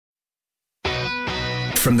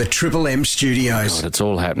from the Triple M studios. God, it's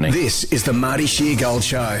all happening. This is the Marty Sheargold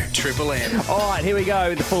Show. Triple M. All right, here we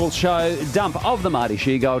go. The full show dump of the Marty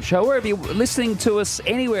Sheargold Show. Wherever you're listening to us,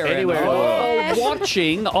 anywhere in the world,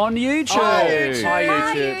 watching on YouTube.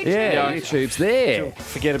 Hi, YouTube. Yeah, YouTube's there.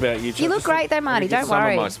 Forget about YouTube. You look great though, Marty. Don't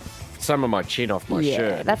worry. Some of my chin off my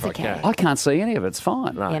shirt. that's if I okay. can. I can't see any of it. It's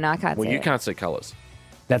fine. No. Yeah, no, I can't Well, see you it. can't see colours.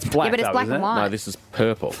 That's black. Yeah, but it's though, black isn't and it? white. No, this is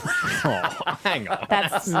purple. Hang on.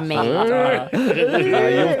 That's me.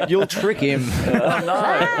 You'll trick him.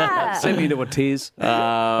 Send me into a tears.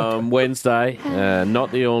 Wednesday,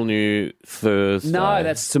 not the all-new Thursday. No,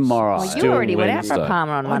 that's tomorrow. Well, you Still already went out for a Wednesday.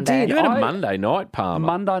 Palmer on Monday. did. You had a I- Monday night, Palmer.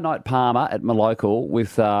 Monday night Palmer at my local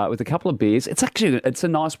with a couple of beers. It's a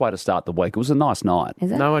nice way to start the week. It was a nice night.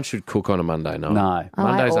 Is it? No one should cook on a Monday night. No. Oh,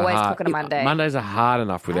 I Mondays are always hard. cook on a Monday. Mondays are hard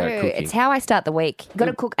enough without No, cooking. it's how I start the week. You got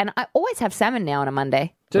to cook, and I always have salmon now on a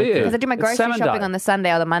Monday. Do you? Because I do my It's grocery salmon shopping day. on the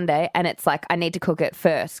Sunday or the Monday, and it's like I need to cook it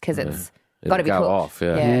first because it's got to be go cooked. off,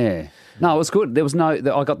 yeah. Yeah. No, it was good. There was I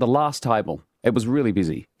got the last table. It was really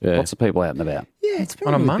busy. Yeah. Lots of people out and about. Yeah, it's been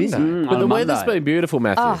On a really Monday. busy. But the on a weather's Monday. been beautiful,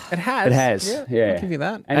 Matthew. It has. It has, yeah. I'll give you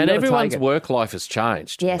that. And you gotta everyone's take it. work life has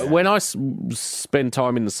changed. Yes. When I spend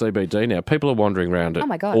time in the CBD now, people are wandering around it Oh,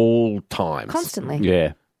 my God. all times. Constantly.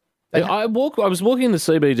 Yeah. I was walking in the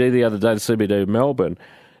CBD the other day, the CBD of Melbourne,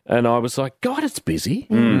 and I was like, God, it's busy.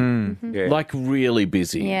 Yeah. Like really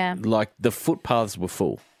busy. Yeah. Like the footpaths were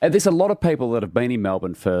full. And there's a lot of people that have been in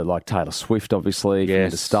Melbourne for, like Taylor Swift, obviously, from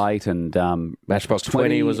Yes. the state, and Matchbox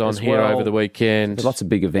 20 was on as here well. over the weekend. There's lots of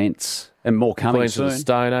big events and more coming Queens of soon. the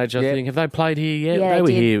Stone Age, I Yeah. think. Have they played here yet? Yeah, they they were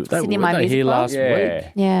did. here. Sydney Were My they Music here Club? last week?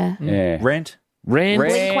 Yeah. Yeah. Yeah. Rent. Rent.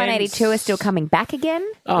 Blink-182 is still coming back again.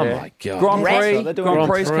 Oh, my God. Grand Prix. They're doing Grand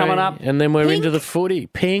Prix coming up. And then we're Pink. into the footy.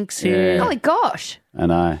 Pink's here. Holy gosh. I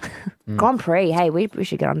know. Grand Prix. Hey, we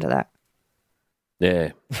should get onto that.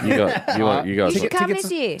 Yeah. You got You should come Tickets-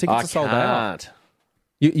 this year. Tickets I are sold out.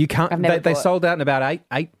 can't. You can't. I've never They bought. sold out in about eight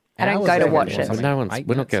I don't hours, go to think watch was, it. something. No one's. 8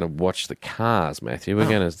 We're not minutes. going to watch the cars, Matthew. We're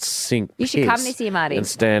going to sink. You should come piss this year, Marty. and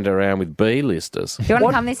stand around with B-listers. Do you want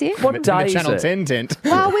to come this year? What In day the is Channel it? 10 tent.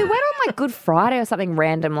 Well, we went on like Good Friday or something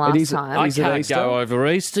random last is- time. I Is it can't Easter? go over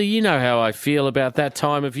Easter. You know how I feel about that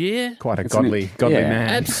time of year. Quite a an- godly yeah. man.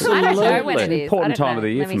 Absolutely. I don't know when it is. Important I don't time of know.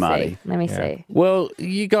 the year Let for me Marty. see. Let me see. Well,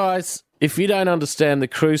 you guys, if you don't understand the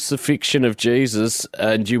crucifixion of Jesus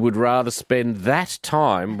and you would rather spend that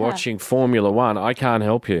time watching Formula One, I can't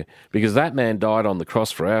help you because that man died on the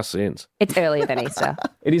cross for our sins. It's earlier than Easter.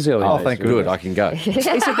 It is early. Oh, days, thank isn't it? Good, I can go.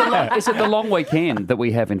 Is it the long weekend that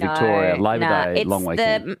we have in Victoria? Labor Day it's long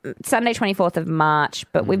weekend. the Sunday 24th of March,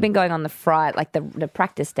 but we've been going on the Friday, like the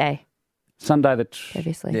practice day, Sunday the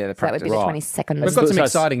obviously. Yeah, the so that would be the practice. 22nd. We've got some So-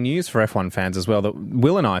 exciting news for F1 fans as well that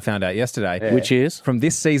Will and I found out yesterday. Which is? From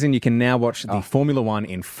this season, you can now watch the Formula One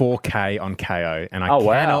in 4K on KO, and I Oh,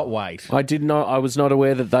 wow. cannot wait. I was not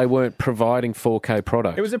aware that they weren't providing 4K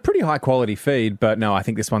product. It was a pretty high quality feed, but no, I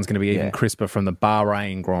think this one's going to be even crisper from the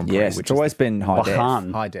Bahrain Grand Prix, Yes, which it's always been high def.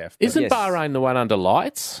 Bahrain. high def. Isn't Yes. Bahrain the one under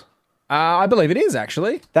lights? I believe it is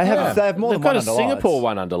actually. They have more They've than one got a under Singapore lights.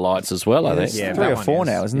 one under lights as well, I think. Yeah. Yeah, Three that or one four is.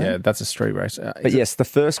 now, isn't it? Yeah, that's a street race. But yes, the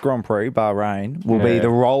first Grand Prix, Bahrain, will be the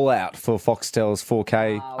rollout for Foxtel's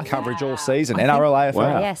 4K coverage all season. NRL, AFL.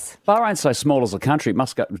 Wow. Yes. Bahrain's so small as a country; it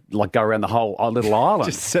must go around the whole little island.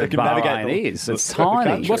 Just that circumnavigate Bahrain the- is. the It's circle tiny.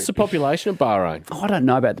 country. What's the population of Bahrain? I don't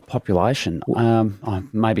know about the population.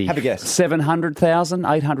 Maybe Have a guess. 700,000,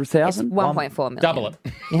 800,000. 1.4 million. Double it.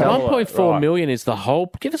 1.4 right. million is the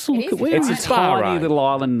whole. Give us a look is at where It's is a tiny Bahrain? little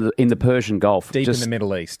island in the Persian Gulf, Deep just in the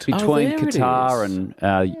Middle East. between there it Qatar is.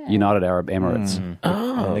 and United Arab Emirates.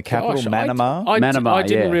 And the capital, Gosh, Manama, I Manama,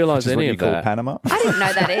 didn't yeah. realise which is what any you of call that. Panama. I didn't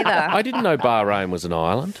know that either. I didn't know Bahrain was an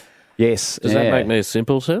island. Yes. Does that make me a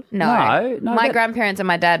simpleton? No. No, My that- grandparents and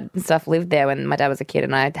my dad and stuff lived there when my dad was a kid,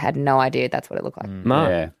 and I had no idea that's what it looked like. No.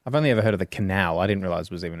 Yeah. I've only ever heard of the canal. I didn't realise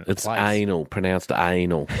it was even a It's place. anal, pronounced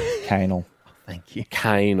anal. Canal. Thank you.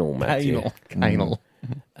 Canal, Matthew. Anal.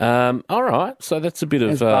 All right, so that's a bit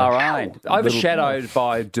of It's Bahrain. Overshadowed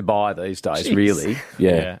by Dubai these days, really.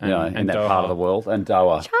 Yeah. You know, in that part of the world. And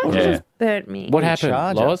Doha. Charge Yeah. just burnt me. What happened,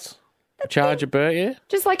 charger. Loz? Charger burnt you?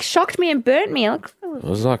 Just like shocked me and burnt me. Look, It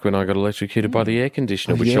was like when I got electrocuted by the air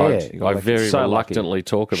conditioner, which Yeah. I very So lucky. reluctly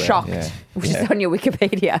talk about. shocked, which is on your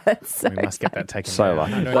Wikipedia. So. We must get that taken So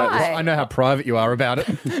down. lucky. Why? I know how private you are about it.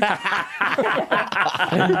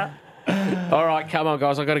 All right, come on,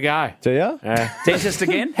 guys, I've got to go. Do you? Dentist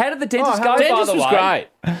again? How did the dentist go, by Dentist the was way?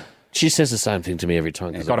 great. She says the same thing to me every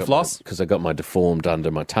time. Got a floss? Because I got my deformed under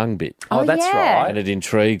my tongue bit. Oh, that's yeah. right. And it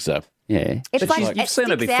intrigues her. Yeah. It's But like you've it seen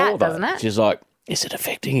her sticks before, out, though. doesn't it? She's like, is it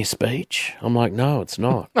affecting your speech? I'm like, no, it's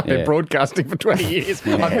not. I've been broadcasting for 20 years.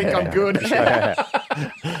 I think I'm good.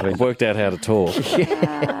 I've worked out how to talk.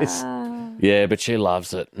 Yes. Yeah, but she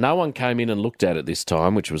loves it. No one came in and looked at it this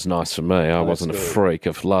time, which was nice for me. I wasn't a freak.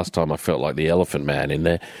 Last time I felt like the elephant man in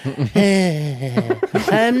there.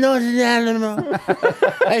 I'm not an animal.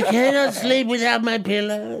 I cannot sleep without my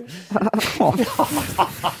pillows.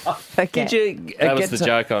 Okay. Did you That was the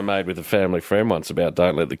joke I made with a family friend once about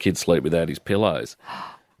don't let the kid sleep without his pillows.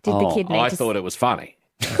 Did the kid need I to thought it was funny.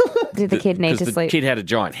 Did the kid need to Because the sleep? kid had a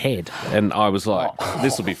giant head, and I was like,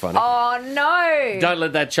 this will be funny. Oh no! Don't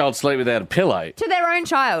let that child sleep without a pillow. To their own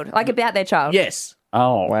child, like about their child. Yes.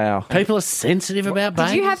 Oh, Wow. People are sensitive about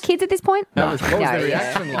babies. Did you have kids at this point? What was the No,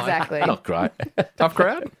 reaction like? Exactly. Not great. Tough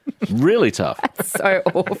crowd? Really tough. So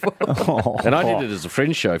awful. And I did it as a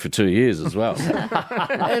fringe show for 2 years as well.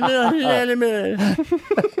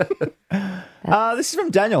 This is from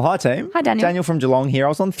Daniel. Hi, team. Hi, Daniel. Daniel from Geelong here. I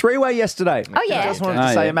was on three-way yesterday. Oh, yeah. I just wanted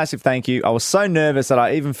to say a massive thank you. I was so nervous that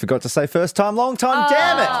I even forgot to say first time, long time.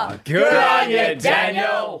 Damn it. Good on you,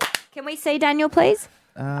 Daniel. Can we see Daniel, please?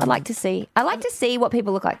 I'd like to see. I like to see what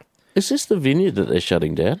people look like. Is this the vineyard that they're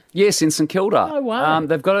shutting down? yes, in St Kilda. Oh, wow.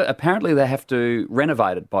 They've got apparently they have to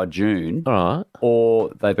renovate it by June, All right. or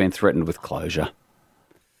they've been threatened with closure.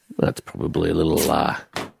 That's probably a little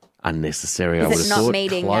unnecessary, I would Is have it not thought.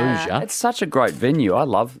 meeting? Closure. It's such a great venue. I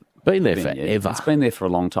love Been there vineyard. forever. It's been there for a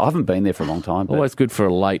long time. I haven't been there for a long time. But Always good for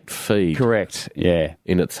a late feed correct. Yeah.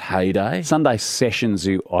 in its heyday. Sunday sessions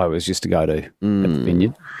I always used to go to at the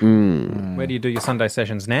vineyard Where do you do your Sunday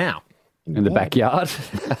sessions now? in the backyard.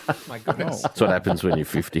 My goodness. That's what happens when you're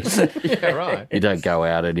 50. Yeah, right. You don't go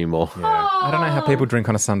out anymore. I don't know how people drink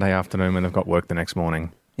on a Sunday afternoon when they've got work the next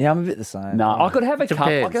morning. Yeah, I'm a bit the same. No, I could have a couple. I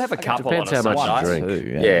Depends. could have a couple. Depends on how a much you Sunday.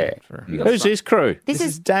 drink. Too, Yeah. Who's this crew? This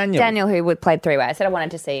is Daniel. Daniel, who would played three-way. I said I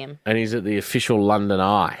wanted to see him. And he's at the official London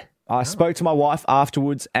Eye. I spoke to my wife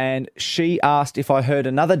afterwards and she asked if I heard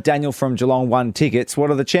another Daniel from Geelong won tickets. What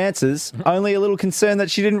are the chances? Only a little concerned that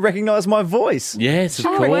she didn't recognise my voice. Yes, of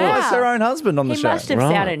Oh, course. wow. It's her own husband on the He show. must have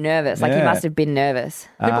Right. sounded nervous. Like he Yeah. must have been nervous.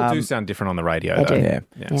 People do sound different on the radio, though. do.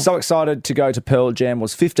 Yeah. So excited to go to Pearl Jam.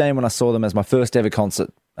 Was 15 when I saw them as my first ever concert.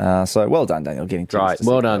 So well done, Daniel, getting tickets Right. to see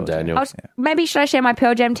Well Pearl done, Jam. Daniel. Maybe should I share my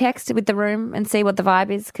Pearl Jam text with the room and see what the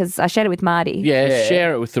vibe is? Because I shared it with Marty. Yeah,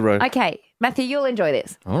 share it with the room. Okay, Matthew, you'll enjoy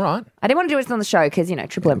this. All right. I didn't want to do this on the show because,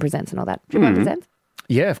 Triple M presents and all that. Triple M presents.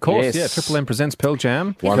 Yeah, of course. Yes. Yeah, Triple M presents Pearl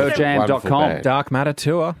Jam. Pearljam.com. Wonderful band. Dark Matter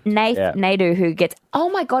Tour. Nath Yeah. Naidu, who gets, oh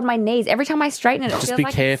my God, my knees. Every time I straighten it, it Just feels be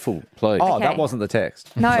like careful, please. Oh, Okay. that wasn't the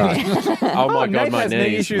text. No. Oh my God, Nath my has knee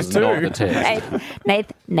knees issues was not too. the test.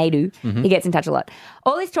 Nath Naidu. He gets in touch a lot.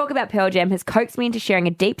 All this talk about Pearl Jam has coaxed me into sharing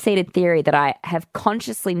a deep-seated theory that I have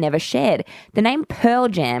consciously never shared. The name Pearl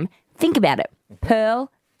Jam, think about it.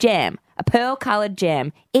 Pearl Jam. A pearl-coloured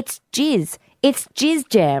jam. It's jizz. It's jizz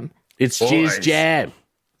jam. It's Jizz Jam.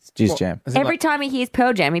 Jizz Jam. Every time he hears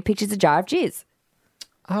Pearl Jam, he pictures a jar of jizz.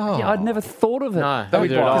 Yeah, I'd never thought of it. No, That we-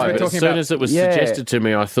 neither did because I, we're but as talking soon about- as it was Yeah. suggested to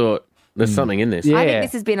me, I thought, there's something in this. Yeah. I think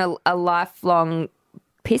this has been a lifelong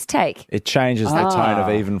piss take. It changes the tone of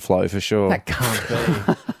even flow for sure. That can't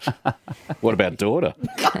be. What about daughter?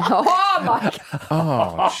 Oh, my God.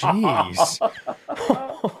 Oh, jeez.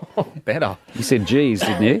 Better. You said G's,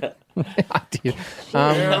 didn't you? I did.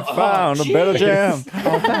 Found a better jam.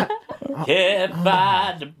 Can't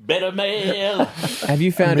find a better meal. Have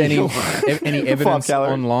you found any evidence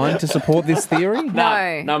calories. online to support this theory?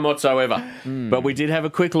 No. None whatsoever. But we did have a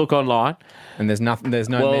quick look online. And there's nothing. There's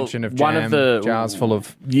no Well, mention of jam, one of the jars full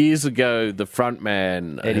of. years ago, the front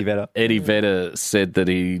man Eddie Vedder said that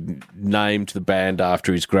he named the band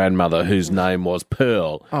after his grandmother, whose name was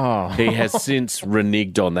Pearl. Oh. He has since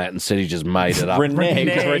reneged on that and said he just made it up.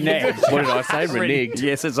 Reneged. What did I say? Reneged.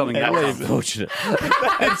 Yes, it's something That's that unfortunate.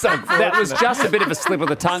 That was just a bit of a slip of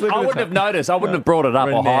the tongue. I wouldn't have noticed. I wouldn't have brought it up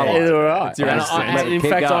or Reneged. highlighted. All right. It's your And instinct. in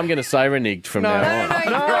Keep fact, going. I'm going to say reneged from now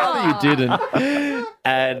on. No, you didn't.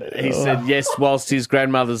 And he said, yes, whilst his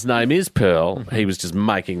grandmother's name is Pearl, he was just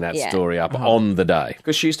making that Yeah. story up on the day.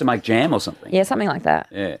 Because she used to make jam or something. Yeah, something like that.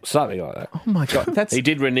 Yeah. Something like that. Oh my god, that's He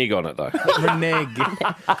did renege on it, though. renege.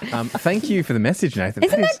 Thank you for the message, Nathan.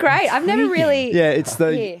 Isn't that great? I've never really... Yeah, it's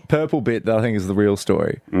the Yeah. purple bit that I think is the real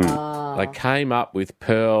story. They came up with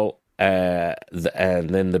Pearl, and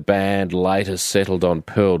then the band later settled on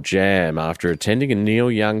Pearl Jam after attending a Neil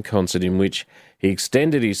Young concert in which he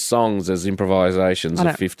extended his songs as improvisations I of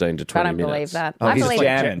don't- 15 to I 20 don't minutes. believe that. Oh, I he's believe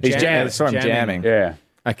jamming. He's jamming. That's right, I'm jamming. Yeah.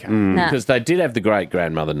 Okay. Nah. Because they did have the great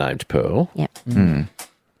grandmother named Pearl. Yep.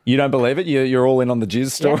 You don't believe it? You're all in on the jizz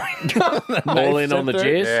story? All in on the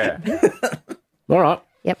jizz. All right.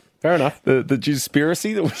 Yep. Fair enough. The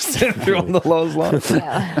jizz-spiracy that was sent through on the lowest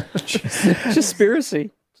line? Conspiracy.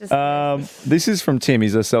 This is from Tim.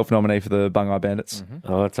 He's a self-nominee for the Bungai Bandits.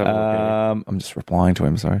 Oh, let's have a look at it. I'm just replying to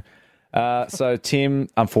him, sorry. So Tim,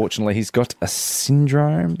 unfortunately, he's got a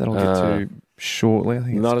syndrome that I'll get to shortly. I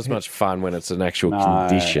think Not as much fun when it's an actual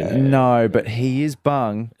condition. No, but he is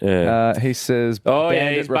bung. Yeah. He says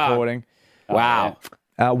Bandit he's bung. reporting. Wow.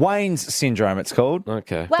 Wayne's syndrome, it's called.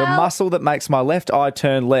 Okay. The muscle that makes my left eye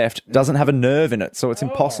turn left doesn't have a nerve in it, so it's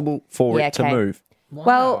impossible for Yeah, it to okay. move.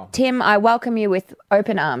 Well, Tim, I welcome you with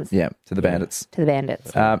open arms Yeah, to the Bandits. to the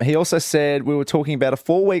Bandits. He also said we were talking about a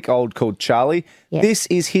 4-week-old called Charlie. Yeah. This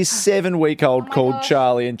is his 7-week-old called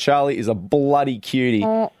Charlie, and Charlie is a bloody cutie.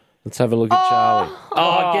 Let's have a look at Charlie.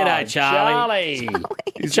 Oh, g'day, Charlie.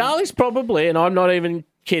 Charlie's probably, and I'm not even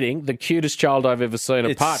kidding, the cutest child I've ever seen,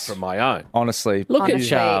 apart from my own. Honestly, Look Honestly, at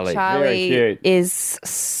Charlie. Charlie Very cute. is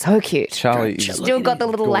so cute. Charlie is Still got the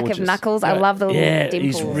little lack of gorgeous. knuckles. I love the little Yeah,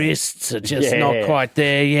 dimples. his wrists are just not quite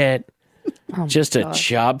there yet. Just a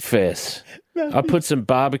chub fest. I put some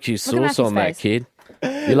barbecue sauce Matthew's on that face. kid.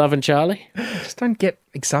 You loving Charlie? Just don't get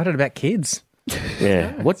excited about kids.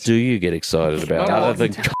 Yeah. What do you get excited about other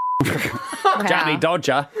than Wow. Johnny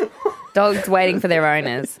Dodger. Dogs waiting for their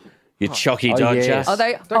owners. your chocky dodger? yes.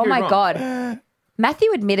 Although, Don't oh get my me wrong. God.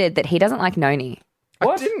 Matthew admitted that he doesn't like Noni.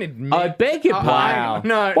 I didn't admit. I beg your pardon.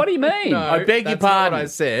 No. What do you mean? No, I beg your that's not pardon. what I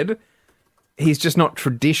said. He's just not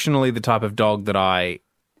traditionally the type of dog that I.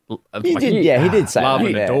 He did say love that.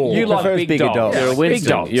 and yeah. adore. You like Prefers big bigger dogs. You're a Big Winston.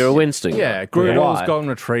 dogs. You're a Winston. Yeah, Groodles, Why? Golden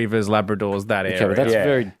Retrievers, Labradors, that area. Okay, but that's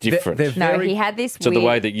very different They're No, very- he had this to weird... the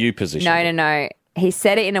way that you position No. He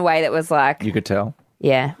said it in a way that was like, You could tell.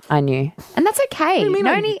 yeah, I knew. And that's okay.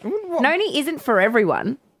 Noni isn't for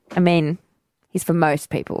everyone. I mean, he's for most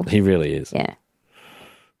people. He really is. Yeah.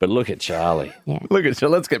 But look at Charlie. Look at you.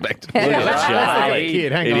 Let's get back to Look at Charlie.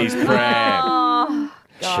 kid, hang in on. his pram.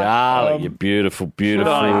 Charlie, you beautiful,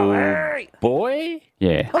 beautiful boy.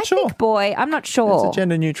 Yeah. I think boy. I'm not sure. It's a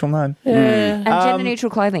gender neutral name. And gender neutral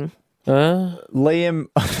clothing. Liam,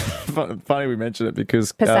 funny we mentioned it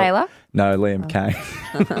because Pasela? No, Liam Kane.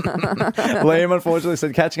 Liam unfortunately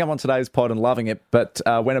said catching up on today's pod and loving it, but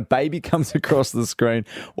when a baby comes across the screen,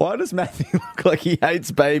 why does Matthew look like he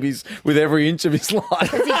hates babies with every inch of his life?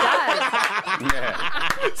 Because he does.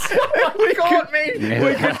 we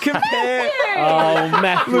could compare. Oh,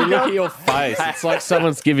 Matthew, look at your face. It's like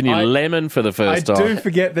someone's given you lemon for the I first do time.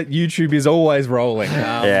 forget that YouTube is always rolling.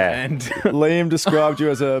 And Liam described you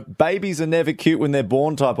as a babies are never cute when they're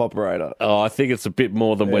born type operator. Oh, I think it's a bit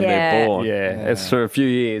more than when Yeah. they're born. Yeah, it's for a few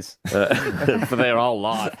years. For their whole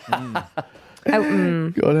life.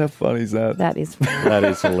 God, how funny is that? That is. That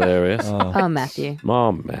is hilarious. Oh, Matthew.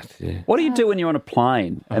 Mom, Matthew. What do you do when you're on a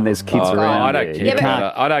plane and there's kids Oh, around? I don't you? care. You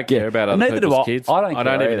can't- I don't care about other Neither do people's I. kids. I don't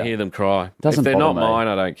care even either. hear them cry. Doesn't if they're not bother me. mine,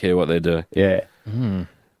 I don't care what they're doing. Yeah.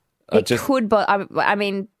 It could, but I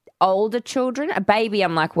mean, older children, a baby,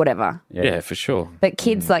 I'm like, whatever. Yeah, for sure. But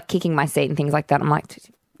kids like kicking my seat and things like that, I'm like,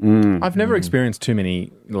 I've never experienced too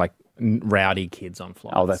many like rowdy kids on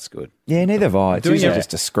flights. Oh, that's good. Yeah, neither have I. It's Doing usually it-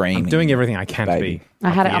 just a scream. I'm doing everything I can Baby. to be. I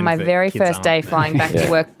had it the on my end that very kids first day aren't. flying back to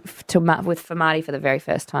work for Marty for the very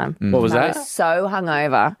first time. What was I that? was so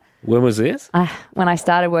hungover When was this? when I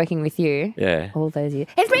started working with you. Yeah. All those years.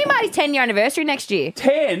 It's me and Marty's 10-year anniversary next year.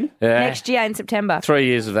 10? Yeah. Next year in September. 3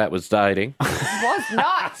 years of that was dating. Was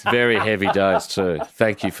not. Very heavy days too.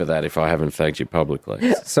 Thank you for that if I haven't thanked you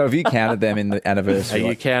publicly. So have you counted them in the anniversary? Are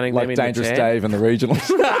you counting like them in the Dangerous 10? Dave and the regionals?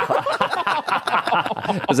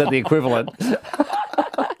 Is that the equivalent?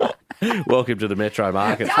 Welcome to the Metro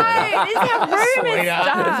Market. No, this is how rumours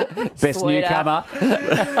start. Best Sweeter. newcomer.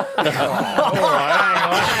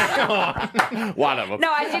 One of them.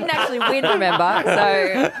 No, I didn't actually win, remember?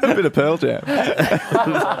 So A bit of Pearl Jam.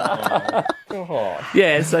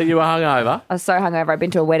 Yeah, so you were hungover. I was so hungover. I've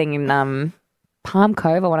been to a wedding in Palm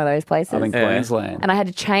Cove or one of those places. I'm in Queensland. And I had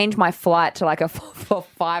to change my flight to like a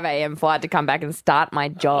 5 a.m. flight to come back and start my Oh,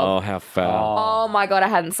 job. how foul. Oh my God, I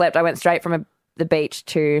hadn't slept. I went straight from the beach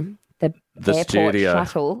to the airport studio.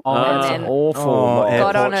 shuttle. Oh, and that's then awful.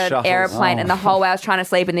 got on Airport an shuttles. airplane and the whole way I was trying to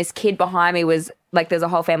sleep and this kid behind me was like, there's a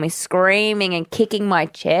whole family screaming and kicking my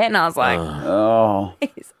chair. And I was like, Oh, I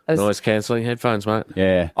was- Noise cancelling headphones, mate.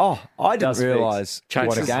 yeah. Oh, I didn't Does realise Change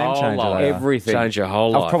what a your game whole changer life. they are. Everything. Change your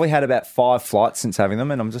whole life. I've probably had about 5 flights since having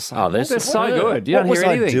them, and I'm just like, Oh, They're so good. You what don't was hear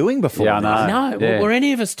I anything. doing before? Yeah, I know. No, Yeah. what were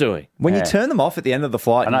any of us doing? When Yeah. you turn them off at the end of the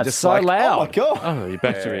flight, And you're it's just so like, loud. oh my God. Oh, you're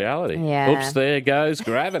back to reality. Yeah. Oops, there goes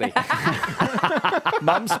gravity.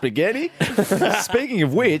 Mum spaghetti. Speaking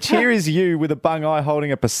of which, here is you with a bung eye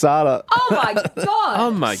holding a Passata. oh my God.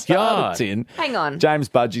 Oh, my God. tin. Hang on. James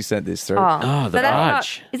Budgie sent this through. Oh, the So that's not-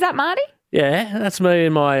 badge. Is that Marty? Yeah, that's me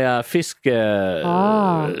in my Fisk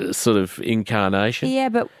sort of incarnation. Yeah,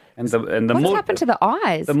 but And the what's happened to the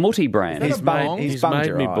eyes? the Mutty brand. He's He's bunged made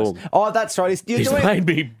your me eyes. bung. Oh, that's right. You're He's doing made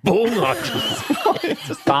me bung.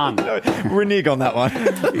 Bung. renege on that one.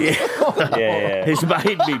 Yeah. He's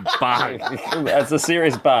made me bung. That's a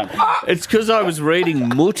serious bung. It's because I was reading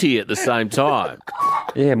Mutti at the same time,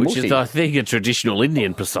 Yeah, which Mutty. is, I think, a traditional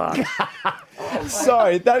Indian prasad.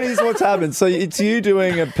 Sorry, that is what's happened. So it's you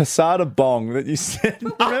doing a Passata bong that you said.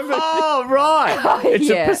 Remember? Oh, right. It's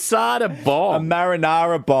yeah. a prasada A bomb.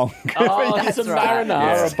 marinara bong. Oh, it's a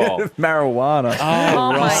marinara bomb. Marijuana.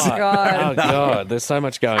 Oh, my Oh, God. God. There's so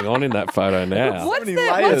much going on in that photo now. What's many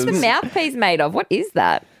what's the layers. mouthpiece made of? What is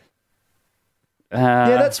that? Yeah,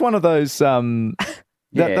 that's one of those. Yeah.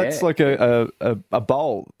 That's like a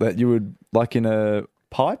bowl that you would like in a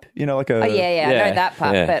pipe. You know, like a. Oh, yeah, I yeah, know that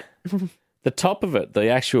part, yeah. but The top of it, the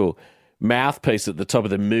actual mouthpiece at the top of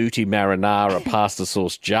the Mutti marinara pasta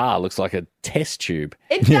sauce jar looks like a test tube.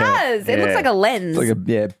 it does. It looks Yeah. like a lens. Like a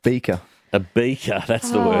beaker. A beaker, that's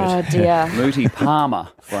the oh, word. dear. Mutti Palmer.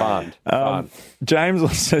 Fun. James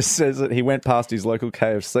also says that he went past his local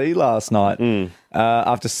KFC last night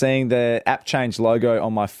after seeing their app change logo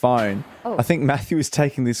on my phone. Oh. I think Matthew is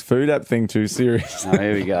taking this food app thing too seriously. Oh,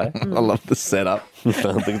 here we go. I love the setup. I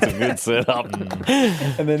think it's a good setup.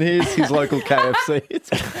 And then here's his local KFC. It's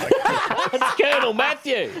It's Colonel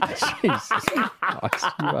Matthew. Jesus Christ,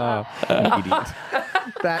 you are an idiot.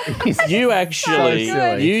 That is You actually, So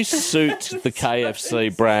good. you suit the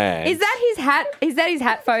KFC brand. Is that his hat? Is that his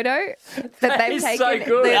hat photo that they've It's taken? so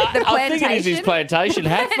good. The I think it is his plantation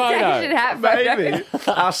hat plantation photo. hat photo. maybe.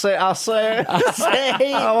 I say.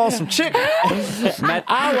 I want some chicken.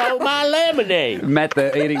 I want my lemonade. Matt,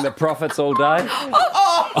 they're eating the profits all day.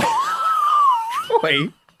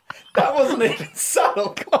 Wait. That wasn't even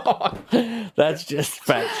subtle. God. That's just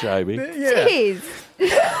fat shaming. Jeez.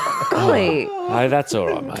 Golly. Hey, that's all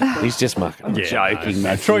right, mate. He's just mucking. Joking,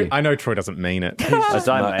 Matthew. Troy, I know Troy doesn't mean it. I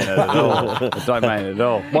don't mean it at all. I don't mean it at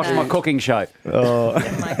all. Watch my cooking show. Oh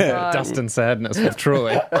my God. Dust and sadness with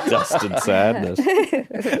Troy. Dust and sadness.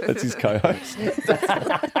 That's his co-host.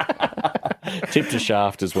 Tip to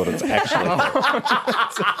shaft is what it's actually.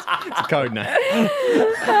 It's a code name.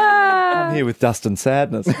 I'm here with Dust and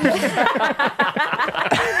Sadness.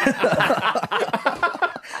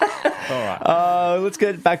 Let's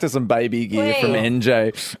get back to some baby gear from Please.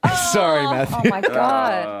 NJ. Sorry, Oh Matthew. my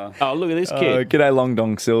God. Oh, look at this kid. G'day, Long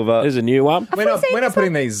Dong Silver. There's a new one. We're not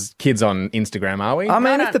putting these kids on Instagram, are we? I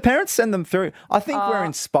mean, if the parents send them through, I think we're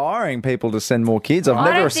inspiring people to send more kids. I've I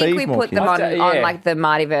never don't received think we more put kids. them on, Yeah. on like the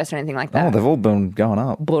Martyverse or anything like Oh, that. they've all been going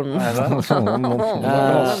up. Work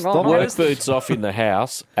boots off in the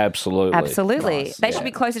house. Absolutely. Absolutely. They should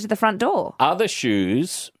be closer to the front door. Other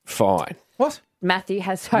shoes, fine. What? Matthew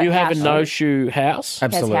has You have a house no-shoe house?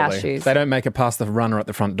 Absolutely. house shoes. They don't make it past the runner at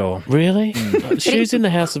the front door. Really? Shoes in the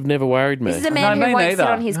house have never worried me. This is a man No, who me won't neither. sit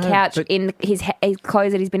on his couch in his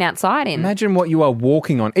clothes that he's been outside in. Imagine what you are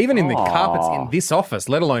walking on, even in the carpets in this office,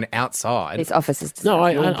 let alone outside. This office is No,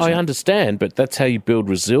 I understand, but that's how you build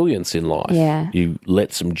resilience in life. Yeah. You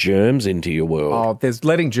let some germs into your world. Oh, there's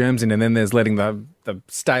letting germs in, and then there's letting the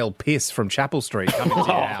stale piss from Chapel Street come into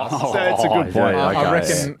your house. That's a good point. I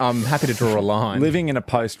reckon I'm happy to draw a line. Living in a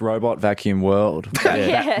post-robot vacuum world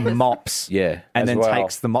that mops Yeah. and As then well.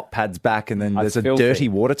 takes the mop pads back and then there's a filthy. dirty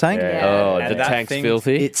water tank. Oh, And the that tank's thing,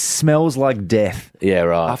 filthy. It smells like death Yeah,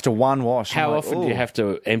 right. after one wash. How I'm like, often do you "Ooh." have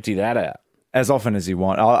to empty that out? As often as you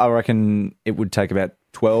want. I reckon it would take about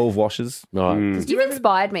 12 washes. Right. You've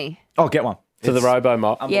inspired me. Oh, get one. To the robo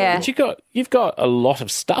mop. Yeah. But you've got a lot of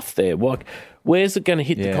stuff there. Like, where's it going to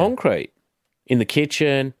hit the Yeah. concrete? In the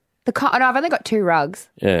kitchen? No, I've only got 2 rugs.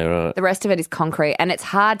 Yeah, right. The rest of it is concrete, and it's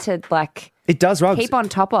hard to like It does rugs. keep on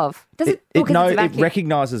top of. Does it? It, oh, 'cause no, it's a it vacuum.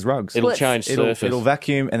 recognises rugs. It'll Well, change surface. It'll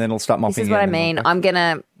vacuum and then it'll start mopping. This is what I in and mean. it'll-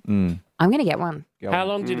 I'm gonna get one. How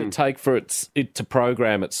long did it take for it to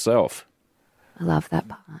program itself? I love that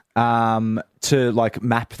part. to like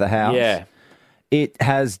map the house. Yeah. It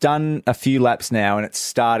has done a few laps now and it's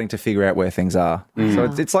starting to figure out where things are. So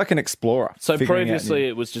it's like an explorer. So figuring out previously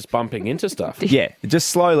it was just bumping into stuff. Yeah, just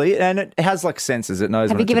slowly, and it has like sensors. It knows.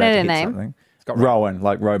 Have when you it's given about it to a hit name? Something. It's got Rowan,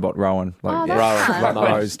 like robot Rowan, like Oh, that's fun. like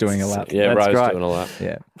Rose doing a lap. Yeah, That's Rose great. doing a lot.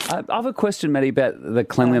 Yeah. I have a question, Matty, about the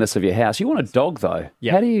cleanliness of your house. You want a dog, though.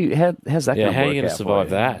 Yeah. How's that Yeah, going to how are work you going to out for survive you?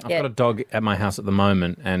 that? I've got a dog at my house at the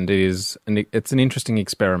moment, and it's an interesting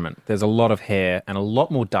experiment. There's a lot of hair and a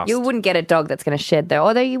lot more dust. You wouldn't get a dog that's going to shed though,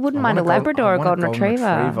 although you wouldn't mind a Labrador or a Golden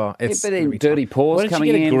Retriever. It's But gonna then be dirty tough. paws Why don't coming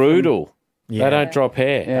you get a in. Groodle? Yeah. They don't drop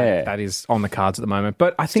hair. Yeah. That is on the cards at the moment.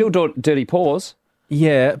 But I think Still dirty paws.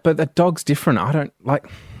 yeah, but the dog's different. I don't like.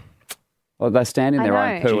 Well, they stand in I their know.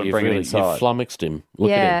 own poo and You've bring it you inside. flummoxed him. Look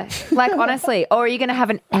Yeah. at him. Like, honestly. Or are you going to have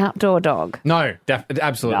an outdoor dog? No,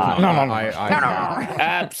 absolutely not. No.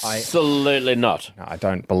 Absolutely not. I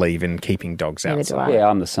don't believe in keeping dogs Neither do outside. I. Yeah,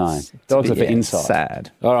 I'm the same. Dogs are for Yeah, inside.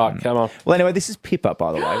 Sad. All right, come on. Well, anyway, this is Pippa,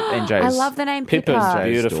 by the way. NJ's. I love the name Pippa. Pippa's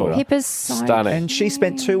beautiful. Pippa's so Stunning. And she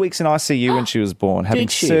spent 2 weeks in ICU when she was born, having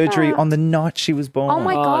she? surgery on the night she was born. Oh,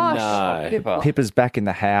 my Oh, gosh. no. Pippa's back in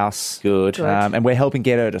the house. Good. And we're helping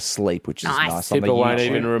get her to sleep, which is Nice. nice. On the Pippa won't YouTube.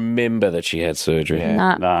 even remember that she had surgery.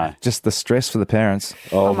 Nah. No. Just the stress for the parents.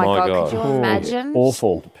 Oh, my God. God. Could you imagine?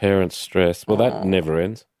 Awful. Parents' stress. Well, that never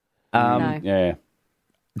ends. No. Yeah.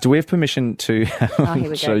 Do we have permission to here we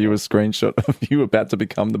go. show you a screenshot of you about to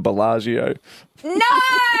become the Bellagio? No!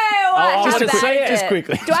 How just to bad see is it. Just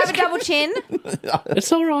quickly. Do I have a double chin? It's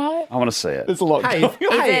all right. I want to see it. There's a lot. Hey,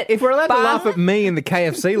 it if we're allowed bum? to laugh at me and the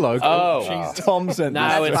KFC logo, Oh, Thompson.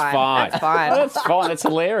 no, it's fine. That's fine. That's fine. That's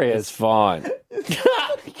hilarious. It's fine.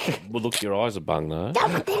 Well, look, your eyes are bung, though. No,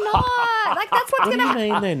 but they're not. Like, that's what's What going do to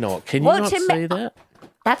you happen. mean they're not? Can you Well, not to see me- that?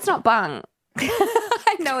 That's not bung.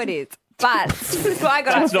 I know it is. But that's why I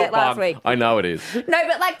got It's upset not last bung. week. I know it is. No,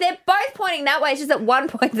 but like they're both pointing that way. It's just that one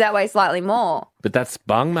points that way slightly more. But that's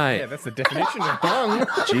bung, mate. yeah, that's the definition of bung.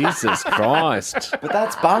 Jesus Christ. But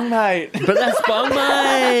that's bung, mate. But that's bung, mate.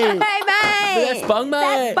 Hey, mate. That's bung, mate.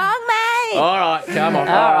 That's bung, mate. All right, come on.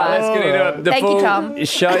 All right, let's get into it. The Thank you, full Tom.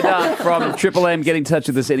 showdown from Triple M. Get in touch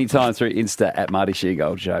with us anytime through Insta at Marty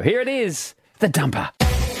Sheargold Show. Here it is, the dumper.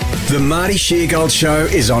 The Marty Sheargold Show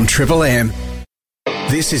is on Triple M.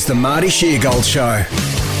 This is the Marty Sheargold Show.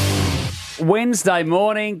 Wednesday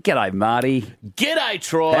morning. G'day, Marty. G'day,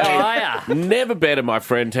 Troy. How are ya? Never better, my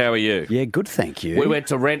friend. How are you? Yeah, good, thank you. We went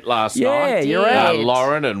to rent last Yeah, night. you're right.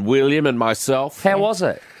 Lauren and William and myself. How was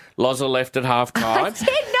it? Loza left at half I time. did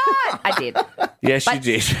not. I did. Yes, you But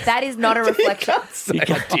did. that is not a reflection.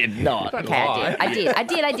 I did not. Okay, I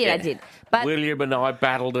did. But William and I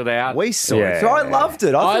battled it out. We saw Yeah. it. So I loved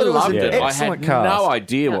it. I I thought it was loved an it. I excellent had cast. no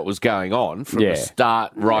idea what was going on from Yeah. the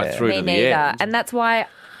start right through me to the neither. end. And that's why,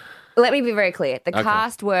 let me be very clear. The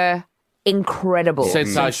cast were incredible.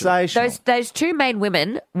 Sensational. Sensational. Those two main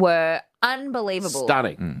women were unbelievable.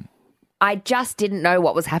 Stunning. I just didn't know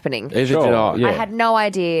what was happening. Neither Sure, did I. yeah. I had no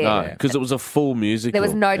idea. No, because it was a full musical. There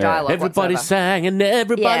was no dialogue Everybody whatsoever. sang and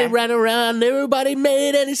everybody Yeah. ran around. Everybody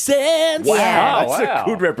made any sense. Yeah. That's wow. a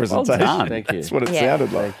good representation. Well done. Thank you. That's what it Yeah.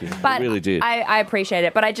 sounded like. But really did. I appreciate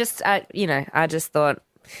it. But I just, I just thought,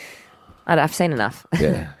 I've seen enough.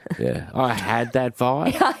 Yeah, yeah. I had that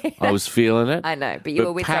vibe. I was feeling it. I know, but you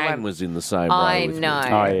were with Pang someone. was in the same I way with me. know.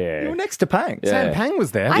 Oh, You yeah. were next to Pang. Yeah. Pang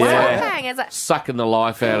was there. I Yeah. saw Pang. It's like, Sucking the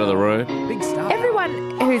life out of the room.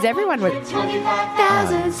 everyone was.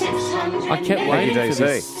 I kept waiting for DC.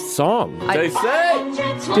 this song.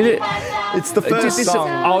 DC! Did it? It's the first this- song.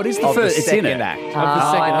 oh, it is the of first. It's in second it. act. Of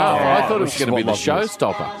the second half. yeah. I thought it was Which going to be is the what Loz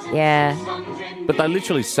showstopper. Yeah. But they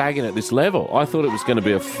literally sang it at this level. I thought it was going to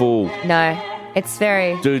be a full No. It's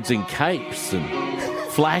very. dudes in capes and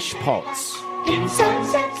flash pots.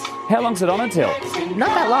 How long's it on until? Not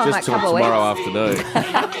that long, Just like a till couple of tomorrow weeks. afternoon.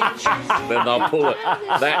 Then they'll pull it.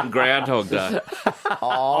 That and Groundhog Day.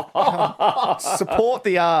 Support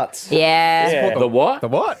the arts. Yeah. The what? The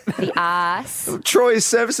what? The ass. Troy's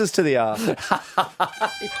services to the arts.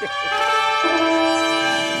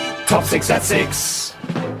 Top 6 at 6.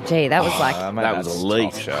 Gee, that was like That was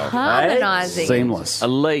elite. harmonising. Seamless.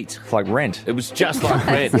 Elite. It's like Rent. It was just like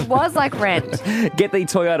It Red. was like Rent. Get the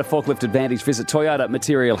Toyota forklift advantage. Visit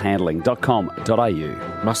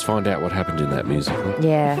toyotamaterialhandling.com.au. Must find out what happened in that musical.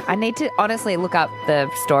 Yeah. I need to honestly look up the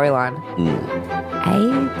storyline.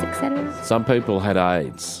 AIDS, etc. Some people had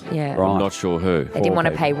AIDS. Yeah. Right. I'm not sure who. They didn't want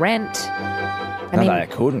to pay rent. I No, mean, they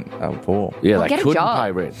couldn't. They were poor. Yeah, Well, they get a couldn't job.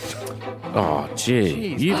 pay rent. Oh,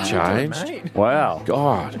 gee, you've changed. Wow.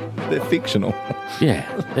 God. They're fictional. Yeah,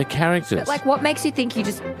 they're characters. like, what makes you think you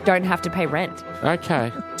just don't have to pay rent?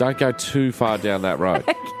 Okay, don't go too far down that road.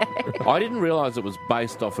 I didn't realise it was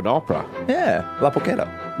based off an opera. Yeah. La Poqueta.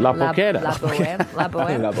 La La Poqueta. Boheme. La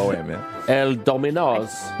Boheme. La Boheme, yeah. El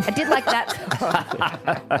Dominos. I did like that.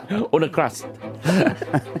 Una crust.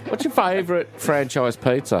 What's your favourite franchise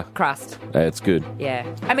pizza? Crust. It's good. Yeah.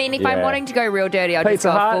 I mean, if I'm Yeah. wanting to go real dirty, I'll just Pizza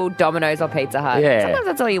go Hut. full Domino's or Pizza Hut. Yeah. Sometimes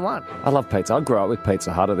that's all you want. I love pizza. I grew up with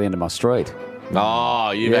Pizza Hut at the end of my street.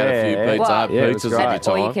 Oh, you've had a few Yeah. Pizza Hut What? Yeah, it was pizzas great. in your And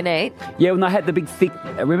all you time. can eat. Yeah, when they had the big thick,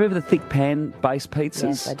 remember the thick pan based pizzas?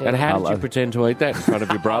 Yes, I do. And how did you love- pretend to eat that in front of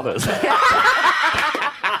your brothers?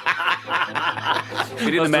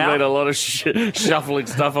 Bit in the Must have been mouth. a lot of shuffling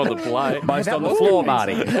stuff on the play. Most on the floor,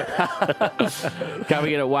 Marty.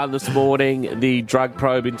 Coming in at 1 this morning, the drug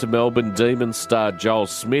probe into Melbourne Demons star Joel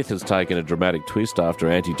Smith has taken a dramatic twist after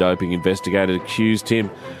anti-doping investigators accused him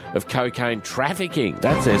of cocaine trafficking.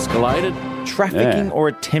 That's escalated. Trafficking Yeah. or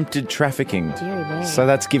attempted trafficking. Deary me. So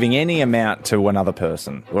that's giving any amount to another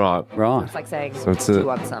person. Right. Right. It's like saying, So it's do you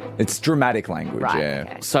want some? It's dramatic language, Right, yeah.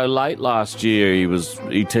 okay. So late last year,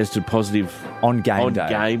 he tested positive On game day.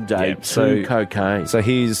 Yeah, Yeah, to cocaine. So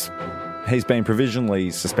he's been provisionally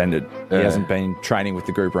suspended. He Yeah. hasn't been training with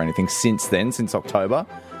the group or anything since then, since October.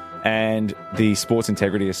 And the Sports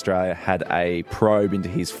Integrity Australia had a probe into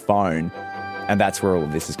his phone, and that's where all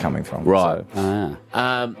of this is coming from. Right.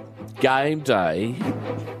 So, Game day.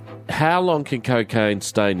 How long can cocaine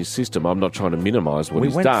stay in your system? I'm not trying to minimise what we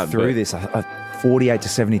he's went done. through but- this 48 to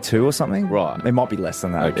 72 or something. Right. It might be less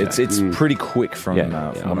than that. Okay. It's pretty quick from.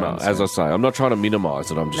 Yeah, from I'm what I not, as I understand. say, I'm not trying to minimise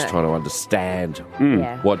it. I'm just No. trying to understand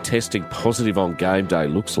Yeah. what testing positive on game day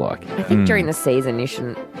looks like. I think during the season you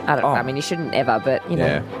shouldn't. I don't know. I mean, you shouldn't ever, but you know.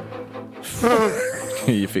 Yeah.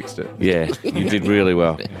 You fixed it. Yeah, you did really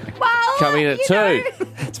well. Well, Coming in at 2.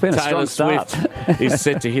 It's been a Taylor strong start. Swift is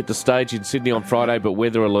set to hit the stage in Sydney on Friday, but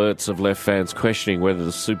weather alerts have left fans questioning whether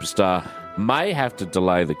the superstar may have to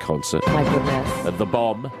delay the concert. My goodness. The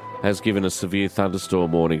Bomb has given a severe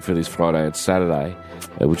thunderstorm warning for this Friday and Saturday,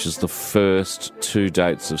 which is the first 2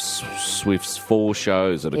 dates of Swift's 4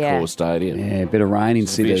 shows at Yeah. Accor Stadium. Yeah, a bit of rain in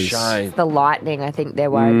It's a bit cities. shame. The lightning, I think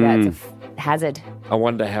they're worried about. It's a hazard. I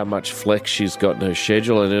wonder how much flex she's got in her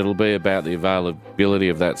schedule, and it'll be about the availability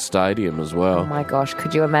of that stadium as Oh well. my gosh,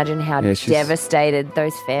 could you imagine how Yeah, she's- devastated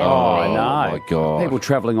those fans Oh, will be? my God. People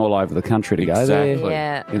travelling all over the country to go there. Exactly.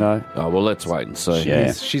 Yeah. You know. Oh, well, let's wait and see.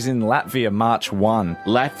 Yeah. She's in Latvia March 1.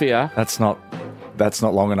 Latvia? That's not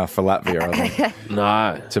long enough for Latvia, I think,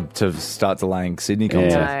 No. to start delaying Sydney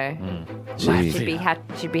concert. No.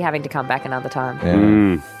 She'd be having to come back another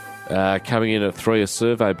time. Yeah. Coming in at 3, a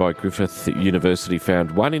survey by Griffith University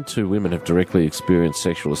found 1 in 2 women have directly experienced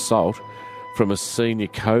sexual assault from a senior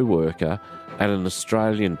co-worker at an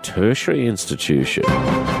Australian tertiary institution,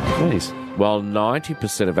 Jeez. while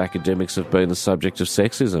 90% of academics have been the subject of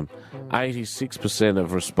sexism. 86%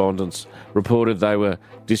 of respondents reported they were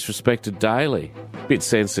disrespected daily. Bit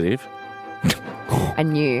sensitive. I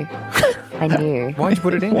knew. I knew. Why'd you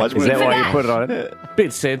put it in? Is that why you put it on?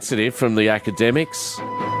 Bit sensitive from the academics.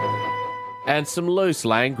 And some loose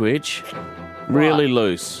language. Really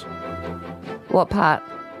loose. What part?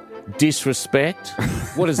 Disrespect?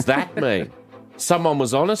 What does that mean? Someone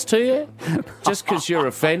was honest to you? Just because you're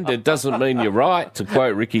offended doesn't mean you're right, to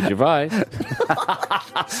quote Ricky Gervais.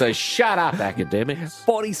 So shut up, academics.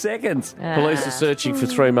 40 seconds. Police are searching for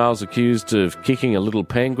 3 males accused of kicking a little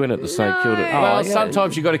penguin at the St Kilda. Well, yeah.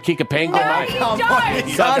 sometimes you got to kick a penguin, mate. don't.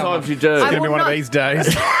 Sometimes you do. I will not- these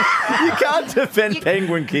days. You can't defend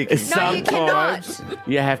penguin kicking. No, you cannot. Sometimes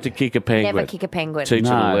you have to kick a penguin. Never kick a penguin. Teach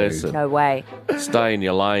them a No. lesson. No way. Stay in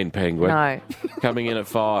your lane, penguin. No. Coming in at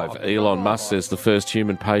 5, Elon Musk says the first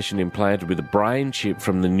human patient implanted with a brain chip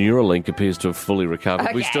from the Neuralink appears to have fully recovered.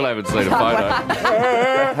 We Okay. still haven't seen a photo.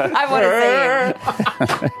 I want to see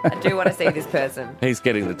him. I do want to see this person. He's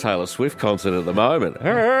getting the Taylor Swift concert at the moment.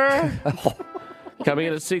 Coming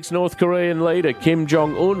in at 6, North Korean leader Kim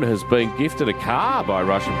Jong-un has been gifted a car by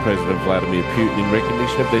Russian President Vladimir Putin in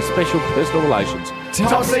recognition of their special personal relations.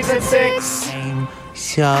 Top 6 at 6.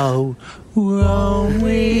 So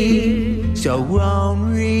lonely, so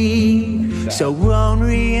lonely, so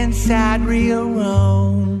lonely inside real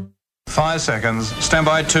wrong. 5 seconds. Stand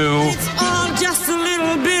by 2. All just a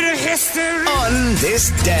little bit of history. On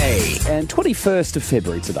this day. And 21st of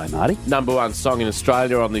February today, Marty. Number 1 song in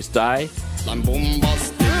Australia on this day.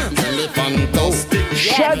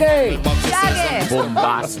 Shaggy! Shaggy.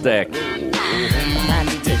 Bombastic.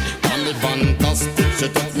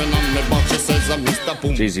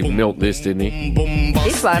 Jeez, he milked this, didn't he?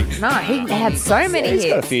 This one, no, he had so many He's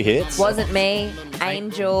got a hits. few hits. Wasn't Me,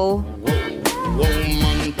 Angel.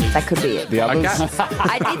 That could be it. The others.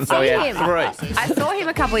 I did So see he had him. 3. I saw him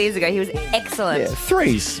a couple of years ago. He was excellent. Yeah,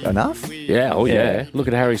 3's enough. Yeah, oh yeah. Look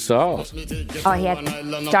at Harry Styles. Oh, he had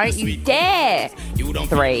Don't You Dare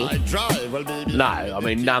 3. No, I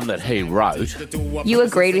mean none that he wrote. You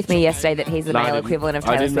agreed with me yesterday that he's the No, I male didn't. equivalent of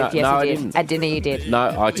I Taylor did Swift. not. Yes, No, I you did. didn't. At dinner, you did. No,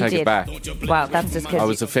 I You take it did. back. Well, that's just because I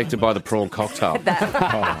was affected by the prawn cocktail.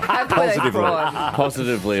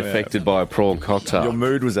 Positively affected by a prawn cocktail. Your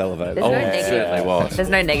mood was elevated. There's no it negative. certainly was. There's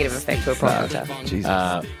no negative effect to a prawn cocktail. Jesus.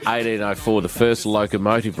 1804, the first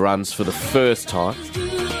locomotive runs for the first time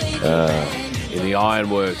in the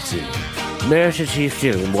ironworks in Merthyr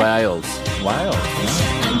Tydfil in Wales. Wow.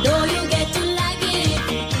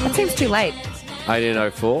 That seems too late.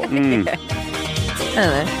 1804. I don't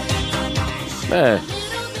know.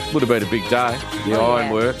 Would have been a big day. The Oh, yeah.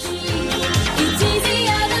 ironworks.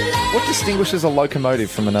 What distinguishes a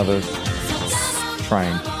locomotive from another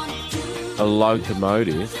train? A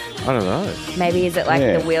locomotive. I don't know. Maybe is it like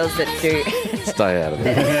Yeah. the wheels that do? Stay out of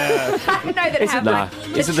it. I don't know that have Nah. like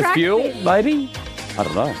Is it the track fuel, bit. maybe? I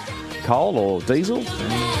don't know. Coal or diesel?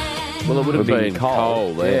 Well, it would have been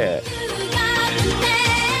coal there.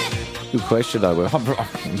 Good question, though. I'm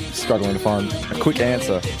struggling to find a quick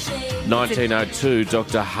answer. 1902,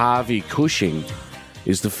 Dr. Harvey Cushing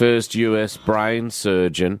is the first US brain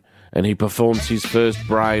surgeon, and he performs his first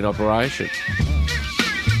brain operation.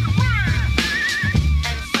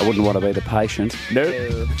 I wouldn't want to be the patient. No.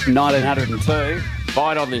 1902.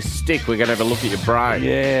 Bite on this stick, we're going to have a look at your brain.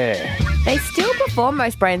 Yeah. They still perform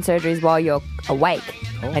most brain surgeries while you're awake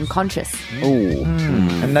and conscious. Ooh.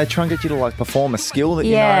 And they try and get you to like perform a skill that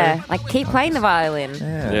you Yeah, know. like keep playing the violin.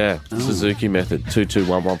 Yeah, Suzuki method,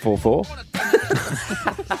 221144.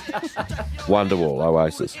 Wonderwall,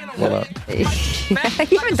 Oasis. Well, You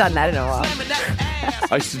haven't done that in a while.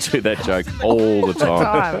 I used to do that joke all the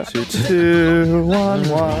time.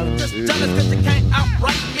 2211.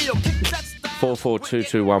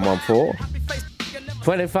 44221114.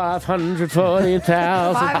 2,500,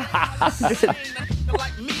 40,000.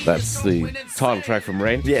 That's the title track from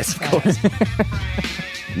Rent. Yes, of course.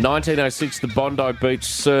 1906, the Bondi Beach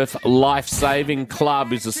Surf Life-Saving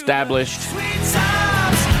Club is established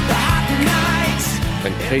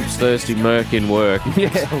and keeps Thirsty Merc in work. Yeah,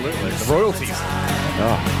 absolutely. The royalties.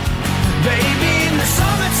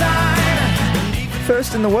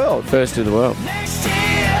 First in the world. First in the world.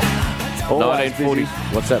 Always 1940. busy.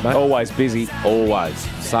 What's that, mate? Always busy. Always.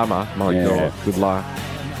 Summer. My Yeah. God. Good luck.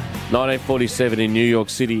 1947 in New York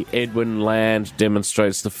City, Edwin Land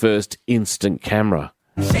demonstrates the first instant camera.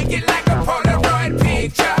 It's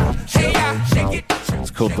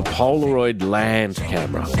called the Polaroid Land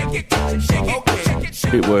camera.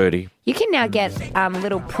 Bit wordy. You can now get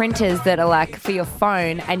little printers that are like for your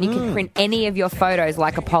phone, and you can print any of your photos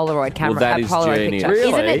like a Polaroid camera. Well, that a is Polaroid genius. picture.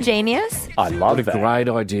 Isn't Really? it genius? I love What a that. great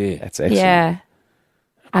idea. That's excellent. Yeah,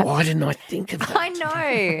 Why didn't I think of that? I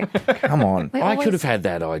know. Come on. We I always- could have had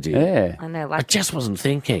that idea. Yeah. I know, I like just wasn't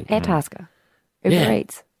thinking. Airtasker, Uber Yeah.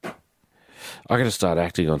 Eats. I got to start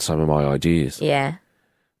acting on some of my ideas. Yeah.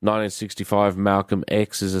 1965, Malcolm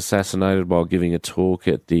X is assassinated while giving a talk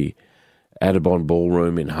at the Audubon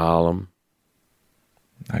Ballroom in Harlem.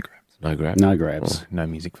 No grabs. No grab. No grabs. No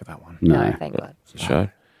music for that one. No. Thank God. Show.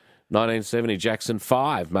 1970, Jackson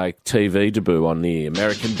 5 make TV debut on the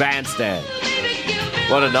American Bandstand.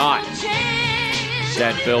 What a night.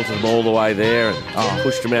 Dad belted them all the way there and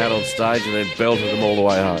pushed them out on stage and then belted them all the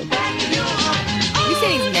way home. Have you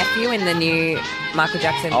seen his nephew in the new Michael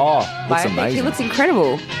Jackson? Oh, looks biopic? amazing. He looks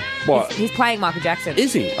incredible. What? He's playing Michael Jackson.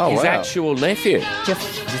 Is he? Oh, His wow. actual nephew. Is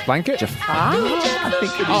this blanket?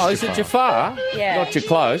 Oh, is it Jafar? Yeah. Not too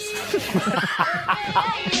close.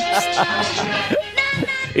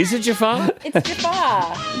 Is it Jafar? It's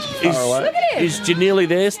Jafar. Look at him. Is Janelle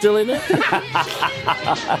there still in it?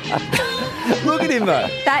 Look at him though.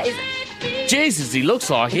 That is. Jesus, he looks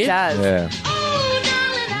like It it. does. Yeah.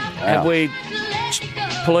 Have we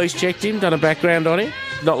police checked him, done a background on him?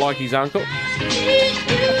 Not like his uncle.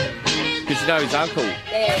 Because you know his uncle.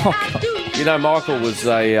 You know Michael was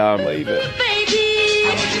a... Leave it.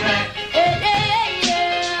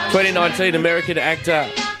 2019 American actor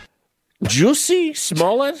Jussie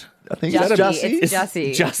Smollett. I think Jussie. It's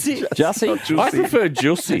Jussie. Jussie? I prefer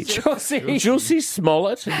Jussie. Jussie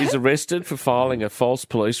Smollett is arrested for filing a false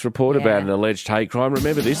police report about an alleged hate crime.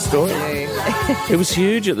 Remember this story? It was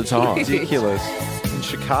huge at the time. ridiculous. In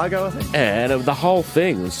Chicago, I think. And the whole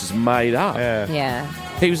thing was just made up. Yeah.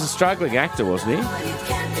 He was a struggling actor, wasn't he?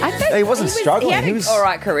 I think He wasn't struggling. He had an all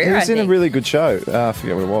right career. He was I in a think. really good show. I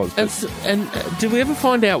forget what it was. And did we ever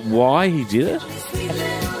find out why he did it?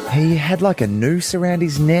 He had like a noose around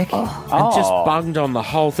his neck. And just bunged on the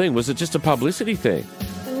whole thing. Was it just a publicity thing?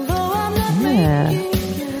 Yeah.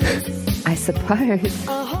 I suppose.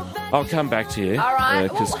 I'll come back to you. All right.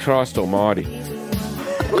 Because Christ almighty.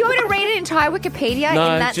 You want me to read an entire Wikipedia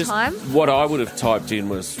No, in that just time? what I would have typed in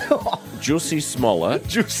was Jussie Smollett.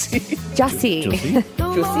 Juicy. Jussie.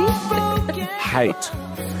 Jussie? Hate.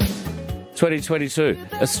 2022.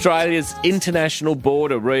 Australia's international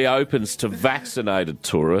border reopens to vaccinated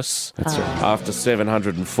tourists. That's right. After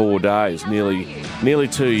 704 days, nearly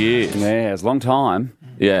 2 years. Yeah, it's a long time.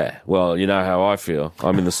 Yeah, well, you know how I feel.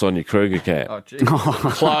 I'm in the Sonia Kruger camp.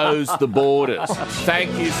 Close the borders.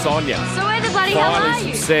 Thank you, Sonia. So where the bloody hell Finally are some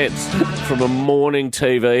you? sense from a morning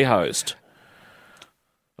TV host.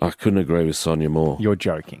 I couldn't agree with Sonia more. You're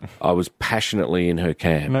joking. I was passionately in her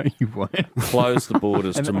camp. No, you weren't. Close the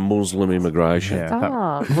borders to Muslim immigration. Yeah,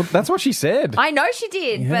 Oh. well, that's what she said. I know she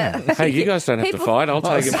did, but Hey, you guys don't have to fight. I'll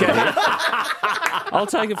take it from here. I'll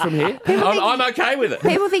take it from here. I'm okay with it.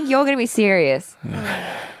 people think you're going to be serious.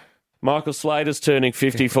 Michael Slater's turning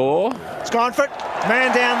 54. It's gone for it.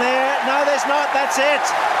 Man down there. No, there's not. That's it.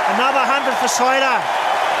 Another 100 for Slater.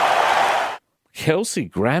 Kelsey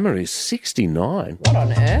Grammer is 69. What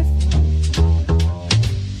on earth?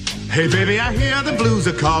 Hey, baby, I hear the blues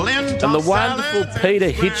are calling. And the wonderful Peter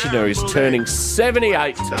Hitchener is turning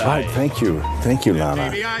 78 today. Thank you. Thank you, Lana.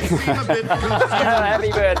 Happy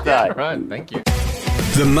birthday. Right, thank you.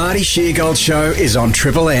 The Marty Sheargold Show is on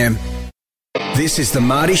Triple M. This is the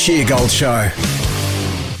Marty Sheargold Show.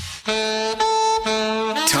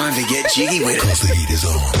 Time to get jiggy with it. 'Cause the heat is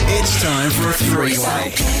on. It's time for a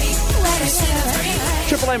three-way.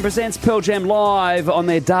 Triple M presents Pearl Jam live on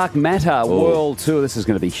their Dark Matter World Tour. This is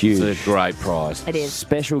going to be huge. It's a great prize. It is.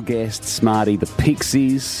 Special guests, Smarty, the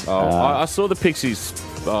Pixies. I saw the Pixies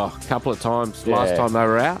a couple of times last time they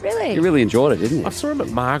were out. Really? You really enjoyed it, didn't you? I saw them at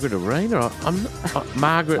Margaret Arena.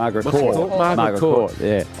 Margaret Margaret what's it Court. called? Margaret Court.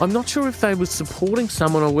 Yeah. I'm not sure if they were supporting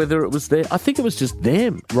someone or whether it was there. I think it was just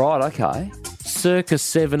them. Right, okay. Circa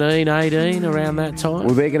 17, 18, around that time.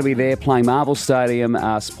 Well, they're going to be there playing Marvel Stadium,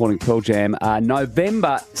 supporting Pearl Jam.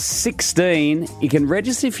 November 16, you can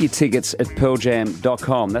register for your tickets at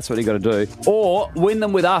pearljam.com. That's what you got to do. Or win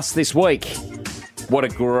them with us this week. What a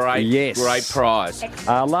great prize.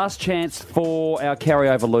 Last chance for our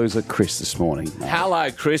carryover loser, Chris, this morning.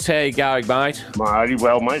 Hello, Chris. How you going, mate? Marty,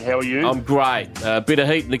 well, mate, how are you? I'm great. A bit of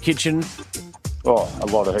heat in the kitchen. Oh, a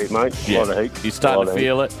lot of heat, mate. A lot of heat. You starting to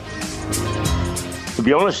feel it? To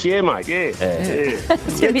be honest, yeah, mate, yeah.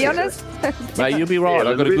 To be honest? Mate, you'll be right.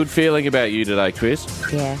 Yeah, I've got a good feeling about you today, Chris.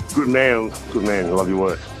 Yeah. Good man. I love your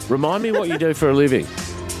work. Remind me what you do for a living.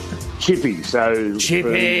 Chippy, so...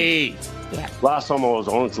 Chippy! Last time I was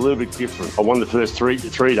on, it's a little bit different. I won the first three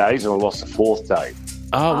days and I lost the fourth day.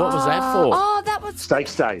 Oh, what was that for? Oh, that was...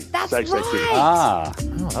 Stakes day. That's Stakes right.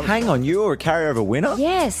 Day. Hang on, you were a carryover winner?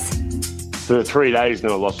 Yes. For 3 days,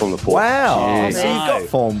 then I lost on the fourth. Wow. Jeez. So you've got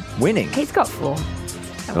form winning. He's got form.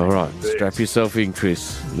 All right, strap yourself in,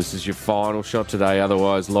 Chris. This is your final shot today.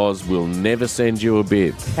 Otherwise, Loz will never send you a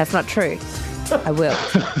bib. That's not true. I will.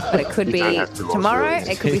 But it could be tomorrow.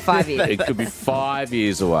 It could be 5 years. It could be 5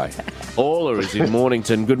 years away. Orla is in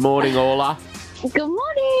Mornington. Good morning, Orla. Good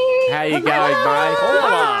morning. How you going, mate?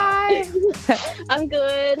 Hi. I'm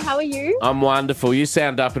good. How are you? I'm wonderful. You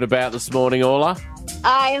sound up and about this morning, Orla.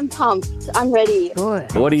 I am pumped. I'm ready.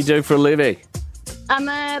 Good. What do you do for a living? I'm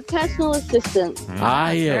a personal assistant.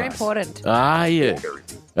 Are you? Very important. Are you?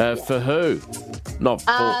 For who? Not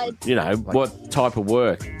for, what type of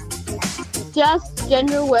work? Just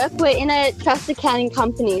general work. We're in a trust accounting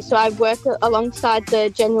company, so I work alongside the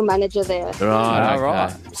general manager there. Right, okay.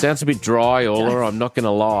 right. Sounds a bit dry, Orla, I'm not going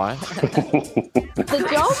to lie. The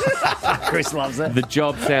job? Chris loves it. The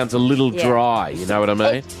job sounds a little dry, you know what I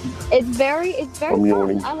mean? It's very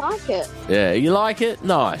fun. I like it. Yeah, you like it?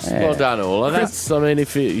 Nice. Yeah. Well done, Orla. That's, I mean,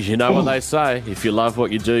 if you know what they say, if you love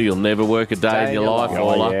what you do, you'll never work a day in your life,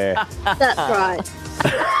 Orla. Yeah. That's right.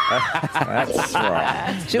 That's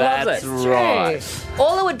right. She loves That's it. right.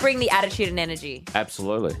 Orla would bring the attitude and energy.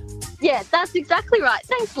 Absolutely. Yeah, that's exactly right.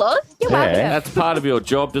 Thanks, Loz. You're welcome. That's part of your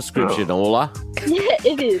job description, Orla. Yeah,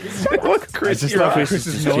 it is. Chris, Chris is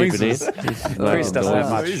just keeping it. Chris doesn't have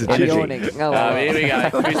much energy. Yawning. Oh, well. Here we go.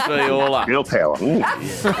 Chris v. Orla. Girl power.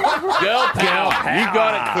 Girl power. You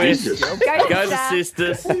got it, Chris. Jesus. Go the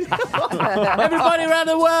sisters. Everybody around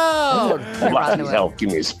the world. Bloody hell, give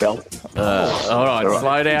me a spell. All right,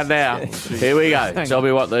 slow down now. Here we go. Tell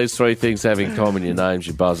me what these three things have in common. Your names,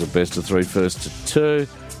 your buzzer, best of three, first to two.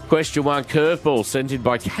 Question one, curveball, sent in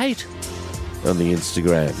by Kate on the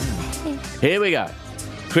Instagram. Here we go.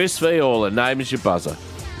 Chris v. Orla, name is your buzzer.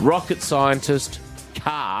 Rocket scientist,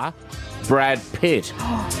 car, Brad Pitt.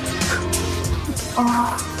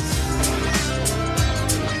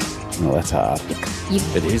 Oh, that's hard.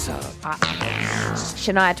 It is hard.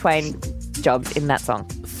 Shania Twain jobs in that song.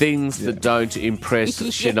 Things that don't impress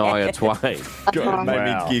Shania Twain. God, made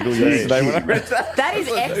me giggle yesterday when I read that. That is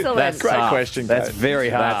excellent. That's Great hard. question. That's Kate. very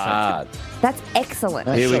hard. That's hard. That's excellent.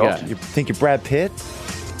 Here we go. You think you're Brad Pitt?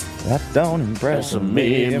 That don't impress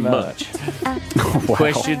me much.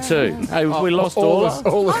 Question 2. Hey, we lost Orla.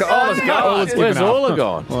 Where's Orla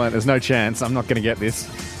gone? Well, there's no chance. I'm not going to get this.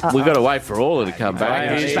 We've got to wait for Orla to come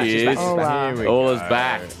back. Here she is. Orla's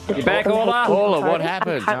back. You back, Orla? Orla, what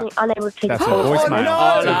happened? I'm currently unable to take That's a a call.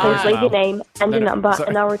 voicemail. So please leave your name and your number,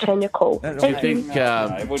 and I'll return your call. Do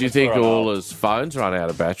you think Orla's phone's run out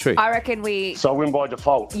of battery? I reckon we. So I win by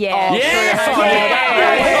default. Yeah.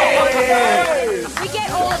 We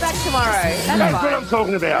get all of that tomorrow. That's That's what fine. I'm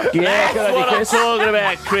talking about. Yeah, that's what I'm talking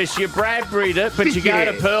about, Chris. You Bradbury'd it, but you go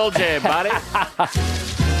to Pearl Jam, buddy.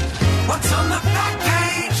 What's on the back page?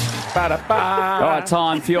 All right,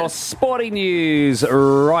 time for your sporting news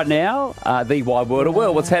right now. The wide world of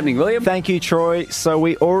world. What's happening, William? Thank you, Troy. So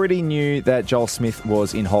we already knew that Joel Smith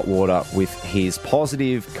was in hot water with his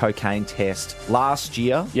positive cocaine test last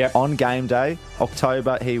year on game day.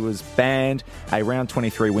 October, he was banned. A round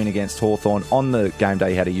 23 win against Hawthorn. On the game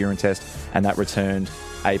day, he had a urine test, and that returned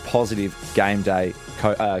a positive game day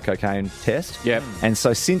cocaine test. Yep. And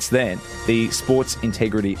so since then, the Sports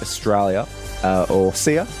Integrity Australia, or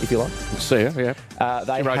SIA, if you like. SIA, yeah.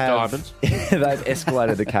 They wrote have, diamonds. they've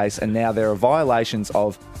escalated the case, and now there are violations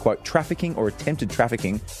of, quote, trafficking or attempted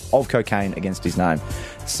trafficking of cocaine against his name.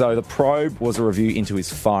 So the probe was a review into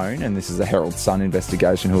his phone, and this is a Herald Sun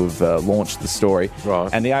investigation who have launched the story. Right.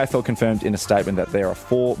 And the AFL confirmed in a statement that there are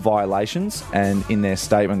 4 violations, and in their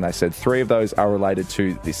statement they said 3 of those are related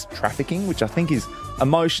to this trafficking, which I think is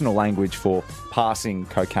emotional language for passing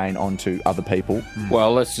cocaine on to other people.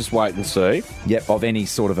 Well, let's just wait and see. Yep, of any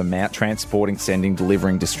sort of amount, transporting, sending,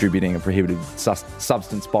 delivering, distributing a prohibited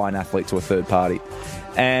substance by an athlete to a third party.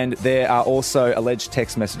 And there are also alleged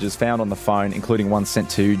text messages found on the phone, including one sent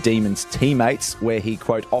to Demon's teammates, where he,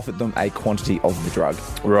 quote, offered them a quantity of the drug.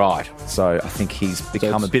 Right. So I think he's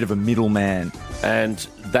become a bit of a middleman. And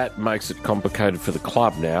that makes it complicated for the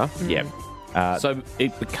club now. Yep. So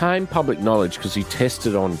it became public knowledge because he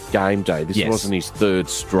tested on game day. This Yes. wasn't his third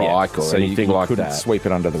strike or so anything you like couldn't that. sweep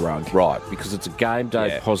it under the rug. Right, because it's a game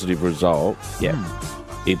day positive result. Yeah.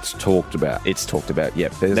 It's talked about. It's talked about,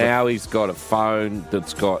 yep. There's Now he's got a phone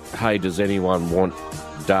that's got, hey, does anyone want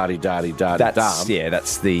da-di-da-di-da-di-dum?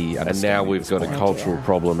 that's the And now we've got a cultural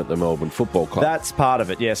problem at the Melbourne Football Club. That's part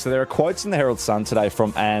of it, yeah. So there are quotes in the Herald Sun today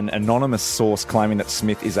from an anonymous source claiming that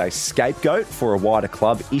Smith is a scapegoat for a wider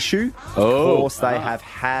club issue. Oh. Of course, they have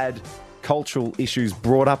had cultural issues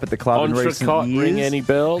brought up at the club in recent Entrecôte, years. ring any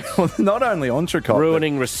bells? Not only Entrecôte.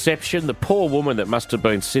 Ruining reception. The poor woman that must have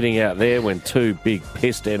been sitting out there when 2 big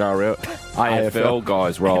pissed AFL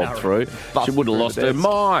guys rolled through. She would have lost her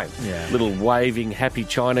mind. Yeah. Little waving happy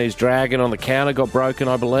Chinese dragon on the counter got broken,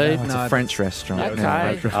 I believe. It's a French restaurant. Okay.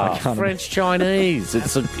 I can't French Chinese.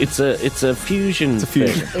 It's a fusion. It's a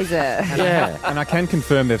fusion. Is it? Yeah. And I can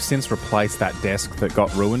confirm they've since replaced that desk that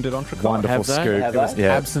got ruined at Entrecôte. Wonderful Have they? scoop. It was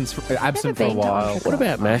Yeah. absent for a been to while. What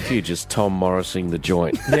about Matthew just Tom Morrising the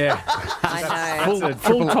joint? Yeah. I know.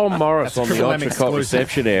 Full Tom Morris on the Triple M Entrecôte exclusive.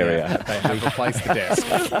 reception area. They have replaced the desk.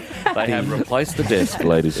 They have replaced the desk,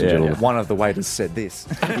 ladies and gentlemen. One of the waiters said this.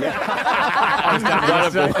 One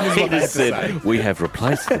of the waiters said, we have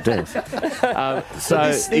replaced the desk. So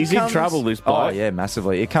It he's in comes- trouble, this Oh, bloke. yeah,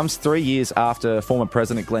 massively. It comes 3 years after former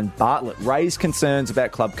President Glenn Bartlett raised concerns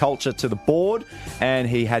about club culture to the board, and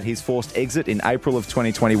he had his forced exit in April of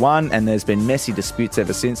 2021, and there's been messy disputes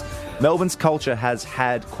ever since. Melbourne's culture has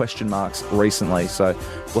had question marks recently, so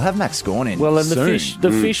we'll have Max Gawn in Well, and soon.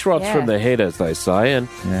 the fish rots Yeah. from the head, as they say, and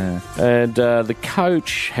Yeah, the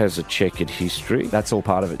coach has a checkered history that's all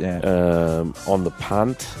part of it, yeah. on the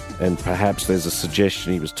punt, and perhaps there's a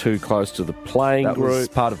suggestion he was too close to the playing That was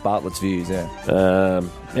group. part of Bartlett's views, yeah.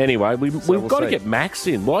 Anyway, we've we'll got to see. get Max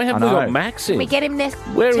in. Why haven't I we know. got Max in? Can we get him next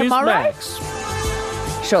Where is tomorrow? Max?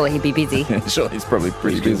 Surely he'd be busy. Sure, he's probably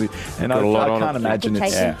pretty busy. And got a lot I on can't it. imagine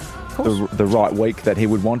Take it's him. the right week that he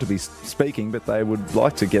would want to be speaking, but they would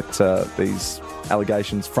like to get these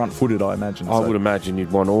allegations front-footed, I imagine. I would imagine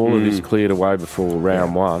you'd want all of this cleared away before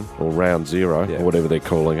round 1 or round 0 Yeah. or whatever they're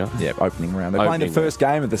calling it. Yeah, opening round. They're playing the Opening first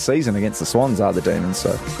game of the season against the Swans, are the Demons,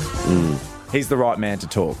 so... He's the right man to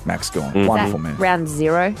talk, Max Gawn. Wonderful man. Round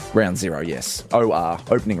 0. Round 0, yes. OR,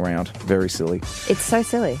 opening round. Very silly. It's so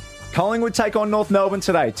silly. Collingwood take on North Melbourne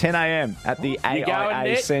today, 10 a.m. at the You going, AIA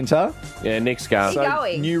Nick? Centre. Yeah, Nick's going. So-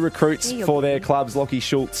 going? New recruits Yeah, you're for their going. clubs, Lockie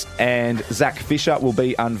Schultz and Zach Fisher, will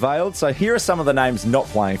be unveiled. So here are some of the names not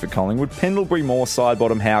playing for Collingwood. Pendlebury, Moore,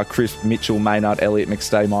 Sidebottom, Howe, Chris, Mitchell, Maynard, Elliott,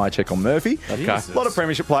 McStay, Myercheck on Murphy. Okay. A lot of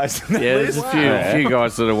premiership players in that Yeah, there's list. a few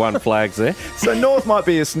guys that have won flags there. So North might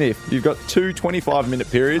be a sniff. You've got 2 25-minute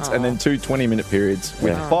periods and then 2 20-minute periods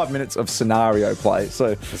with 5 minutes of scenario play.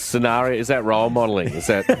 So Scenario, is that role modelling? Is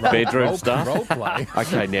that bedroom stuff. Role play.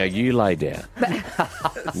 Okay, now you lay down.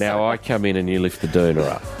 Now I come in and you lift the doona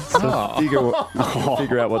up.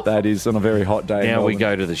 Figure out what that is on a very hot day. in Now we Melbourne.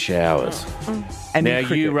 go to the showers. And now in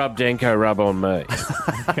cricket- you rub Denko rub on me.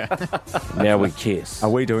 Now we kiss. Are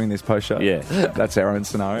we doing this post-show? Yeah. That's our own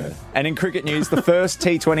scenario. And in cricket news, the first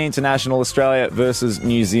T20 International, Australia versus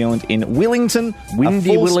New Zealand in Wellington.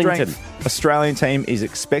 Windy A full-strength Wellington. Australian team is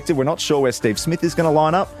expected. We're not sure where Steve Smith is going to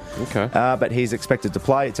line up. Okay. But he's expected to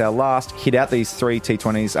play. It's our last hit out. These 3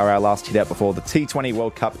 T20s are our last hit out before the T20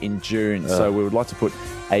 World Cup in June. So we would like to put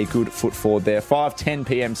a good foot forward there. 5:10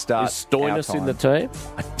 p.m. start. Is Stoinis our in the time. team?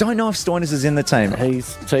 I don't know if Stoinis is in the team.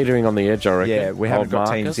 He's teetering on the edge, I reckon. Yeah, we haven't Old got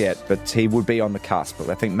Marcus. teams yet, but he would be on the cusp. But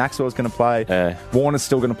I think Maxwell's going to play. Warner's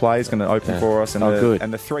still going to play. He's going to open for us. And good.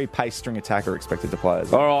 And the 3 pace string attacker are expected to play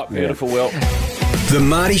as well. All right, beautiful, Will. The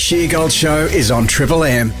Marty Sheargold Show is on Triple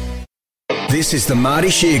M. This is the Marty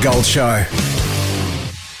Sheargold Show.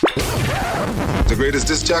 The greatest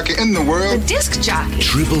disc jockey in the world. The disc jockey.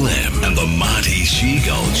 Triple M and the Marty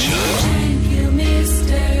Sheargold Show.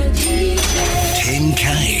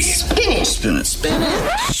 10K. Spin it. Spin it. Spin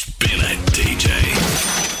it. Spin it,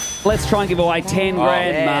 DJ. Let's try and give away 10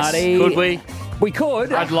 grand, yes. Marty. Could we? We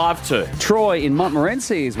could. I'd love to. Troy in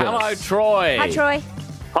Montmorency is with Hello, us. Troy. Hi, Troy.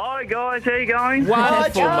 Hi guys, how you going?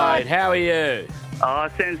 Wonderful, mate. How are you? Oh,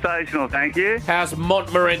 sensational, thank you. How's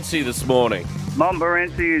Montmorency this morning?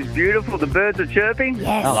 Montmorency is beautiful. The birds are chirping.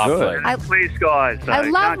 Yes. Oh, lovely. I, Clear skies. So I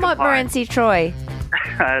love can't complain. Montmorency, Troy.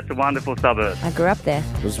 It's a wonderful suburb. I grew up there.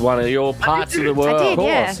 It was one of your parts of the world. I did, Of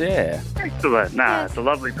course, yeah. Excellent. It's a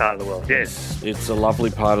lovely part of the world. Yes. It's a lovely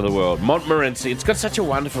part of the world. Montmorency. It's got such a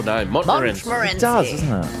wonderful name. Montmorency. Montmorency. It does,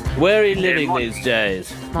 doesn't it? Where are you living these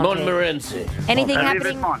days? Montmorency. Anything I live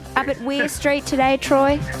happening in Mont. up at Weir Street today,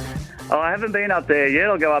 Troy? Oh, I haven't been up there yet.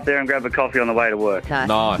 I'll go up there and grab a coffee on the way to work.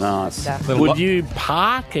 Nice. Stuff. Would you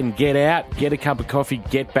park and get out, get a cup of coffee,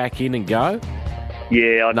 get back in and go?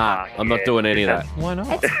 Yeah, I'd Nah, park, I'm not yeah. doing any of that. Why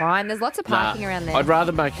not? It's fine. There's lots of parking around there. I'd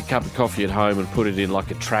rather make a cup of coffee at home and put it in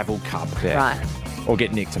like a travel cup. Right. Or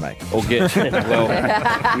get Nick to make it. Or get, well,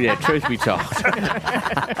 yeah, truth be told.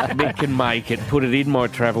 Nick can make it, put it in my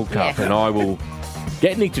travel cup, Yeah. and I will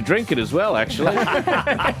get Nick to drink it as well, actually.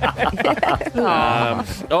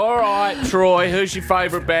 All right, Troy, who's your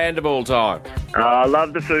favourite band of all time? I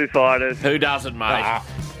love the Foo Fighters. Who doesn't, mate?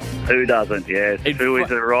 Who doesn't? Yes. Foo is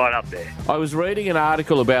right up there. I was reading an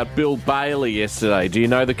article about Bill Bailey yesterday. Do you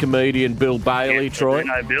know the comedian Bill Bailey, Yes, Troy? I do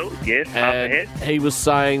know Bill. Yes, up And ahead. he was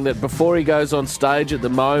saying that before he goes on stage at the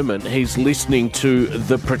moment, he's listening to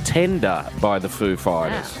The Pretender by the Foo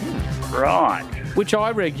Fighters. Right. Which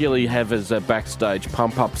I regularly have as a backstage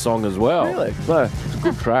pump-up song as well. Really? So, it's a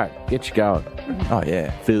good track. Get you going. Oh,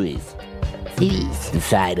 yeah. Fooeyes.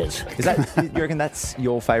 Fighters. Is that, you reckon that's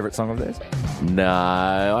your favourite song of theirs? No,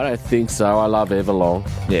 I don't think so. I love Everlong.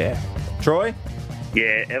 Yeah. Troy?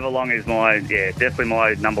 Yeah, Everlong is definitely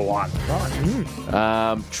my number one.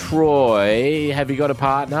 Troy, have you got a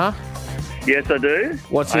partner? Yes, I do.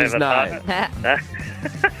 What's I his have a name? partner.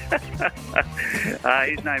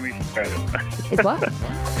 His name is Sheridan. Is what?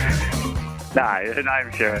 No, her name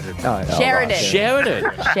is Sheridan. Sheridan.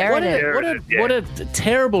 Sheridan. Sheridan. What a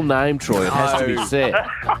terrible name, Troy. It has to be said.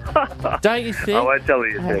 Don't you think? I won't tell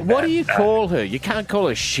you. What do you call her? You can't call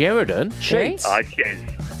her Sheridan. Sheets.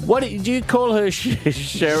 What do you call her,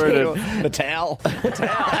 Sheridan? The towel.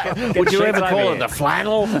 Would you ever call her the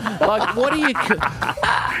flannel? Like, what do you...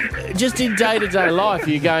 Just in day-to-day life,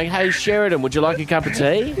 you're going, hey, Sheridan, would you like a cup of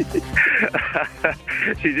tea?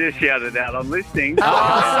 She just shouted out, I'm listening. Oh,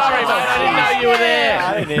 sorry, mate. I didn't know you were there.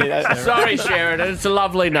 I didn't hear that. Sorry, Sheridan. It's a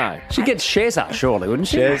lovely name. She'd get Shezza, surely, wouldn't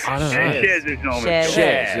she? Cheers. I don't know. Shares is normally. Shares.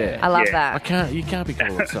 Yeah. I love that. You can't be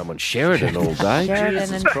calling someone Sheridan all day. Sheridan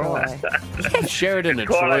Jesus and Christ. Troy. Sheridan and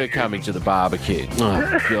Troy are coming to the barbecue.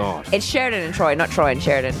 Oh, God. It's Sheridan and Troy, not Troy and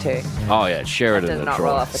Sheridan too. Oh, yeah, Sheridan Does and not Troy.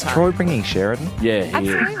 roll off the tongue. Troy bringing Sheridan? Yeah, he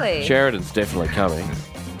is. Absolutely. Sheridan's definitely coming.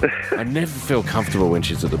 I never feel comfortable when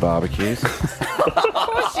she's at the barbecues.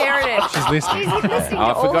 Poor Sheridan. She's listening. She's listening I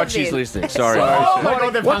to all forgot of she's this. listening. Sorry.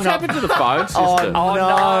 What's happened to the phone system? Oh, no.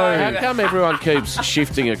 How come everyone keeps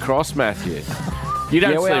shifting across, Matthew? You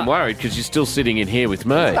don't Yeah, we seem are. worried because you're still sitting in here with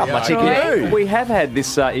me. Not much he Troy? can do. We have had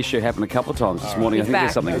this issue happen a couple of times this morning. I He's think back.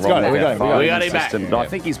 there's something It's wrong got it, with we our got it, phone we got him back. system. But I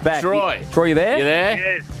think he's back. Troy. Troy, you there? You there?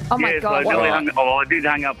 Yes. Oh, my yes, God, I, what? I did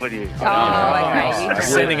hang up with you. Oh, okay.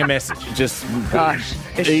 Sending a message. Just Gosh.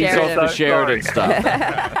 The ease off Sheridan. the Sheridan Sorry.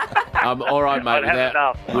 stuff. All right, mate. I'd had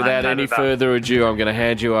enough. Without I'd had any enough. further ado, I'm going to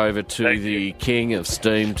hand you over to Thank the you. king of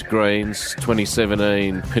steamed greens,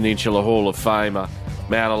 2017 Peninsula Hall of Famer,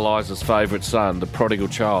 Mount Eliza's favourite son, the prodigal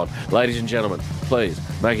child. Ladies and gentlemen, please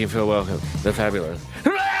make him feel welcome. The fabulous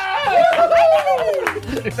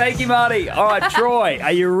Thank you, Marty. All right, Troy,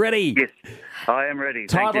 are you ready? Yes, I am ready.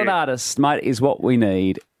 Thank Title and you. artist, mate, is what we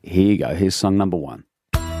need. Here you go. Here's song number 1.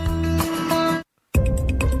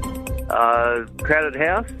 Crowded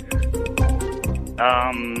House.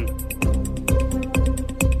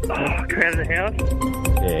 Crowded House.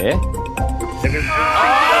 Yeah.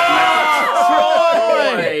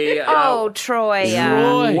 Troy! Oh,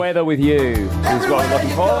 Troy. Weather with you is what we're looking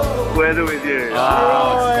for. Weather with you.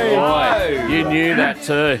 Troy. You knew that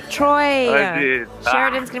too. Troy. I did.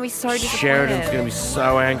 Sheridan's going to be so disappointed. Sheridan's going to be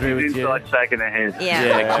so angry with you. Inside shaking her head. Yeah.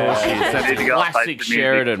 Yeah, of course she is. Need That's to go classic face the music.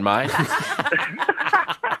 Sheridan, mate.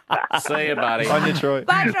 See you, buddy. On you, Troy.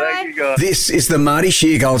 Bye, Troy. Thank you, guys. This is the Marty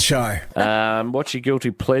Sheargold Show. What's your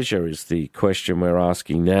guilty pleasure is the question we're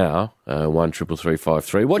asking now.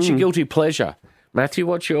 133353. What's your guilty pleasure? Matthew,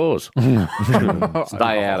 what's yours? Stay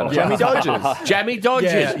out of it. Jammy Dodgers. Jammy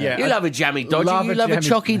Dodgers. Yeah, yeah. You love a Jammy Dodger. Love you a love jammy- a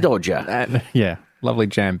Chocky Dodger. Yeah, lovely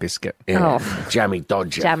jam biscuit. Yeah. Oh. Jammy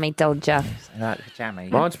Dodger. Jammy Dodger. Jammy.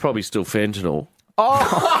 Mine's probably still fentanyl.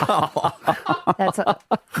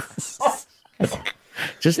 That's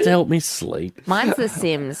Just to help me sleep. Mine's The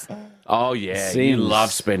Sims. Oh, yeah. Sims. You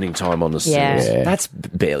love spending time on the Yeah. Sims. Yeah. That's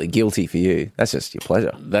barely guilty for you. That's just your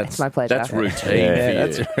pleasure. That's my pleasure. That's routine for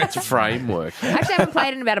you. That's framework. Actually, I haven't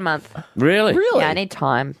played in about a month. Really? Yeah, I need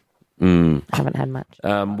time. I haven't had much.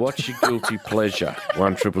 What's your guilty pleasure?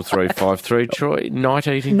 133353. Troy, night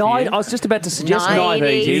eating. for Night. you? I was just about to suggest Night night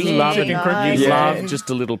eating. You love it. Night You eating. love just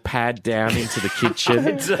a little pad down into the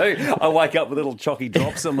kitchen. I wake up with little chocky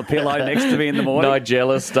drops on the pillow next to me in the morning.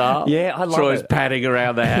 Nigella style. Yeah, I love Troy's it. padding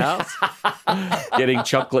around the house, getting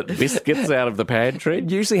chocolate biscuits out of the pantry. It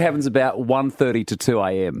usually happens about 1:30 to 2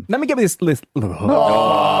 a.m. Let me give you this list. What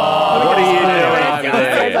are you doing over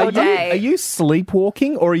there? All day. Are you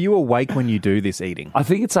sleepwalking or are you awake when you do this eating? I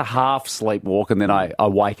think it's a half sleepwalk and then I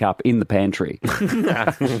wake up in the pantry. Not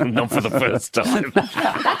for the first time.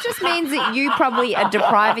 That just means that you probably are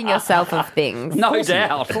depriving yourself of things. No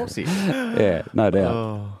doubt. Of course he is. Yeah, no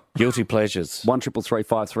doubt. Guilty pleasures.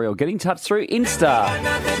 133353 or get in touch through Insta.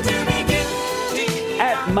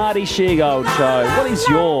 At Marty Sheargold Show. What is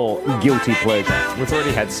your guilty pleasure? We've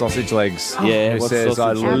already had sausage legs. Yeah, Who what's says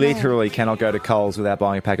I sausage? literally cannot go to Coles without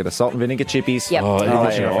buying a packet of salt and vinegar chippies? Yep. Oh, Oh, yeah.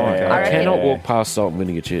 yeah. I I reckon- cannot walk past salt and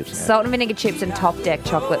vinegar chips. Salt and vinegar chips and Top Deck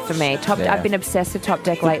chocolate for me. I've been obsessed with Top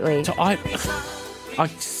Deck lately. So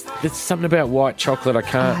there's something about white chocolate I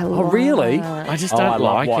can't. Oh, really? I just I don't love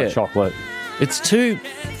like white it. chocolate. It's too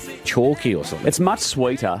chalky or something. It's much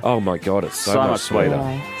sweeter. Oh my god, it's so, So much much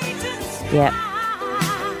sweeter. Yep.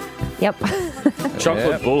 Yep.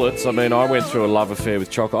 Chocolate bullets. I mean, I went through a love affair with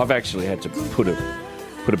chocolate. I've actually had to put a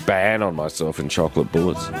ban on myself in chocolate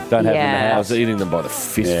bullets. Don't have them in the Yeah. I house. was eating them by the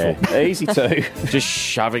fistful. Yeah. Easy too. Just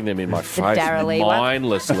shoving them in my face Darryl Lee one?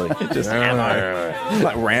 mindlessly. Just ammo.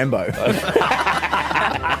 Like Rambo.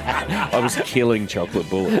 I was killing chocolate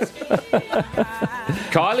bullets.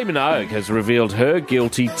 Kylie Minogue has revealed her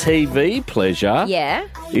guilty TV pleasure Yeah.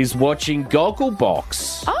 is watching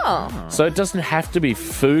Gogglebox. Oh. So it doesn't have to be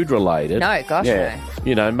food related. No, gosh, Yeah. no.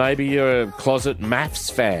 You know, maybe you're a closet maths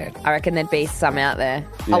fan. I reckon there'd be some out there.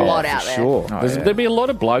 A lot out there. Sure. Oh, There'd be a lot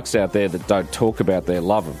of blokes out there that don't talk about their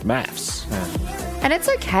love of maths. And it's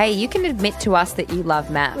okay. You can admit to us that you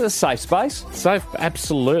love maths. It's a safe space. So,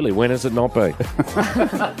 absolutely. When has it not been?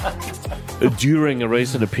 During a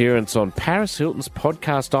recent appearance on Paris Hilton's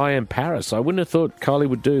podcast, I Am Paris, I wouldn't have thought Kylie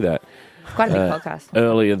would do that. Quite a big podcast.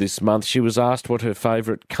 Earlier this month, she was asked what her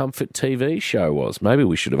favourite comfort TV show was. Maybe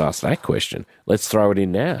we should have asked that question. Let's throw it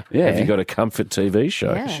in now. Yeah. Have you got a comfort TV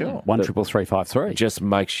show? Yeah. Sure. 133353. Just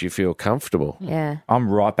makes you feel comfortable. Yeah. I'm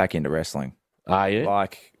right back into wrestling. Are you?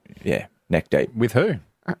 Like, yeah, neck deep. With who?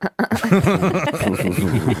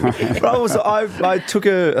 I took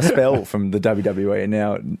a spell from the WWE, and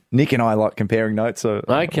now Nick and I like comparing notes. So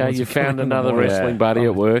Okay, you found another wrestling buddy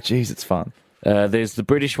at work. Jeez, it's fun. There's the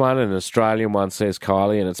British one and an Australian one, says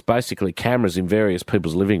Kylie, and it's basically cameras in various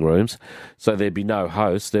people's living rooms. So there'd be no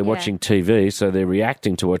host. They're watching TV, so they're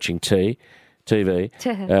reacting to watching TV,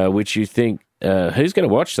 which you think, who's going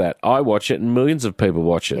to watch that? I watch it, and millions of people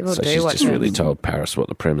watch it. People so do she's watch just it. really told Paris what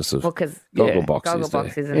the premise of Well, because Gogglebox is.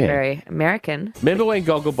 Gogglebox isn't Yeah. very American. Remember when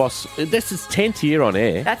Gogglebox, this is 10th year on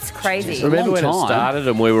air. That's crazy. Remember when it time. started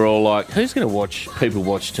and we were all like, who's going to watch people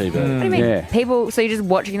watch TV? What do you mean? Yeah. People, so you're just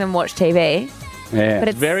watching them watch TV? Yeah. But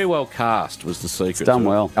it's Very well cast was the secret. It's done to it.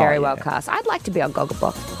 well. very well cast. I'd like to be on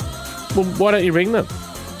Gogglebox. Well, why don't you ring them?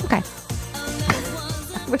 Okay.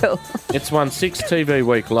 Will. It's won 6 TV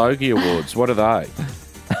Week Logie Awards. What are they?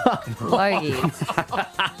 Logie.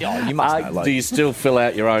 Oh, you must know. Like, Do you still fill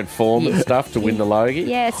out your own form and stuff to win the Logie?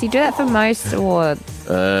 Yes, you do that for most awards.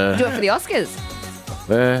 Do it for the Oscars.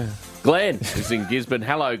 Glenn is in Gisborne.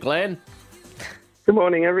 Hello, Glenn. Good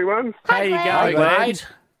morning, everyone. How you going, mate?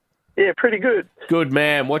 Yeah, pretty good. Good,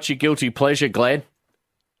 man. What's your guilty pleasure, Glenn?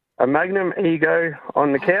 A Magnum Ego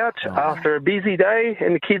on the couch after a busy day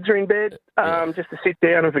and the kids are in bed, just to sit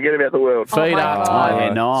down and forget about the world. Feet up.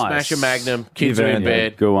 Yeah, nice. Smash a Magnum. Kids are in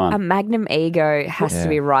bed. Good A one. Magnum Ego has to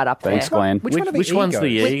be right up there. Thanks, Glenn. Which one's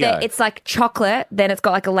the With ego? it's like chocolate, then it's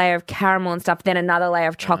got like a layer of caramel and stuff, then another layer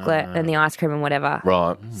of chocolate and the ice cream and whatever.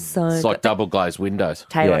 Right. So It's like double glazed windows.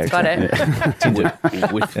 Taylor's got it.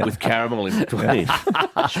 with caramel in between.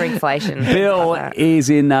 Shrinkflation. Bill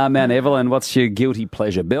is in Mount Evelyn. What's your guilty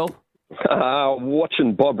pleasure, Bill?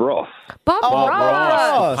 Watching Bob Ross. Bob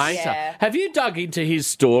Ross. Painter. Yeah. Have you dug into his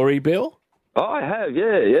story, Bill? Oh, I have,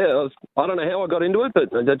 yeah. I don't know how I got into it, but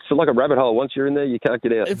it's like a rabbit hole. Once you're in there, you can't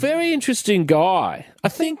get out. A very interesting guy. I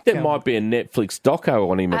think there might be a Netflix doco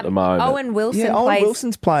on him at the moment. Owen Wilson Yeah, Owen plays,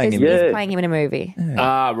 Wilson's playing him. He's Yeah. playing him in a movie.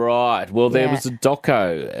 Ah, right. Well, there Yeah. was a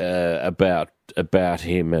doco about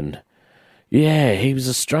him, and he was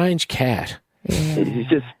a strange cat. He's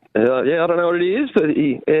just, I don't know what it is, but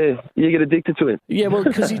you get addicted to him. Yeah, well,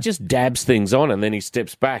 because he just dabs things on, and then he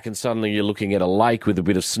steps back, and suddenly you're looking at a lake with a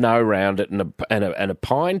bit of snow around it and a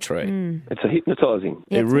pine tree. It's a hypnotising.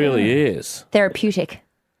 It really is. Therapeutic.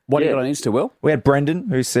 What do you got on Insta, Will? We had Brendan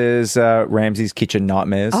who says Ramsey's Kitchen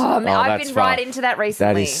Nightmares. Oh, man, I've that's been fun. right into that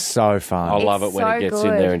recently. That is so fun. I love it It's when so he gets in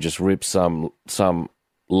good. there and just rips some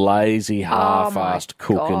lazy, half-assed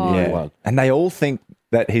cooking God. new one. And they all think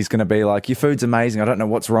that he's going to be like, your food's amazing. I don't know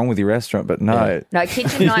what's wrong with your restaurant, but no. No,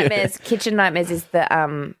 Kitchen Nightmares. Kitchen Nightmares is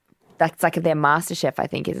the that's like their MasterChef, I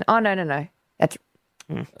think, isn't? Oh no. That's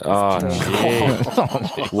Oh,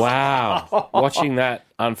 gee. Wow. Watching that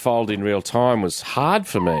unfold in real time was hard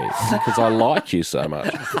for me because I like you so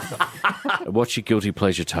much. What's your guilty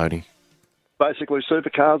pleasure, Tony? Basically,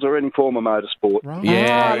 supercars or any form of motorsport.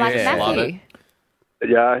 Yeah, like yeah, love Matthew. it.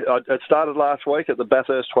 Yeah, it started last week at the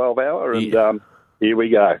Bathurst 12 Hour, and here we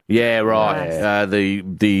go. Yeah, right. Nice.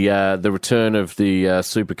 The return of the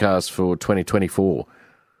supercars for 2024.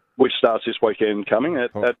 Which starts this weekend coming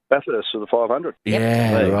at Bathurst for the 500.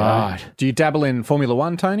 Yeah, right. Do you dabble in Formula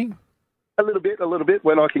One, Tony? A little bit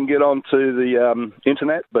when I can get onto the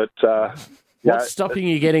internet, but What's stopping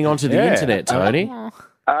you getting onto the internet, Tony?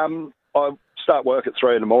 I start work at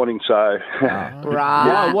 3 a.m, so right.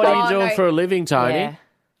 Wow, what are you doing for a living, Tony? Yeah.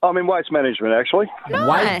 I'm in waste management actually.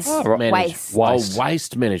 Nice. Waste.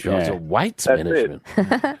 Waste management. Yeah. It's a weights That's management.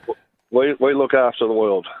 We look after the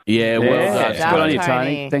world. Yeah, well done. Good on you, Tony.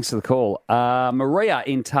 Tony. Thanks for the call. Maria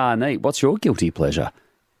in Tarnee, what's your guilty pleasure?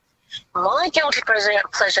 My guilty pleasure.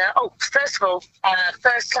 Oh, first of all,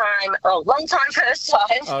 long time first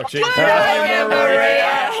time. Oh, geez.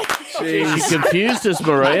 She confused us,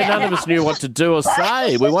 Maria. None of us knew what to do or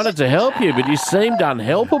say. We wanted to help you, but you seemed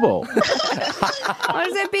unhelpable. What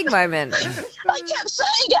is that big moment? I kept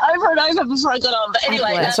saying it over and over before I got on. But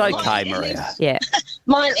anyway, That's okay, mine Maria. Yeah.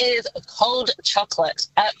 Mine is cold chocolate.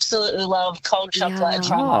 Absolutely love cold chocolate. And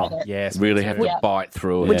try it. Yes, really have to Yeah. bite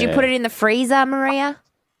through it. Would you put it in the freezer, Maria?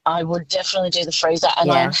 I would definitely do the freezer, and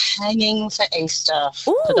Yeah. I'm hanging for Easter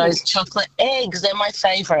for those chocolate eggs. They're my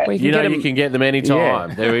favourite. You know, you can get them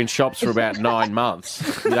anytime. They're in shops for about 9 months.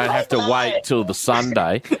 You don't have to wait till the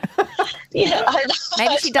Sunday. Yeah, I know.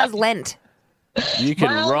 Maybe she does Lent. You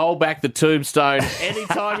can roll back the tombstone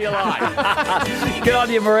anytime you like. Good on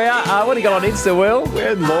you, Maria. What do you got on Insta, Will? We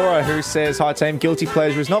had Laura who says, hi team, guilty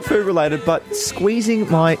pleasure is not food related, but squeezing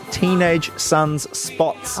my teenage son's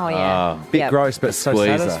spots. Oh, yeah. Bit Yep. gross, but so Squeeze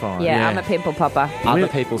it. satisfying. Yeah, I'm a pimple popper. Other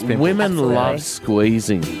people's pimples. Women Absolutely. love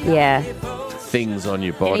squeezing Yeah. things on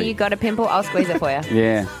your Any body. you got a pimple? I'll squeeze it for you.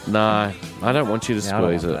 Yeah. No, I don't want you to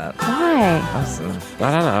squeeze it. Why? I don't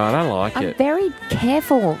know. I don't like I'm it. very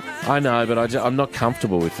careful. I know, but I'm not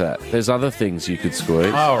comfortable with that. There's other things you could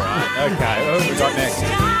squeeze. All right. Okay. What have we got next?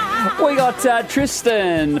 We got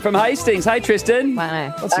Tristan from Hastings. Hey, Tristan.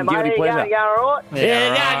 Wow. What's your guilty pleasure? You all right?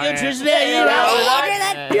 Yeah, good Tristan. You You all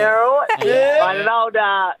right?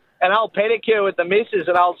 Yeah. An old pedicure with the missus,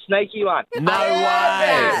 an old sneaky one. No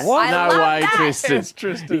way. What? No way, Tristan.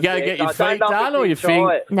 You go get your feet done or your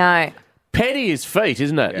finger? No. Petty is feet,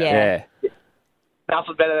 isn't it? Yeah.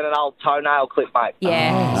 Nothing better than an old toenail clip, mate.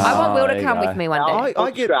 Yeah. I want Will there to you come go. with me one day.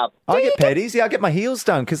 I get petties. Yeah, I get my heels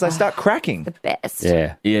done because they start cracking. The best.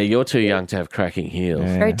 Yeah. Yeah, you're too young to have cracking heels.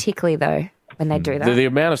 Very tickly, though, when they do that. The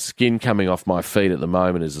amount of skin coming off my feet at the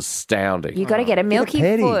moment is astounding. You got to get a milky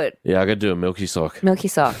petty. foot. Yeah, I got to do a milky sock. Milky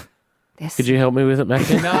sock. Yes. Could you help me with it,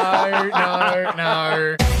 Mackie? No.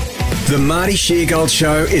 The Marty Sheargold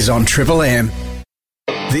Show is on Triple M.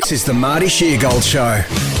 This is the Marty Sheargold Show.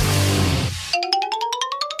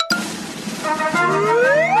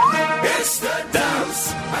 It's the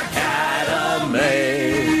Dance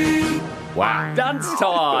Academy. Wow. Dunce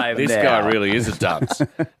time. This now. guy really is a dunce.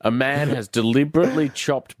 A man has deliberately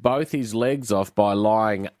chopped both his legs off by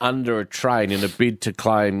lying under a train in a bid to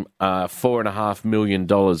claim $4.5 million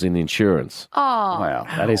in insurance. Oh, Wow,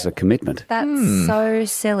 that is a commitment. that's so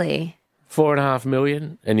silly. $4.5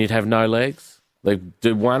 million, and you'd have no legs? They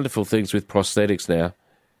do wonderful things with prosthetics now.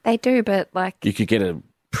 They do, but like, You could get a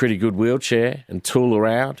pretty good wheelchair and tool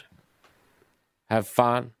around, have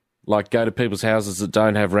fun, like go to people's houses that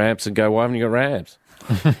don't have ramps and go, why haven't you got ramps?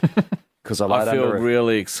 Because I I laid feel under it.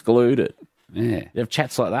 really excluded. Yeah. You have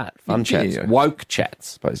chats like that, fun Yeah, chats, yeah. woke chats.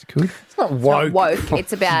 Suppose you could. it's not woke.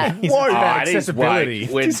 It's about It's about it is accessibility.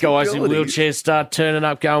 woke when guys in wheelchairs start turning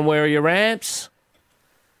up going, where are your ramps?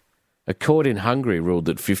 A court in Hungary ruled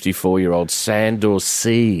that 54-year-old Sandor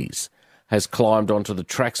Sees has climbed onto the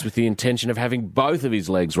tracks with the intention of having both of his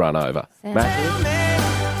legs run over.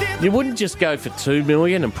 Imagine. You wouldn't just go for $2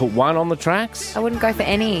 million and put one on the tracks? I wouldn't go for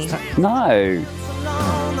any. No.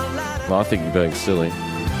 Well, I think you're being silly.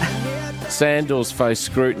 Sandor's faced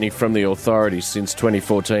scrutiny from the authorities since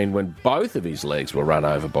 2014 when both of his legs were run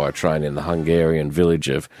over by a train in the Hungarian village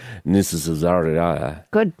of Niszazaria.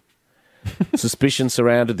 Good. Suspicion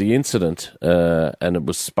surrounded the incident, and it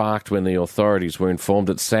was sparked when the authorities were informed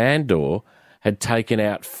that Sandor had taken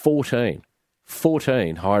out 14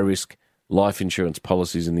 high-risk life insurance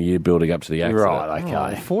policies in the year building up to the accident. Right,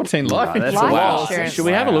 okay. 14 life that's insurance. a Life lot. insurance. Should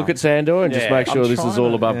we have a look at Sandor and just Yeah, make sure I'm this is trying all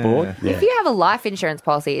to- above board? If you have a life insurance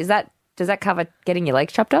policy, does that cover getting your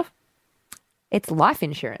legs chopped off? It's life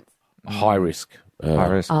insurance. High risk. High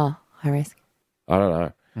risk. Oh, high risk. I don't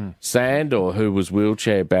know. Sandor, who was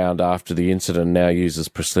wheelchair bound after the incident, now uses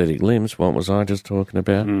prosthetic limbs. What was I just talking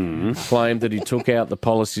about? Claimed that he took out the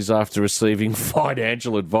policies after receiving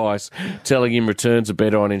financial advice, telling him returns are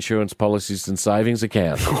better on insurance policies than savings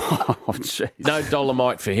accounts. Oh, jeez. No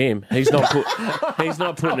Dolomite for him. He's not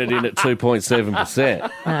putting it in at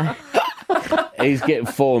 2.7%. He's getting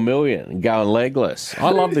 $4 million and going legless.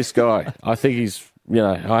 I love this guy. I think he's,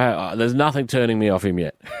 there's nothing turning me off him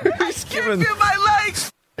yet. I can't feel my legs.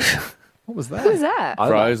 What was that? Who's that?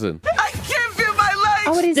 Frozen. I can't feel my legs.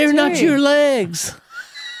 Oh, it is They're too. not your legs.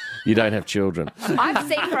 You don't have children. I've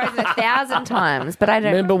seen Frozen 1,000 times, but I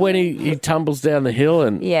don't. Remember when he tumbles down the hill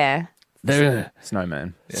and Yeah. they're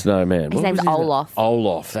Snowman. Snowman. His What name's was name? Olaf.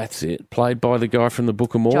 Olaf, that's it. Played by the guy from the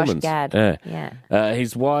Book of Mormons. Gad. Yeah. Yeah.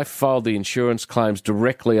 His wife filed the insurance claims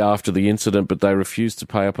directly after the incident, but they refused to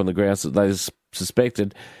pay up on the grounds that they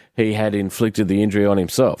suspected he had inflicted the injury on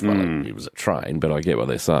himself. Well, he was a train, but I get what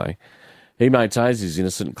they're saying. He maintains he's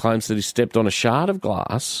innocent and claims that he stepped on a shard of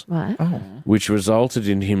glass, What? which resulted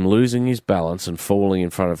in him losing his balance and falling in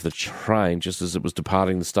front of the train just as it was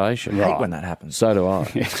departing the station. I hate when that happens. So do I.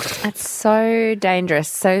 That's so dangerous.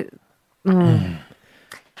 So,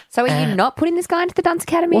 so are you not putting this guy into the Dunce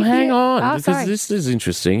Academy? Well, hang here? on, Oh, because sorry. this is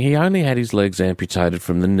interesting. He only had his legs amputated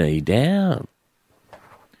from the knee down.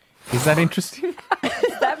 Is that interesting?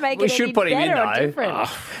 Does that make We it should any put him in, better or though. different?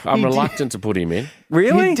 I'm reluctant to put him in.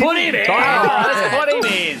 Really? Put him in! Let's put him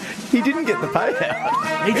in! He didn't get the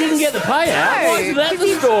payout. He didn't get the payout. Why is that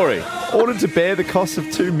the story? Ordered to bear the cost of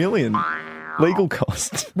 $2 million. Legal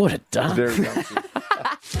cost. What a dump. Very dumpy.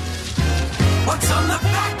 What's on the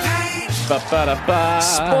back page? Ba-ba-da-ba.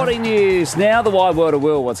 Sporting news. Now the wide world of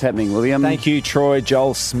Will. What's happening, William? Thank you, Troy.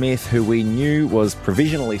 Joel Smith, who we knew was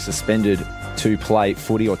provisionally suspended to play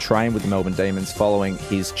footy or train with the Melbourne Demons following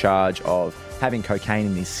his charge of having cocaine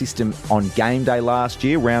in his system on game day last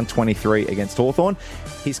year, round 23 against Hawthorn.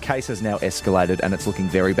 His case has now escalated and it's looking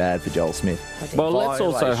very bad for Joel Smith. Well, let's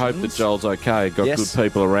also hope that Joel's okay. Got Yes. good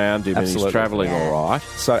people around him and Absolutely. he's travelling all right.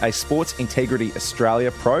 So a Sports Integrity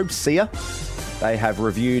Australia probe, SIA, they have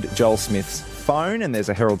reviewed Joel Smith's phone and there's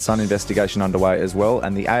a Herald Sun investigation underway as well,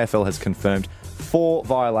 and the AFL has confirmed 4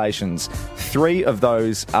 violations. 3 of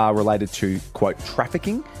those are related to, quote,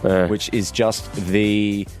 trafficking, which is just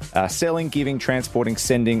the selling, giving, transporting,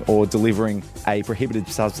 sending or delivering a prohibited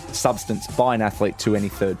substance by an athlete to any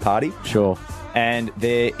third party. Sure. And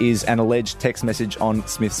there is an alleged text message on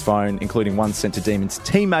Smith's phone, including one sent to Demons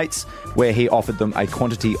teammates, where he offered them a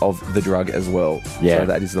quantity of the drug as well. Yeah. So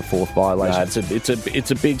that is the 4th violation.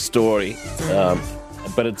 It's a big story,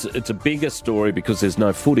 but it's a bigger story because there's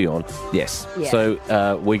no footy on. Yes. Yeah.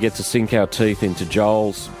 So we get to sink our teeth into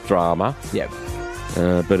Joel's drama. Yep.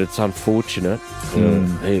 But it's unfortunate.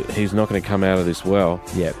 He's not going to come out of this well.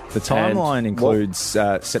 Yeah, the timeline includes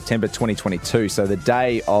September 2022, so the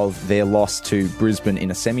day of their loss to Brisbane in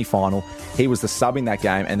a semi-final. He was the sub in that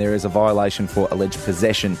game, and there is a violation for alleged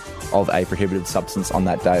possession of a prohibited substance on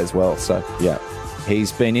that day as well. So, Yeah.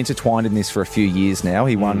 He's been intertwined in this for a few years now.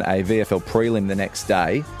 He won a VFL prelim the next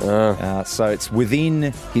day. So it's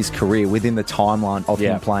within his career, within the timeline of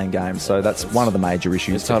him playing games. So that's one of the major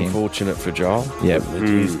issues It's for him. unfortunate for Joel. Yeah.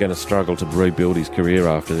 He's going to struggle to rebuild his career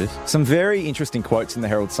after this. Some very interesting quotes in the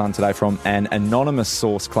Herald Sun today from an anonymous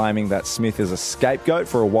source claiming that Smith is a scapegoat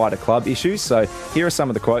for a wider club issue. So here are some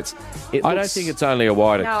of the quotes. I don't think it's only a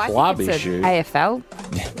wider No, I club think it's issue. AFL.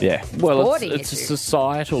 Yeah. Well, Sporting it's a issue.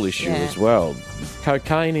 societal issue Yeah. as well.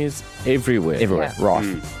 Cocaine is everywhere. Everywhere.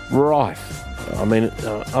 Rife. Rife. I mean,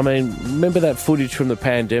 remember that footage from the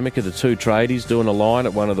pandemic of the two tradies doing a line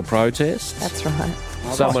at one of the protests? That's right.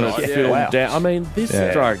 Someone had filmed down. I mean, this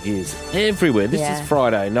drug is everywhere. This is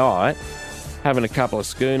Friday night, having a couple of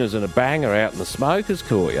schooners and a banger out in the smokers'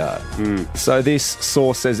 courtyard. So this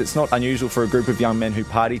source says it's not unusual for a group of young men who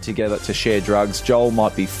party together to share drugs. Joel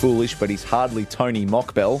might be foolish, but he's hardly Tony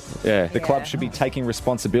Mockbell. Yeah. The club should be taking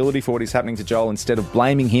responsibility for what is happening to Joel instead of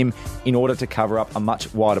blaming him in order to cover up a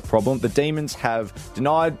much wider problem. The Demons have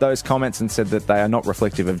denied those comments and said that they are not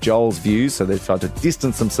reflective of Joel's views, so they've tried to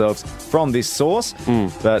distance themselves from this source.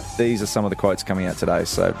 But these are some of the quotes coming out today.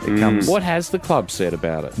 So it comes... What has the club said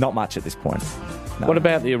about it? Not much at this point. No. What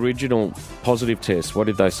about the original positive test? What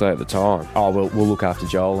did they say at the time? Oh, we'll look after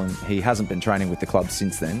Joel, and he hasn't been training with the club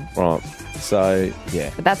since then. Right. So,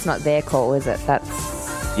 yeah. But that's not their call, is it? That's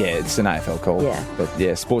Yeah, it's an AFL call. Yeah. But,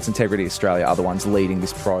 yeah, Sports Integrity Australia are the ones leading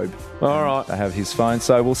this probe. All right. They have his phone.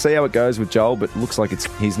 So we'll see how it goes with Joel, but it looks like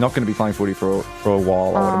he's not going to be playing footy for a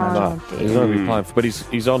while, I would imagine. No, he's not going to be playing, but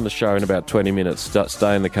he's on the show in about 20 minutes.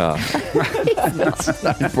 Stay in the car.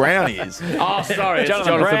 Brown is. Oh, sorry, it's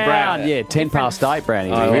Jonathan Brown. Yeah, 10 past 8,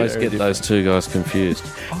 Brownie. I always get those two guys confused.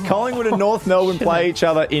 Collingwood and North Melbourne play each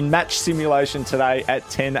other in match simulation today at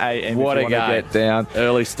 10 a.m. What if a you want to game. get down.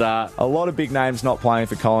 Early start. A lot of big names not playing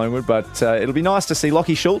for Collingwood, but it'll be nice to see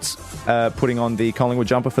Lockie Schultz putting on the Collingwood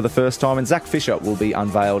jumper for the first time, and Zach Fisher will be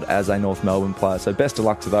unveiled as a North Melbourne player. So best of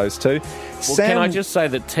luck to those two. Well, can I just say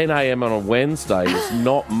that 10 a.m. on a Wednesday is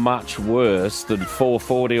not much worse than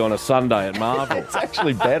 4:40 on a Sunday at Marvel. It's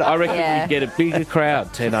actually better. I reckon you'd get a bigger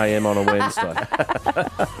crowd 10 a.m. on a Wednesday.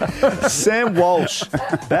 Sam Walsh.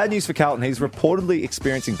 Bad news for Carlton. He's reportedly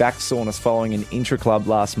experiencing back soreness following an intra-club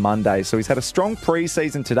last Monday. So he's had a strong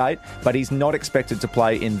pre-season to date, but he's not expected to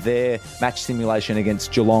play in their match simulation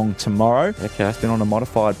against Geelong tomorrow. Okay. He's been on a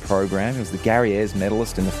modified program. He was the Gary Ayres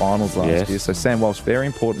medalist in the finals last year. So Sam Walsh, very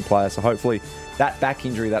important player. So hopefully that back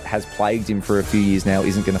injury that has plagued him for a few years now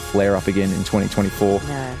isn't going to flare up again in 2024.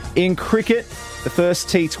 No. In cricket, the first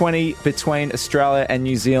T20 between Australia and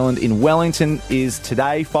New Zealand in Wellington is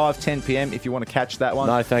today, 5:10 p.m. if you want to catch that one.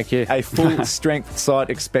 No, thank you. A full-strength side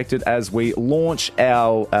expected as we launch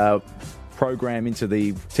our program into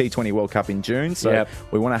the T20 World Cup in June. So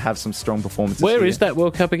we want to have some strong performances. Where is that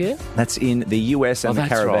World Cup again? That's in the US and the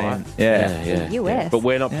that's Caribbean. right. Yeah. US. But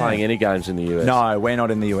we're not playing any games in the US. No, we're not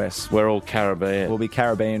in the US. We're all Caribbean. We'll be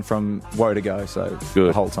Caribbean from woe to go, so Good.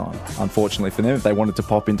 the whole time. Unfortunately for them, if they wanted to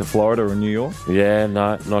pop into Florida or New York, Yeah,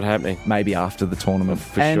 no, not happening. maybe after the tournament.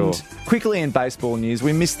 For and sure. quickly in baseball news,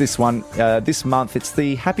 we missed this one this month. It's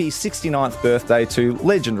the happy 69th birthday to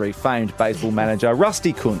legendary famed baseball manager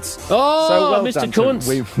Rusty Kuntz. Oh, so well Mr. done to Kuntz.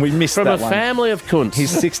 We missed From that a one. family of Kunts. His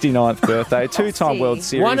 69th birthday, two-time World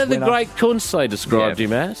Series One of the winner. great Kunts they described Yeah.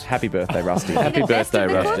 him as. Happy birthday, Rusty. Happy birthday,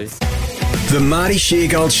 Rusty. The Marty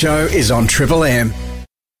Sheargold Show is on Triple M.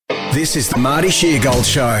 This is the Marty Sheargold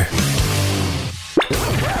Show.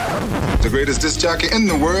 The greatest disc jockey in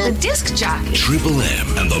the world. The disc jockey. Triple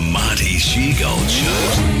M and the Marty Sheargold Show.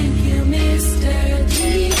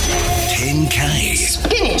 10K.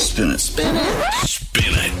 Spin it. Spin it. Spin it.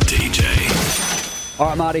 Spin it, DJ. All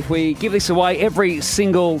right, Marty, if we give this away every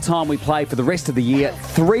single time we play for the rest of the year,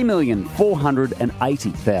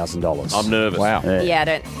 $3,480,000. I'm nervous. Wow. Yeah, I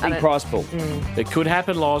Big don't. prize pool. It could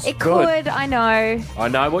happen, Loz. It could, I know. I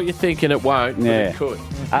know what you're thinking. It won't, but Yeah. it could.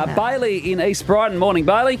 Bailey in East Brighton. Morning,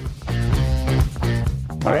 Bailey.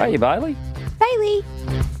 Where are you, Bailey? Bailey.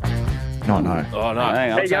 No, no. Oh, no.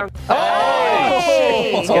 Hang on. Hey, young.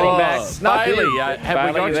 Hey. It's getting back. Bailey,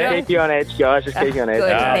 have we got you? Keep you on edge, guys. Just keep you on edge. Good,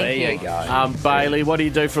 There thank you you. go. Bailey, what do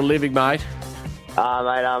you do for a living, mate? Mate,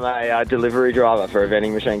 I'm a delivery driver for a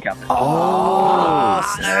vending machine company.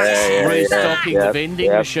 Restocking the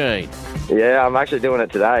vending machine. Yeah, I'm actually doing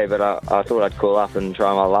it today, but I thought I'd call up and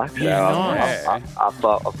try my luck. So nice. I've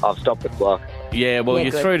stopped the clock. Yeah, well, Yeah,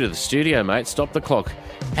 you're good. through to the studio, mate. Stop the clock.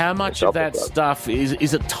 How much Stop of the that clock. stuff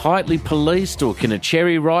is it tightly policed, or can a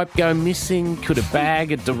cherry ripe go missing? Could a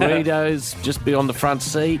bag of Doritos just be on the front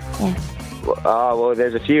seat? Well,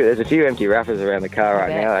 there's a few empty wrappers around the car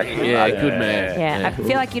right now. Actually. Yeah, good man. Yeah, I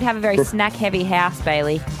feel like you'd have a very snack-heavy house,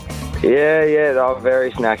 Bailey. Yeah, I'm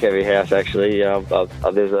very snack-heavy house, actually. There's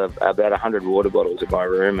about 100 water bottles in my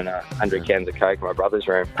room and 100 cans of Coke in my brother's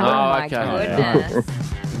room. Oh, my goodness.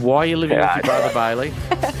 Why are you living with your brother, Bailey?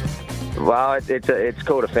 Well, it's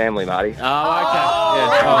called a family, Marty.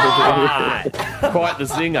 Oh, okay. Quite the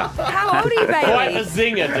zinger. How old are you, Bailey? Quite the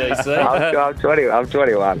zinger, DC. I'm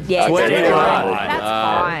 21. Yeah, 21. That's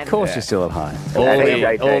fine. Of course, you're still at home.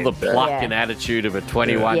 All the pluck and attitude of a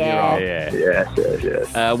 21-year-old.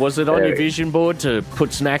 Yes. Was it on your vision board to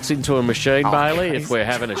put snacks into a machine, Bailey, if we're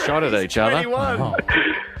having a shot at each other?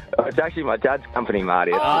 It's actually my dad's company,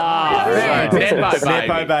 Marty. Nepo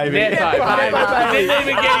baby. He didn't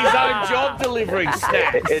even get his own job delivering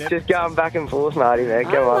snacks. It's just going back and forth, Marty, man.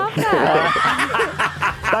 Come on.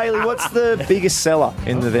 Bailey, what's the biggest seller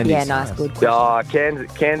in the vending? Yeah, nice, good question.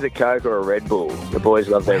 Cans of Coke or a Red Bull. The boys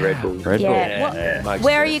love their Red Bulls.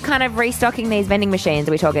 Where are you kind of restocking these vending machines?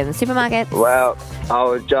 Are we talking supermarkets? Well, I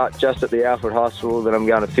was just at the Alfred Hospital, then I'm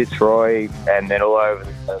going to Fitzroy, and then all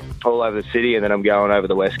over the city, and then I'm going over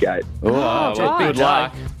the Westgate. Good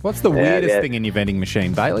luck. What's the weirdest thing in your vending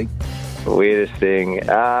machine, Bailey? Weirdest thing?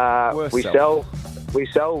 We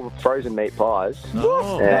sell frozen meat pies.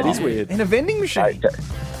 That is weird. In a vending machine?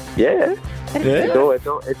 Yeah.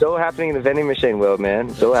 It's all happening in the vending machine world, man.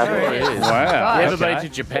 It's all happening. Wow. You ever been to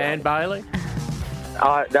Japan, Bailey?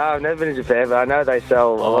 No, I've never been to Japan, but I know they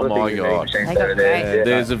sell a lot of things in vending machines over there. Yeah.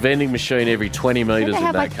 There's a vending machine every 20 metres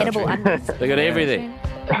in that country. They got everything.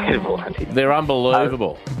 They're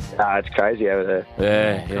unbelievable. It's crazy over there.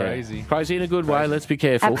 Yeah. Crazy in a good way. Let's be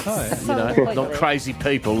careful. Not crazy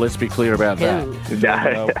people. Let's be clear about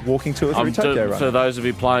that. Walking tour through Tokyo, right? For those of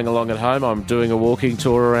you playing along at home, I'm doing a walking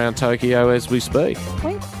tour around Tokyo as we speak.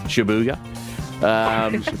 Shibuya.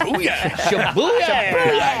 Shibuya.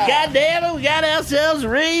 God damn it, we got ourselves a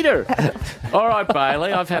reader. All right,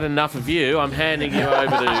 Bailey, I've had enough of you. I'm handing you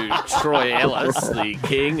over to Troy Ellis, the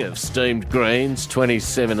king of steamed greens,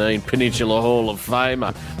 2017 Peninsula Hall of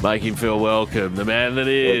Famer. Make him feel welcome, the man that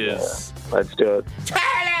is. Let's do it.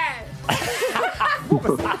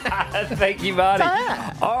 Thank you, Marty.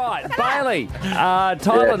 All right, Bailey.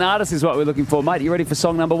 Title and artist is what we're looking for, mate. You ready for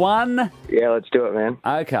song number one? Yeah, let's do it, man.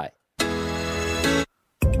 Okay.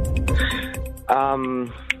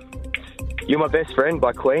 You're My Best Friend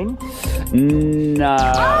by Queen? No.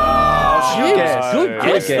 Good guess. Good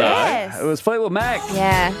guess, though. It was Fleetwood Mac.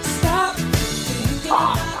 Yeah.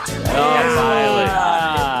 Bailey.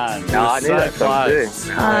 No, I knew that song too.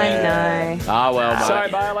 I know. Oh, well, mate. Sorry,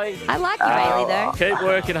 Bailey. I like you, Bailey, though. Keep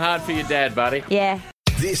working hard for your dad, buddy. Yeah.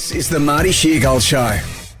 This is the Marty Sheargold Show.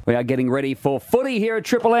 We are getting ready for footy here at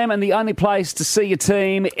Triple M, and the only place to see your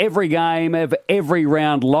team every game of every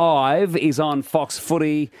round live is on Fox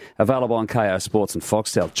Footy, available on KO Sports and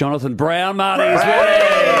Foxtel. Jonathan Brown, Marty, is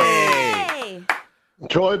ready.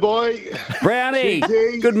 Troy boy. Brownie,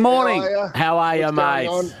 good morning. How are you, mate?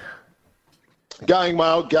 Going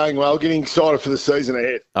well. Getting excited for the season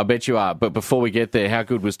ahead. I bet you are. But before we get there, how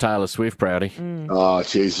good was Taylor Swift, Brownie? Oh,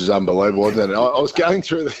 jeez, it was unbelievable, wasn't it? I was going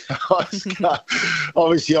through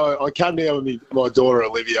obviously, I came down with my daughter,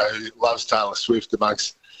 Olivia, who loves Taylor Swift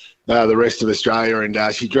amongst the rest of Australia, and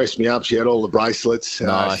she dressed me up. She had all the bracelets.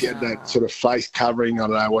 Nice. She had that sort of face covering. I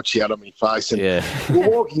don't know what she had on my face. And we're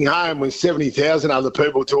walking home with 70,000 other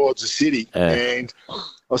people towards the city, and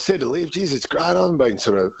I said to Liv, geez, it's great. I haven't been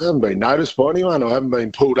noticed by anyone. I haven't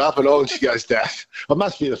been pulled up at all. And she goes, Dad, I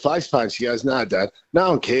must be the face paint. She goes, no, Dad,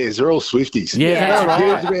 no one cares. They're all Swifties. Yeah, no one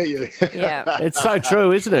cares right. about you. Yeah. It's so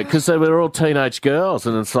true, isn't it? Because they were all teenage girls,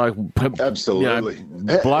 and it's like, absolutely,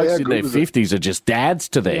 blokes in their 50s are just dads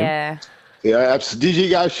to them. Yeah. Yeah, absolutely. Did you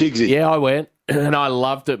go, Shigsy? Yeah, I went, and I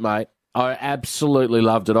loved it, mate. I absolutely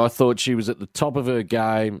loved it. I thought she was at the top of her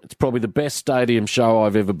game. It's probably the best stadium show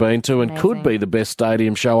I've ever been to, and could be the best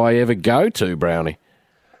stadium show I ever go to, Brownie.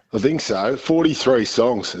 I think so. 43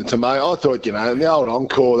 songs. And to me, I thought, in the old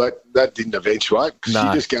encore, that didn't eventuate, because she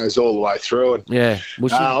just goes all the way through. And,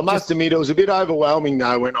 I must admit, it was a bit overwhelming,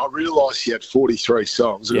 though, when I realised she had 43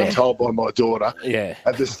 songs. I got told by my daughter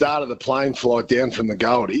at the start of the plane flight down from the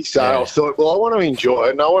Goldie. So I thought, well, I want to enjoy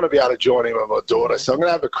it, and I want to be able to join in with my daughter. So I'm going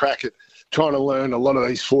to have a crack at trying to learn a lot of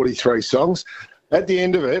these 43 songs. At the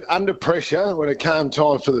end of it, under pressure, when it came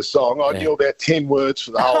time for the song, I knew about 10 words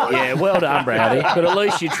for the whole week. Yeah, well done, Brownie. But at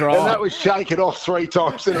least you tried. And that was Shake It Off 3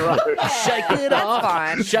 times in a row. Shake it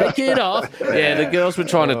off. Shake it off. Yeah, the girls were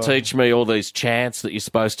trying to teach me all these chants that you're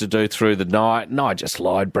supposed to do through the night, and I just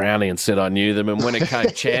lied, Brownie, and said I knew them. And when it came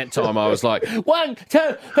chant time, I was like, 1,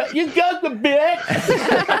 2, you got the bit.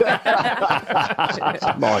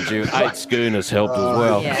 Mind you, 8 schooners helped as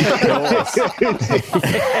well. Yeah.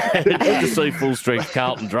 Good to see full Strength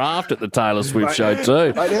Carlton draft at the Taylor Swift show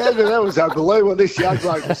too. Mate, that was unbelievable. This young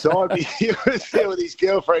bloke beside me, he was there with his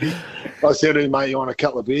girlfriend. I said to him, mate, you want a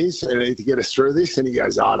couple of beers to get us through this? And he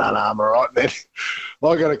goes, oh, no, I'm all right. And then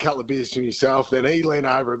I got a couple of beers to myself. Then he leaned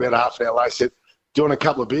over about half an hour later, said, do you want a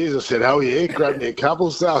couple of beers? I said, hell yeah, grab me a couple.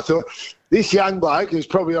 So I thought, this young bloke who's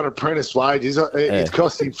probably on apprentice wages, it's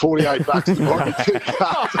costing $48 to buy me 2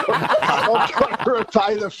 cups. I've got to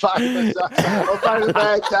repay the favour. So I made a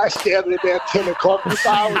bad dash down at about 10 o'clock. The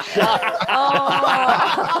bar was shut.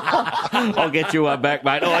 I'll get you one back,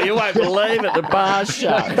 mate. Oh, you won't believe it. The bar's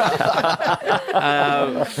shut.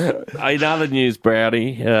 In other news,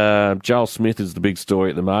 Brownie, Joel Smith is the big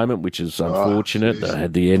story at the moment, which is unfortunate. I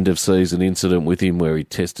had the end-of-season incident with him where he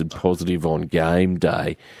tested positive on game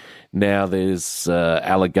day. Now there's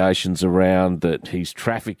allegations around that he's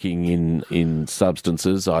trafficking in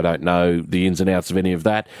substances. I don't know the ins and outs of any of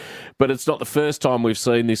that. But it's not the first time we've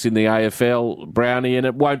seen this in the AFL, Brownie, and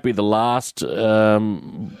it won't be the last.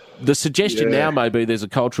 The suggestion now may be there's a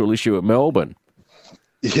cultural issue at Melbourne.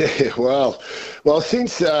 Yeah, well,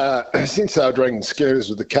 since they were drinking schooners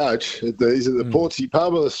with the coach, is it the Portsea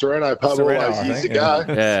pub or the Sereno pub all those years ago?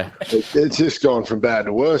 Yeah. It's just gone from bad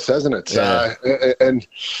to worse, hasn't it? So, and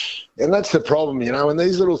that's the problem, you know, when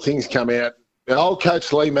these little things come out. Old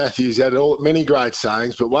coach Lee Matthews had many great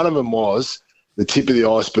sayings, but one of them was the tip of the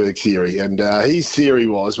iceberg theory. And his theory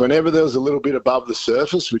was whenever there was a little bit above the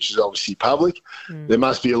surface, which is obviously public, there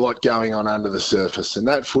must be a lot going on under the surface. And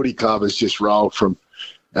that footy club has just rolled from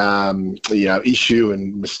issue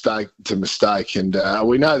and mistake to mistake. And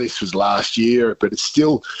we know this was last year, but it's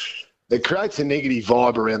still, it creates a negative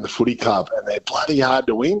vibe around the footy club, and they're bloody hard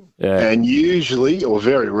to win. Yeah. And usually, or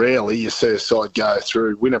very rarely, you see a side go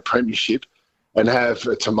through, win a premiership, and have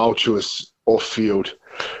a tumultuous off-field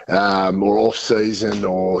or off-season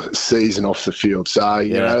or season off the field. So,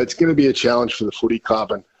 you know, it's going to be a challenge for the footy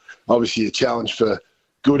club, and obviously a challenge for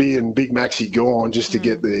Goody and Big Maxi Gawn just to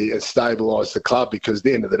get stabilise the club, because at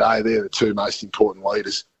the end of the day, they're the two most important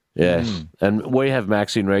leaders. Yeah, and we have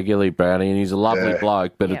Max in regularly, Brownie, and he's a lovely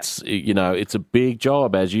bloke, but it's a big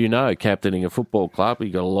job, as you know, captaining a football club.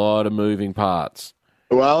 You've got a lot of moving parts.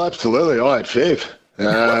 Well, absolutely. I had Fev.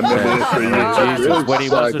 When he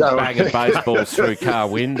wasn't banging baseballs through car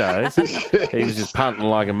windows, he was just punting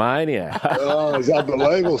like a maniac. Oh, it was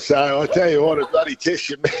unbelievable. So I tell you what, it bloody tests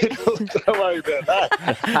your mental. Don't worry about that.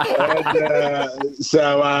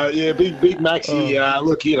 And, big Maxie.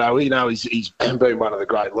 Look, we know he's been one of the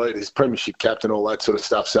great leaders, premiership captain, all that sort of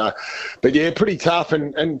stuff. So, but yeah, pretty tough.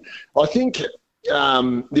 And I think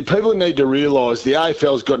the people need to realise the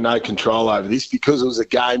AFL's got no control over this because it was a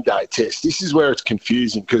game day test. This is where it's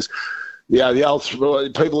confusing, because the old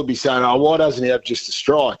people would be saying, "Oh, why doesn't he have just a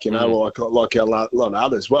strike?" Like a lot of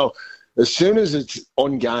others. Well, as soon as it's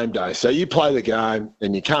on game day, so you play the game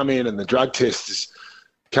and you come in and the drug testers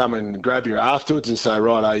come and grab you afterwards and say,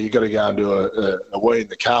 right, you got to go and do a wee in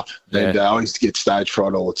the cup. And I used to get stage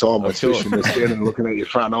fright all the time, especially when they're standing and looking at your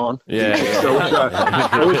front on. Yeah.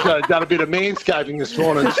 I wish I'd done a bit of manscaping this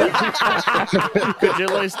morning. Could you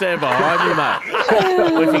at least stand behind me, mate?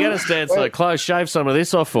 Well, if you're going to stand so close, shave some of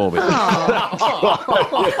this off for me.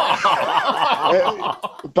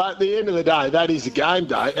 But at the end of the day, that is a game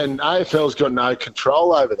day, and AFL's got no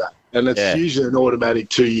control over that. And it's usually an automatic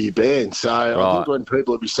 2-year ban. So I think when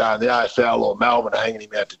people will be saying the AFL or Melbourne are hanging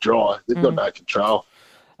him out to dry, they've got no control.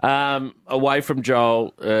 Away from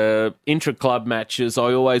Joel, intra-club matches,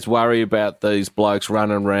 I always worry about these blokes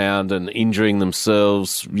running around and injuring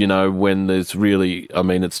themselves, when there's really,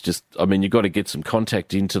 you've got to get some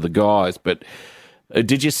contact into the guys. But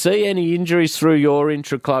did you see any injuries through your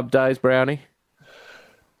intra-club days, Brownie?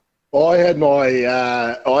 I had my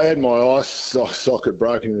eye socket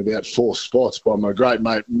broken in about 4 spots by my great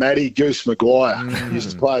mate Matty Goose Maguire. He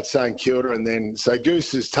used to play at St Kilda, and then so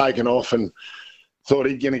Goose has taken off and thought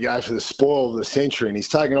he'd going to go for the spoil of the century, and he's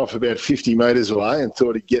taken off about 50 metres away and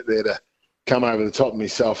thought he'd get there to come over the top of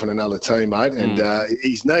myself and another teammate, and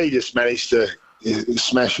his knee just managed to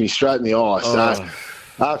smash me straight in the eye. So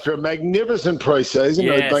after a magnificent pre-season,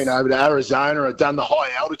 we'd been over to Arizona, I'd done the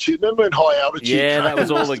high altitude. Remember in high altitude? Yeah, that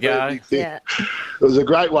was all the go. Yeah. It was a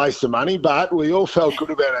great waste of money, but we all felt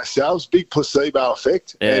good about ourselves. Big placebo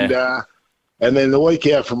effect. Yeah. And then the week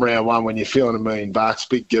out from round 1, when you're feeling $1 million,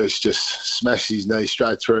 Big Goose just smashed his knee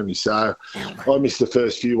straight through me. So I missed the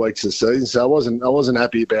first few weeks of the season. So I wasn't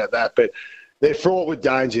happy about that. But they're fraught with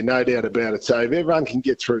danger, no doubt about it. So if everyone can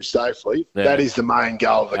get through safely, that is the main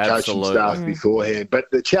goal of the coaching staff beforehand.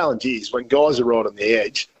 But the challenge is when guys are right on the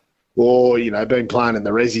edge, or, been playing in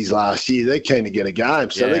the Rezzies last year, they're keen to get a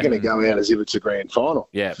game. So they're going to go out as if it's a grand final.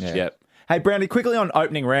 Yeah. Hey, Brownie, quickly on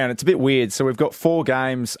opening round. It's a bit weird. So we've got 4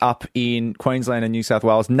 games up in Queensland and New South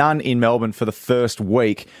Wales, none in Melbourne for the first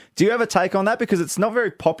week. Do you have a take on that? Because it's not very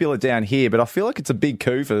popular down here, but I feel like it's a big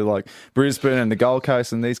coup for like Brisbane and the Gold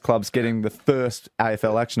Coast and these clubs getting the first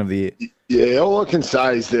AFL action of the year. Yeah, all I can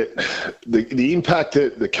say is that the impact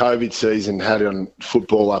that the COVID season had on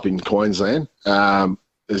football up in Queensland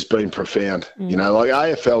has been profound. You know, like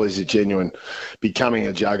AFL is becoming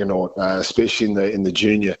a juggernaut, especially in the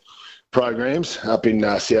junior programs up in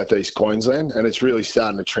southeast Queensland, and it's really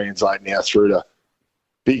starting to translate now through to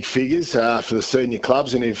big figures for the senior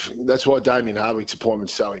clubs. And that's why Damien Hardwick's appointment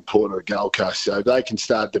is so important at the Gold Coast, so they can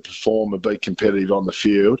start to perform and be competitive on the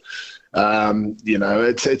field. You know,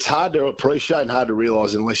 it's hard to appreciate and hard to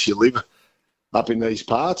realise unless you live up in these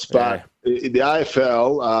parts, but the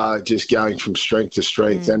AFL are just going from strength to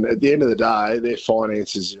strength, and at the end of the day, their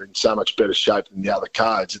finances are in so much better shape than the other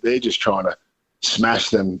codes. They're just trying to smash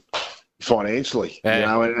them financially, you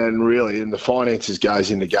know, and really, and the finances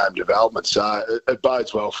goes into game development, so it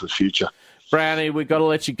bodes well for the future. Brownie, we've got to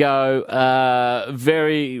let you go.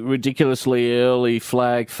 Very ridiculously early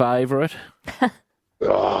flag favourite.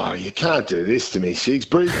 Oh, you can't do this to me, Shigs.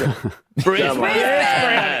 Brisbane. Brisbane.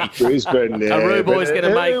 Yeah. Aru Boy's going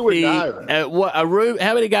to make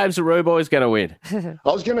how many games are Aru Boy's going to win? I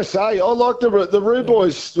was going to say, I like the Aru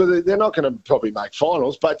Boys. They're not going to probably make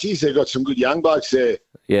finals, but geez, they've got some good young blokes there.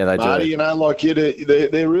 Yeah, they Marty, do. You know, like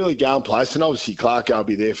they're really going place, and obviously Clark will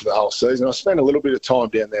be there for the whole season. I spent a little bit of time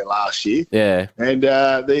down there last year. Yeah, and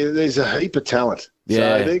there's a heap of talent.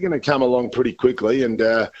 Yeah, so they're going to come along pretty quickly, and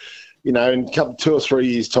you know, in 2 or 3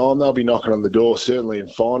 years' time, they'll be knocking on the door, certainly in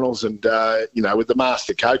finals. And, you know, with the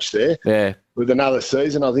master coach there, with another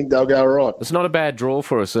season, I think they'll go all right. It's not a bad draw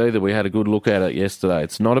for us either. We had a good look at it yesterday.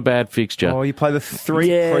 It's not a bad fixture. Oh, you play the 3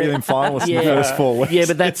 prelim finalists in the first 4 weeks. Yeah,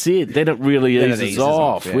 but that's it. Then it really eases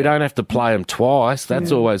off. We don't have to play them twice.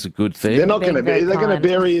 That's always a good thing. They're not going to be. They're going to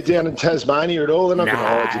bury you down in Tasmania at all. They're not going to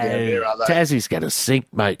hide you down there, are they? Tassie's going to sink,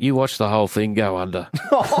 mate. You watch the whole thing go under.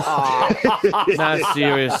 No,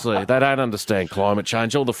 seriously. They don't understand climate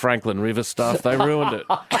change. All the Franklin River stuff, they ruined it.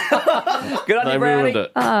 Good on you, Brownie. They ruined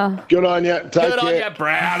it. Good on you. Take Good care. on you,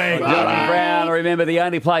 Brownie. Brown, remember, the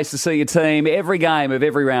only place to see your team every game of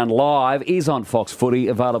every round live is on Fox Footy,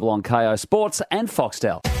 available on KO Sports and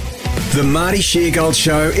Foxtel. The Marty Sheargold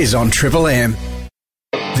Show is on Triple M.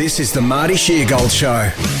 This is the Marty Sheargold Show.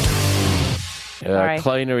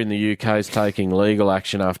 Cleaner in the UK is taking legal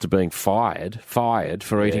action after being fired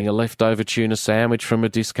for eating a leftover tuna sandwich from a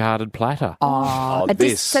discarded platter. So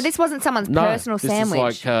this wasn't someone's personal sandwich.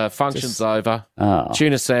 This is like function's over,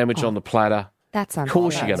 tuna sandwich on the platter. That's Of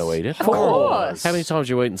course you're going to eat it. Of course. How many times have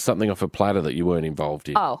you eaten something off a platter that you weren't involved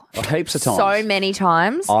in? Oh, heaps of times. So many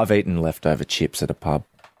times. I've eaten leftover chips at a pub.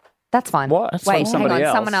 That's fine. What? Wait, Like hang somebody on.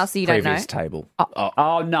 else? Someone else you don't know. Previous table.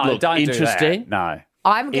 Oh, no, Look, don't interesting. do that. No.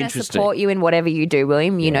 I'm going to support you in whatever you do,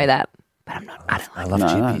 William. You know that. But I'm not. I love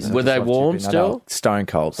chippies. Were they warm still? Stone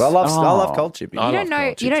cold. But I love cold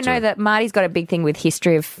chippies. You don't know that Marty's got a big thing with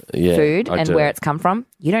history of food I and do. where it's come from.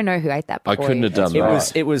 You don't know who ate that I before. couldn't have done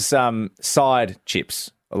that. It was side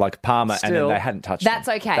chips, like Parma, and then they hadn't touched That's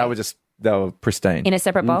them. okay. They were pristine. In a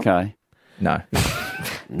separate bowl? Okay. No.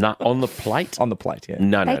 No, on the plate? On the plate, yeah.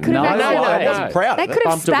 No. They could have I wasn't proud They of it. could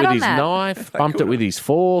have Bumped it spat with on his that. knife, bumped it with his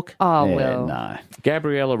fork. Oh, Yeah, well. no.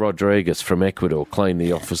 Gabriela Rodriguez from Ecuador cleaned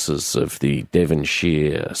the offices of the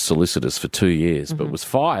Devonshire solicitors for 2 years, but was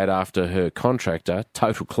fired after her contractor,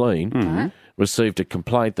 Total Clean, received a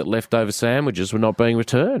complaint that leftover sandwiches were not being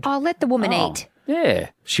returned. Oh, let the woman eat. Yeah.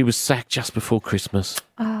 She was sacked just before Christmas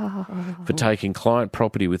for taking client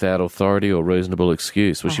property without authority or reasonable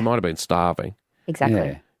excuse. Well, she might have been starving. Exactly.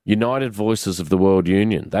 Yeah. United Voices of the World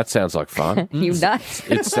Union. That sounds like fun. You nuts.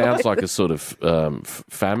 It sounds like a sort of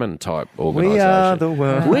famine type organisation. We are the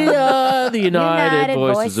world. We are the United United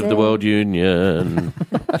Voices of the World Union.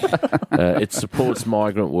 It supports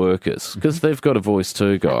migrant workers because they've got a voice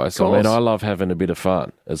too, guys. I mean, I love having a bit of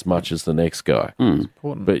fun as much as the next guy.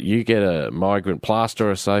 But you get a migrant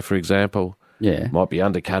plasterer, say, for example, might be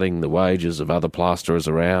undercutting the wages of other plasterers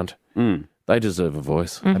around. They deserve a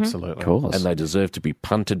voice. Absolutely. Of course. And they deserve to be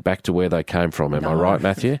punted back to where they came from. Am I right,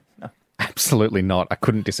 Matthew? Absolutely not. I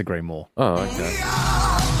couldn't disagree more. Oh, okay.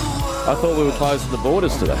 I thought we were closing the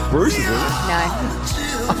borders today. Bruce is in it. No.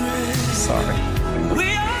 Sorry.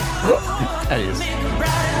 That is.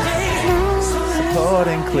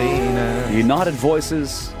 Supporting cleaner. United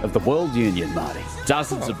Voices of the World Union, Marty.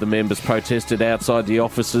 Dozens of the members protested outside the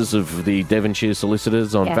offices of the Devonshire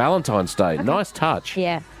solicitors on Valentine's Day. Nice touch.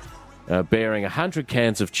 Yeah. bearing 100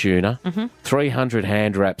 cans of tuna, Mm-hmm. 300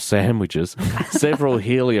 hand-wrapped sandwiches, several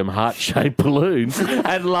helium heart-shaped balloons,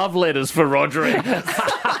 and love letters for Rodriguez.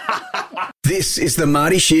 This is the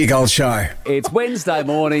Marty Sheargold Show. It's Wednesday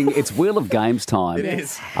morning. It's Wheel of Games time. It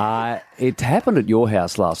is. It happened at your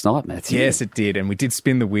house last night, Matthew. Yes, it did. And we did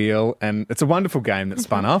spin the wheel, and it's a wonderful game that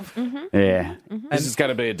spun up. Yeah. This is going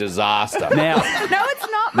to be a disaster. Now, No,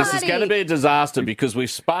 it's not, This is Marty. going to be a disaster because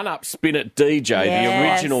we've spun up Spin It DJ, the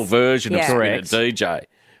Yes. original version Yeah. of Spin Correct. It DJ,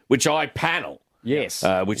 which I panel. yes.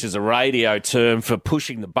 Which is a radio term for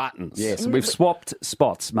pushing the buttons. Yes, we've swapped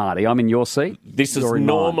spots, Marty. I'm in your seat. This is You're in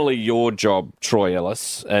mine. normally your job, Troy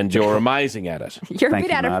Ellis, and you're amazing at it. You're a Thank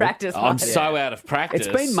bit you, out of Marty. practice, I'm Marty. so out of practice.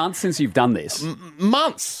 It's been months since you've done this.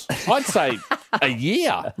 Months. I'd say a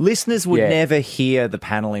year. Listeners would Yeah. never hear the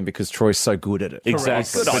paneling because Troy's so good at it.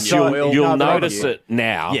 Exactly. Good on But you, Will. you'll No, good on notice you. it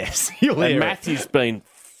now. Yes, you'll And hear it. Matthew's been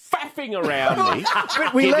faffing around me,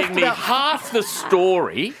 we left giving me about- half the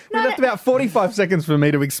story. We left about 45 seconds for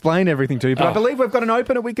me to explain everything to you, but I believe we've got an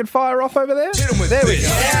opener we could fire off over there. There we go.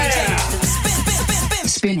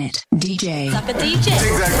 Spin it, DJ. Like a DJ.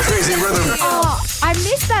 Dig that crazy rhythm. Oh, I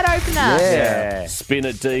missed that opener. Yeah. Spin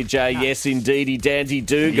it, DJ. Yes, indeedy, dandy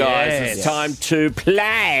do, guys. Yes. It's time to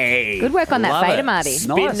play. Good work on that Love fader, it. Marty.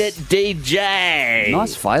 Spin Nice. it, DJ.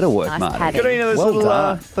 Nice fader work, Nice Marty. padding. Got any of those Well little,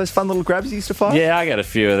 done. those fun little grabs you used to find? Yeah, I got a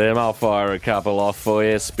few of them. I'll fire a couple off for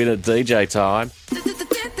you. Spin it, DJ time.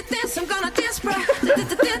 I'm gonna dance, bro.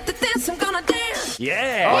 I'm gonna dance.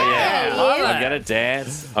 Yeah. Oh, yeah. love I'm it. going to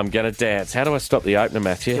dance. I'm going to dance. How do I stop the opener,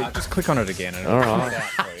 Matthew? Just click on it again. And All right.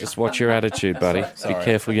 Just watch your attitude, buddy. Be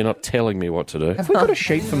careful you're not telling me what to do. Have we got a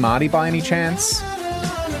sheet for Marty by any chance?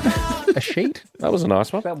 A sheet? That was a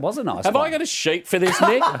nice one. That was a nice Have one. I got a sheet for this,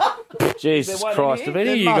 Nick? Jesus one in Christ. here? Have any of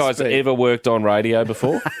There you must guys be. ever worked on radio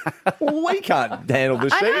before? Well, we can't handle the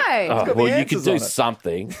sheet. I know. Oh, got well, the you could answers do on it.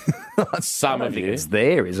 something. Some of you. It's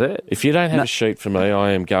there, is it? If you don't have a sheet for me,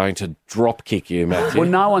 I am going to drop kick you, Matthew. Well,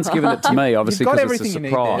 no one's given it to me, obviously, You've got because it's a everything you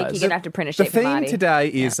need there. surprise. You're going to have to print a The sheet for theme Marty. today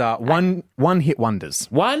is one-hit wonders.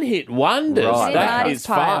 One hit wonders. Right. That Marty's is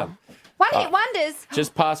pile. fun. One hit wonders.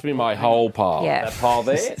 Just pass me my whole pile. Yeah. That pile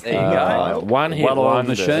there. There you go. One hit Well-oiled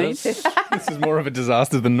wonders. machine. This is more of a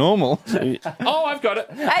disaster than normal. Oh, I've got it.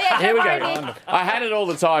 Oh, yeah, Here we don't go. worry, Nick. I had it all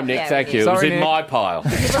the time, Nick. Yeah, Thank you. It was Sorry, in Nick. my pile.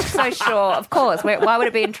 You look so sure. Of course. Why would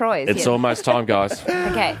it be in Troy's? It's Yeah. almost time, guys.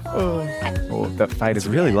 Okay. Oh, that fade is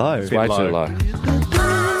Really low. It's way too low.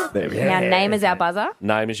 There we go. Now, name is our buzzer.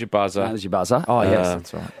 Name is your buzzer. That was your buzzer. Oh, yes, Uh,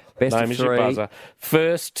 that's right. Best Name of is three. your buzzer.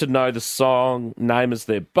 First to know the song, name is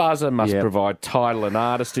their buzzer, must Yep. provide title and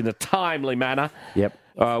artist in a timely manner. Yep.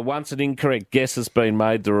 Once an incorrect guess has been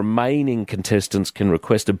made, the remaining contestants can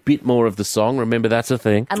request a bit more of the song. Remember, that's a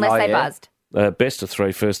thing. Unless Oh, they yeah. buzzed. Best of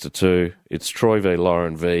three, first to two. It's Troy v.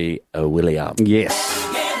 Lauren v. William. Yes.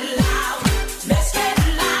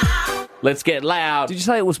 Let's get loud. Did you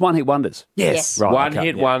say it was one hit wonders? Yes. Right, One okay,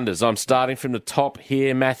 hit yeah. wonders. I'm starting from the top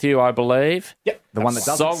here, Matthew, I believe. Yep. The one that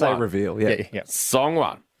doesn't Song say one. reveal. Yeah. Yeah. Song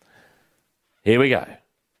one. Here we go.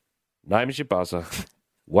 Name is your buzzer.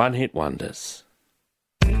 One hit wonders.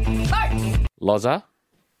 Loza.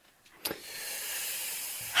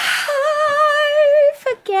 I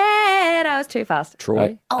forget. I was too fast.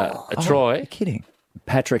 Troy. Troy. Kidding.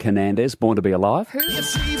 Patrick Hernandez, Born to Be Alive.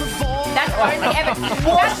 That's only ever.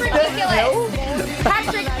 That's ridiculous.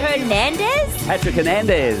 Patrick Hernandez? Patrick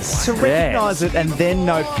Hernandez. To recognise it and then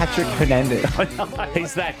know Patrick Hernandez.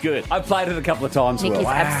 He's that good. I've played it a couple of times. Nick Will. is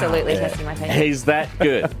absolutely testing my patience. He's that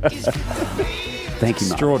good. Thank you,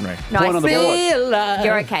 Mark. Extraordinary. Point on the board.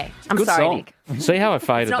 You're okay. I'm Good sorry, song. Nick. See how I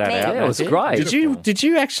faded It's not that me. out? Yeah, it was Matthew? great. Did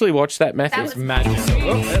you actually watch that, Matthew? That was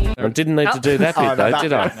Magic. I didn't need to do that bit, Oh, no, though, that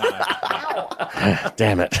did I?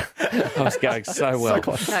 Damn it. I was going so well.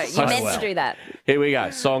 No, you meant to do that. Here we go.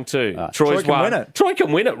 Song two. Troy's Troy can won. win it. Troy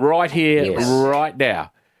can win it right here, Yes. right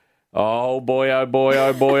now. Oh, boy, oh, boy,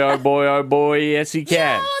 oh, boy, oh, boy, oh, boy. Yes, he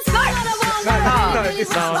can.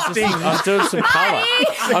 I'm doing some colour.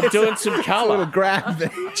 I'm doing some colour. Grab there.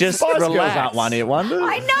 Just Spice Girls relax. aren't one hit wonders.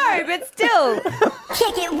 I know, but still.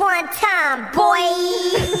 Kick it one time,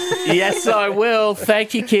 boy. Yes, I will.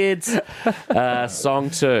 Thank you, kids. Song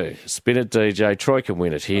two. Spin it, DJ. Troy can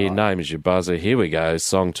win it here. Name is your buzzer. Here we go.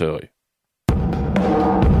 Song two.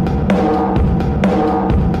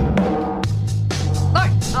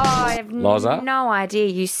 I have Loza? no idea,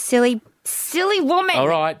 you silly woman. All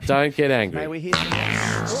right, don't get angry. May we hear Bit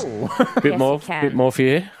Yes, more, you can. bit more for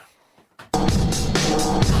you.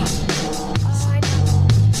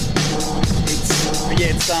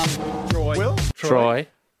 It's Troy. Will? Troy.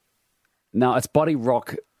 No, it's Body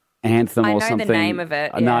Rock Anthem I or know the something. name of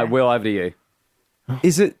it, No, yeah. Will, over to you.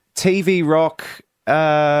 Is it TV Rock?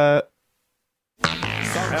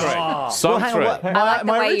 correct. Song hang on, three. what- I like the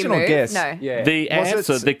my way you original move. guess. No. Yeah. The Was it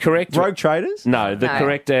answer, the correct... Rogue Traders? No, the No.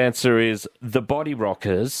 correct answer is the Body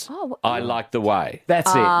Rockers. Oh, I Like the Way. That's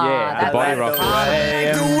it. Yeah. The Body Rockers.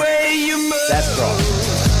 The way you move. That's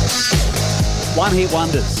right. One hit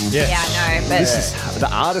wonders. Yeah, I know, but This is, the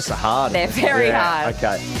artists are hard. they're very hard.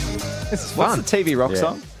 Okay. This is What's fun. the TV rock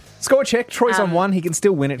song? Score check. Troy's on one. He can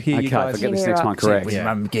still win it here. Okay, you guys. forget this TV next one. Rocks. Correct. When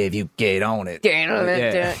Mum gave you get on it.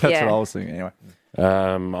 Yeah. That's what I was thinking anyway.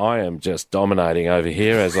 I am just dominating over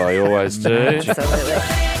here, as I always do.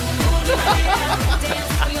 Absolutely.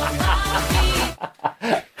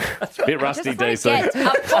 It's a bit rusty, Just DC. get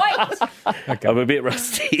a point. I'm a bit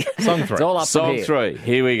rusty. Song three. It's all up Song from here. three.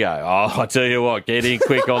 Here we go. Oh, I tell you what, get in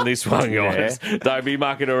quick on this one, guys. Don't be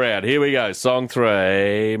mucking around. Here we go. Song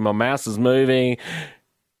three. My mouse is moving.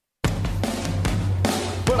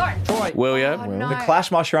 Troy. William, The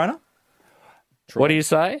Clash, My Sharona? what do you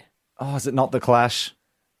say? Oh, is it not The Clash?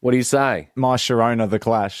 What do you say? My Sharona, The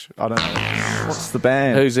Clash. I don't know. What's the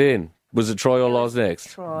band? Who's in? Was it Troy or Loz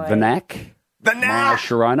next? Vanak. My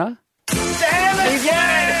Sharona. I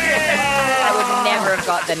would never have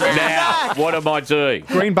got the name. Now, what am I doing?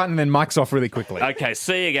 Green button, then mic's off really quickly. Okay,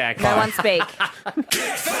 see you, Gak. No one speak.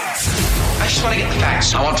 I just want to get the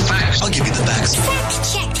facts. I want facts. I'll give you the facts.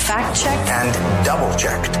 Fact checked. And double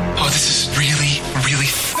checked. Oh, this is really, really...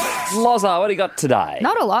 Loza, what do you got today?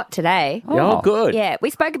 Not a lot today. Oh, good. Yeah, we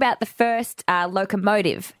spoke about the first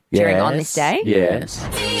locomotive during On This Day. Yes.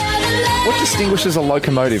 What distinguishes a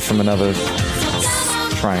locomotive from another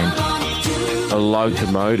train? A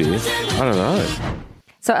locomotive? I don't know.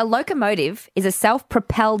 So a locomotive is a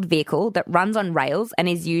self-propelled vehicle that runs on rails and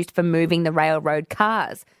is used for moving the railroad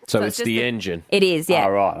cars. So it's just the engine. It is, yeah.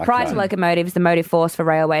 Oh, right, okay. Prior to locomotives, the motive force for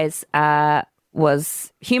railways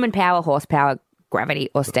was human power, horsepower, gravity,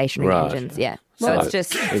 or stationary Right. engines. Yeah. So So it's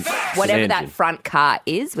just it's whatever an that engine. front car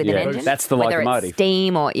is with Yeah, an engine. that's the whether locomotive. It's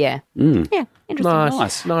steam or yeah. Yeah,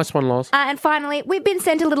 interesting. Nice one, Loz. And finally, we've been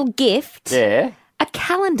sent a little gift. Yeah. A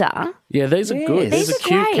calendar. Yeah, these are good. These are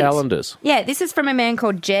cute great. calendars. Yeah, this is from a man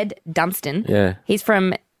called Jed Dunstan. Yeah. He's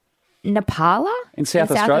from Nepala In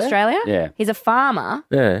South Australia? Yeah. He's a farmer.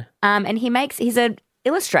 Yeah. And he's an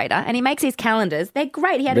illustrator and he makes these calendars. They're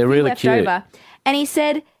great. He had They're a few really left cute. over. And he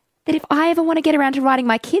said that if I ever want to get around to writing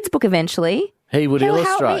my kids' book eventually, He would he'll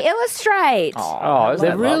help illustrate. me illustrate. Oh, isn't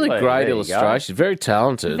They're that really lovely? great There you go. illustrations. Very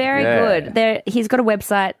talented. Very good. He's got a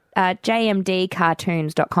website,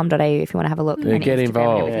 jmdcartoons.com.au if you want to have a look. Yeah, and get Instagram and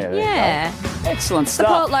involved. everything. Yeah, Yeah. Excellent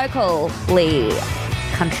Support stuff. locally,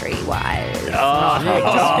 country-wise.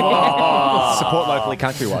 Support locally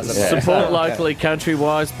country-wise. That's right. Support locally,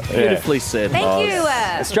 country-wise. Beautifully said, Thank Loz. you.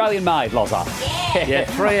 Australian made, Loza. Yeah,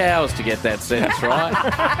 3 hours to get that sentence right.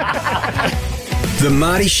 The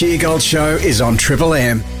Marty Sheargold Show is on Triple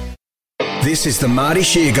M. This is the Marty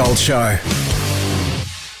Sheargold Show.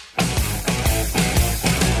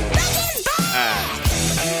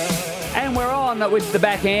 And we're on with the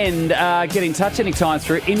back end. Get in touch anytime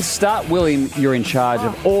through Insta. William, you're in charge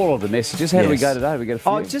of all of the messages. How do we Yes. go today? We get a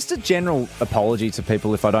few. Oh, just a general apology to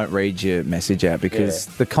people if I don't read your message out because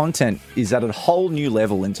the content is at a whole new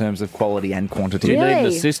level in terms of quality and quantity. Do you need an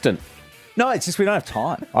Really? assistant? No, it's just we don't have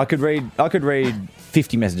time. I could read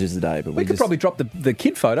 50 messages a day, but We could probably drop the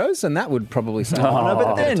kid photos, and that would probably save Oh, no,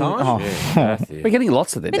 but then We're getting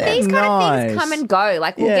lots of them. But these kind of things come and go.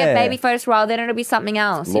 Like, we'll get Yeah. baby photos for a while, then it'll be something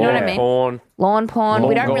else. You know what I mean? Porn. Lawn porn.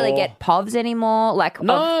 We don't really Lawn get POVs anymore. Like,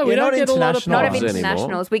 No, we Yeah, don't not get a lot of international. not of POVs anymore.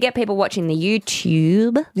 internationals. We get people watching the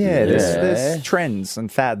YouTube. Yeah, Yeah. there's trends and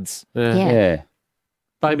fads. Yeah. Yeah.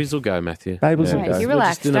 Babies will go, Matthew. Babies Right, will go. you We're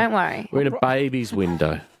relax. just in a- Don't worry. We're in a baby's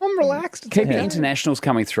window. I'm relaxed. Keep the internationals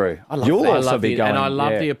coming through. I love You'll that. also be going. and I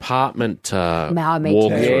love yeah. the apartment Me too.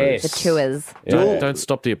 walkthroughs. The tours. Don't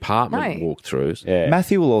stop the apartment No. walkthroughs. Yeah.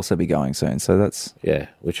 Matthew will also be going soon, so that's Yeah,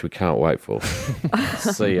 which we can't wait for.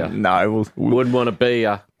 See ya. no. Wouldn't want to be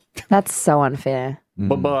ya. That's so unfair.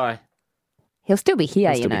 Bye-bye. He'll still be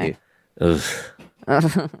here, He'll you still know. be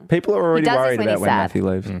People are already does this worried when about he's when sad. Matthew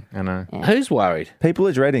leaves. I know. Who's worried? People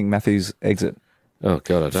are dreading Matthew's exit. Oh,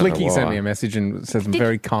 God, I don't know Flicky why. sent me a message and said some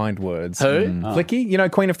very kind words. Who? Flicky, you know,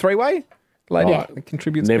 Queen of Three-Way? Lady that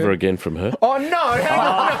contributes Never good. again from her. Oh, no, hang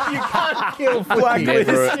on. You can't kill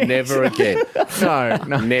Flicky. Never again.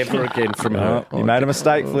 No. Never again from her. You made a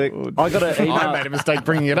mistake, Flick. I got an email. I made a mistake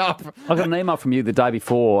bringing it up. I got an email from you the day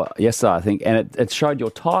before, yesterday, I think, and it showed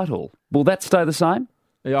your title. Will that stay the same?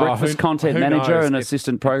 Breakfast content manager knows? and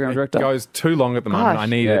assistant program director. It goes too long at the moment. Gosh. I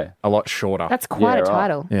need it a lot shorter. That's quite Yeah, a right.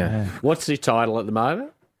 title. yeah. What's your title at the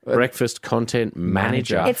moment? Breakfast content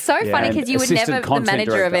manager. It's so funny because you were never the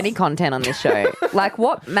manager of any content on this show. Like,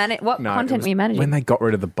 what content were you managing? When they got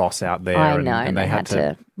rid of the boss out there. I know, and they had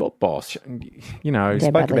to. What boss? You know,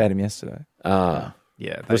 spoke about him yesterday.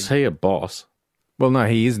 Yeah. Was he a boss? Well, no,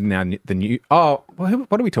 he is now the new. Oh, well,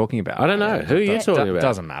 what are we talking about? I don't know. Who are you talking about?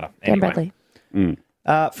 Doesn't matter. Dan Anyway. Bradley.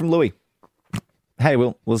 From Louis. Hey,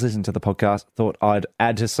 Will, was listening to the podcast. Thought I'd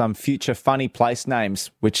add to some future funny place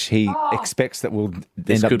names, which he expects that we'll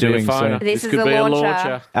end up doing soon. This is a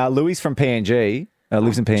launcher. Louis from PNG.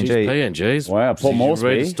 Lives in PNG. PNGs. Wow, Paul Moresby. Moresby.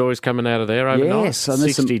 Read the stories coming out of there overnight. Yes, and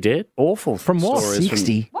there's 60 dead. Awful. From what? Stories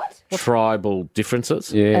 60? From tribal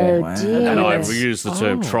differences. Yeah. Oh, dear. And I use the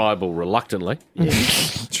term tribal reluctantly.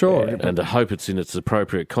 Sure. And I hope it's in its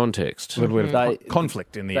appropriate context. A little bit of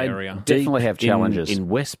conflict in the They area. definitely have challenges. In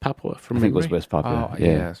West Papua, from I think it was memory. West Papua. Oh,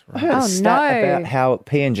 yes. I heard a stat about how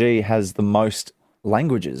PNG has the most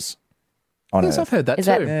languages on Yes, Earth. I've heard that Is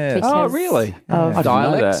too. that because Oh, really? of- I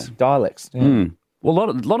didn't know that. Dialects. Yeah. Mm. Well,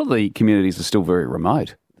 a lot of the communities are still very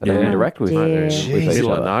remote. They don't interact with dear. with each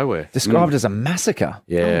Middle of other. nowhere. Described as a massacre.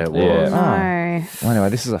 Yeah, it was. Yeah. No. Well, anyway,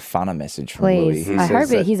 this is a funner message from Louis. Please. He I says hope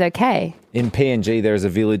that that he's okay. in PNG there is a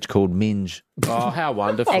village called Minge. Oh, how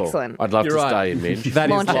wonderful. Excellent. I'd love You're to right. stay in Minge. That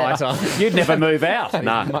is Launch it. lighter. You'd never move out.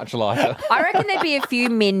 No. Much lighter. I reckon there'd be a few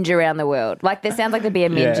minge around the world. Like, there sounds like there'd be a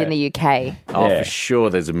minge in the UK. Oh, Yeah. for sure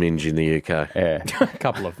there's a Minge in the UK. Yeah. A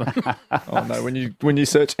couple of them. Oh no, when you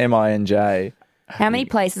search MINJ How many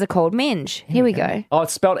places are called minge? Here we go. Oh,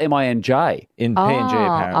 it's spelled MINJ. in PNG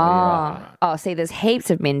apparently. Oh, see, there's heaps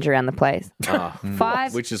of minge around the place.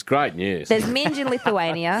 Five. Which is great news. There's minge in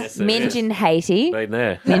Lithuania, there minge is. in Haiti, Been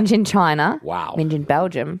there. minge in China, Wow. minge in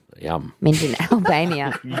Belgium, Yum. minge in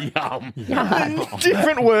Albania. Yum.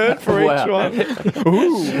 Different word for each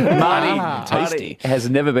one. Marty, tasty. has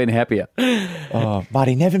never been happier. Oh,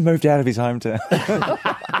 Marty never moved out of his hometown.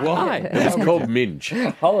 Why? It's called Minge.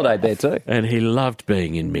 Holiday there too. And he loved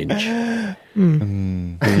being in Minge.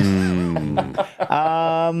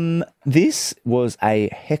 This was a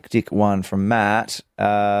hectic one from Matt.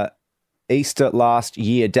 Easter last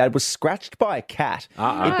year, Dad was scratched by a cat.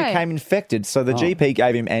 It became infected, so the GP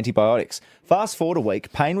gave him antibiotics. Fast forward a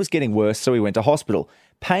week, pain was getting worse, so he went to hospital.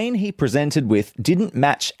 Pain he presented with didn't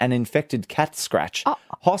match an infected cat scratch.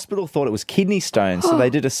 Hospital thought it was kidney stones, so they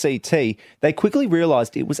did a CT. They quickly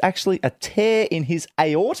realised it was actually a tear in his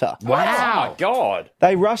aorta. Wow. Oh, my God.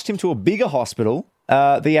 They rushed him to a bigger hospital.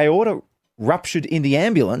 The aorta ruptured in the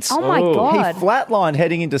ambulance. Oh, my God. He flatlined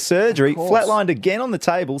heading into surgery, flatlined again on the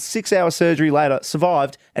table, 6-hour surgery later,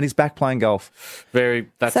 survived, and is back playing golf.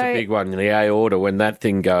 That's a big one. The aorta, when that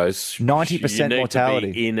thing goes, 90% you need mortality.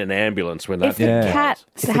 to be in an ambulance when that If the thing goes. cat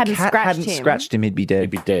If the hadn't cat scratched hadn't him. scratched him, he'd be dead. He'd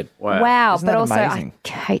be dead. Wow, Isn't but that also amazing? I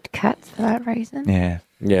hate cats for that reason. Yeah.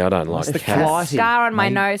 Yeah, I don't like the cats. flight? Scar on my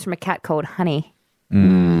nose from a cat called Honey.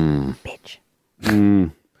 Bitch.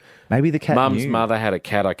 Maybe the cat Mum's knew. mother had a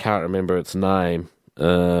cat, I can't remember its name.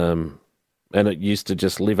 And it used to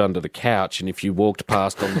just live under the couch, and if you walked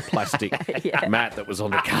past on the plastic mat that was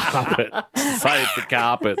on the carpet, save the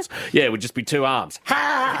carpets, it would just be two arms.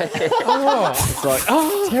 It's like,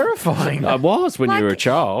 terrifying. I was when you were a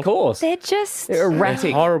child. Of course. They're just They're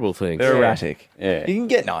erratic. Horrible things. They're erratic. Yeah. You can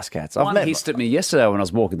get nice cats. I've One met hissed at me yesterday when I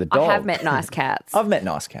was walking the dog. I have met nice cats. I've met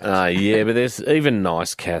nice cats. Yeah, but there's even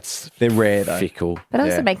nice cats. They're rare, though. Fickle. But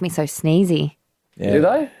also make me so sneezy. Yeah. Do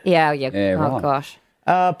they? Yeah. Yeah, Oh, right. gosh.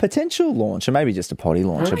 Potential launcher, maybe just a potty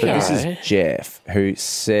launcher, but this is Jeff who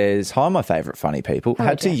says, "Hi, my favourite funny people.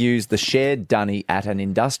 Had to use the shared dunny at an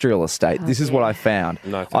industrial estate. This is what I found.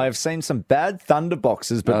 I have seen some bad thunder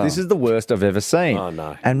boxes, but this is the worst I've ever seen. Oh,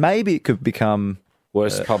 no. And maybe it could become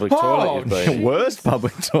Worst public toilet you've been. worst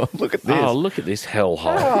public toilet. Look at this. Oh, look at this hellhole.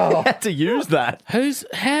 I had to use that.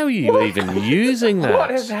 How are you even using that? What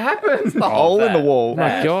has happened? The hole in the wall.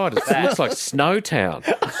 My God, it looks like Snowtown.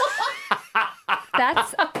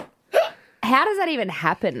 That's. How does that even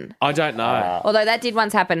happen? I don't know. Although that did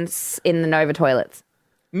once happen in the Nova toilets.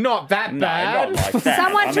 Not that bad. Not like that.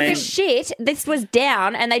 Someone I took mean- a shit. This was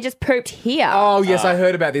down, and they just pooped here. Oh, yes, I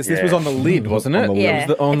heard about this. This was on the lid, wasn't it? yeah.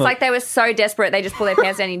 It was It's like they were so desperate they just pulled their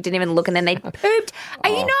pants down and didn't even look, and then they pooped. Are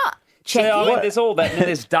you not checking? Yeah, I mean, there's all that, and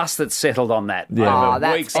there's dust that's settled on that Oh, over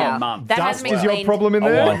that's weeks foul. and months. That Dust hasn't been is your cleaned. problem in Oh,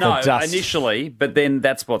 there? well, no, dust. initially, but then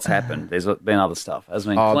that's what's happened. There's been other stuff.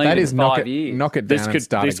 Hasn't been Oh, cleaned that in is 5 years. knock it down This and could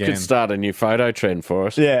start again. start a new photo trend for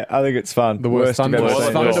us. Yeah, I think it's fun. The worst you've thunder ever box.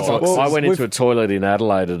 seen. Thunder Well, box. I went into a toilet in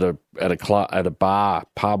Adelaide at a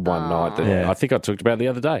pub one night that I think I talked about the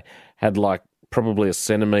other day. Had like probably a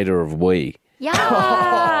centimetre of wee.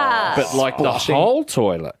 Yeah. But like the whole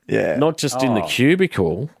toilet. Yeah. Not just in the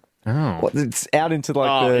cubicle. Oh. What, it's out into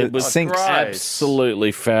like it the was sinks.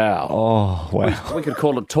 absolutely foul. Oh, wow. We could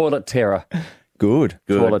call it toilet terror. Good.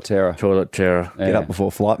 Toilet terror. Toilet terror. Get up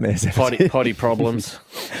before flightmares. Potty problems.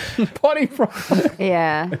 Potty problems.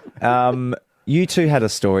 Yeah. You two had a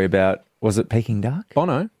story about, was it Peking Duck?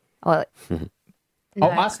 Bono. Well, Oh,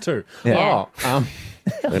 us too. Yeah. Oh,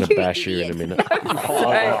 I'm going to bash you in a minute.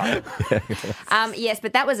 yes,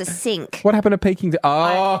 but that was a sink. what happened to Peking? The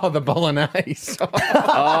bolognese. The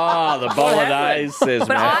bolognese, says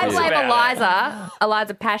But I Matthew. blame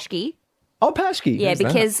Eliza Paschke. Oh, Paschke. Yeah, Who's that?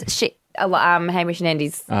 because she, Hamish and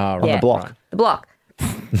Andy's right. On the block. The block.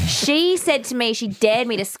 She said to me she dared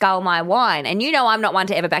me to scull my wine, and you know I'm not one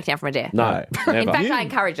to ever back down from a dare. No, never. In fact, I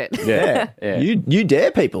encourage it. Yeah. You dare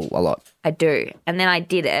people a lot. I do. And then I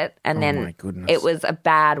did it, and then my goodness. it was a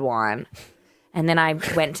bad wine. And then I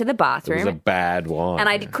went to the It was bathroom, a bad wine. and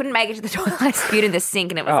I couldn't make it to the toilet. I spewed in the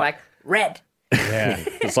sink, and it was like red. Yeah,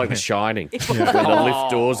 it's like The Shining when the lift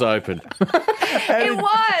doors open. It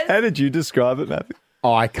was. How did you describe it, Matthew?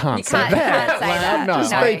 Oh, I can't You say can't that. say that. No.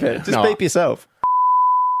 Just No. beep it. Just No. beep yourself.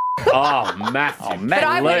 Oh, Matthew. But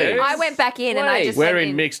I went back in, and I just We're went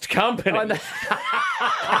in mixed company.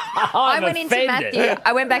 I went into Matthew.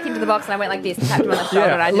 I went back into the box, and I went like this, tapped him on the shoulder,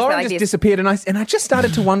 and I just Lauren went like just this. disappeared, and I just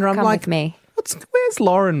started to wonder. I'm Come like, with me. where's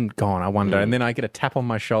Lauren gone? I wonder. And then I get a tap on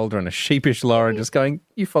my shoulder and a sheepish Lauren just going,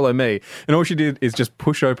 "You follow me." And all she did is just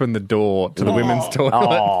push open the door to the women's toilet.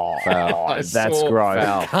 Oh, I that's saw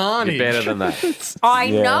gross. carnage. You're better than that. I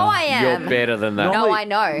know I am. You're better than that. No, I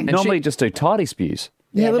know. Normally just do tidy spews.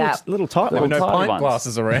 Yeah, that- little tight There were one. no tiny pint ones.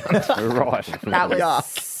 glasses around. Right. That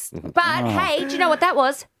was. But hey, do you know what that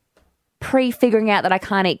was? Pre-figuring out that I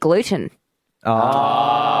can't eat gluten. So it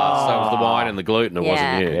was the wine and the gluten. It Yeah.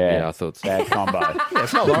 wasn't you. Yeah, I thought so. Bad combo. Yeah,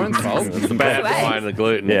 it's not Lauren's fault. It's the bad Right. wine and the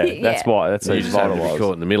gluten. Yeah, that's why. That's You who's just happened to be vital caught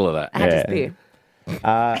was. in the middle of that. I had Yeah. to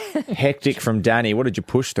spew. Hectic from Danny. What did you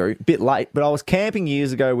push through? Bit late, but I was camping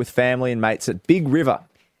years ago with family and mates at Big River.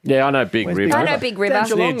 Yeah, I know Big River. I know Big River. It's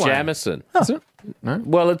near Geelong way. Jamison. Is it? No.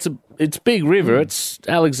 Well, it's Big River. It's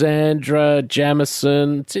Alexandra,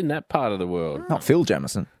 Jamison. It's in that part of the world. Not Phil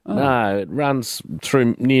Jamison. No, it runs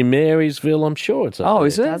through near Marysville. I'm sure it's up Oh, there.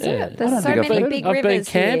 is it? Does Yeah. it? There's so many big I've been rivers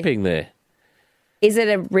here. camping there. Is it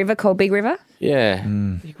a river called Big River? Yeah.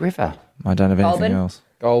 Big River. I don't have anything Goulburn? else.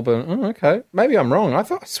 Goulburn. Oh, okay. Maybe I'm wrong. I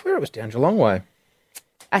swear it was down Geelong way.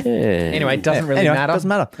 Yeah. Anyway, it doesn't really Anyway, matter. doesn't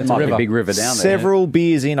matter. It's Might a be river. a big river down there. Several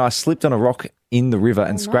beers in, I slipped on a rock in the river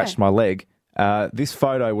and scratched my leg. This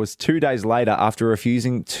photo was 2 days later after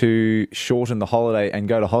refusing to shorten the holiday and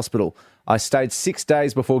go to hospital. I stayed 6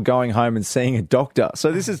 days before going home and seeing a doctor.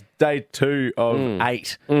 So this is day 2 of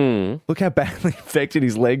 8. Look how badly infected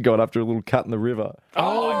his leg got after a little cut in the river.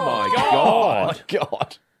 Oh, my God.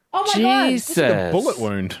 God. Oh my God. Jesus. Bullet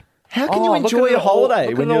wound. How can you enjoy a holiday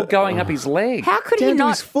Look when at it all you're going up his leg. How could he down to not?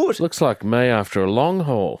 his foot? Looks like me after a long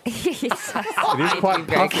haul. It is quite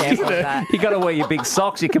puffy, isn't it? You got to wear your big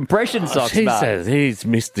socks, your compression socks, He mate. says he's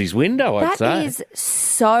missed his window, I'd That say. is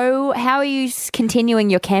so. How are you continuing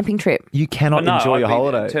your camping trip? You cannot enjoy your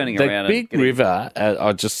holiday. Turning The around Big River,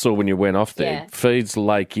 I just saw when you went off there, Yeah. feeds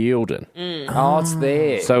Lake Eildon. Oh, it's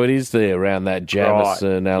there. So it is there around that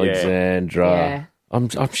Jamison, Right. Alexandra. Yeah. I'm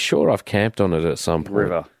sure I've camped on it at some point.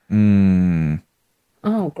 River.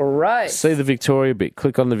 Oh, gross. See the Victoria bit.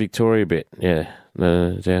 Click on the Victoria bit. Yeah.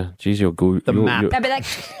 No, yeah. Geez, you're good. The map. No, but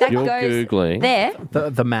that You're goes Googling. there.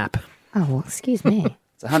 The map. Oh, well, excuse me.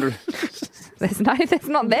 It's 100. That's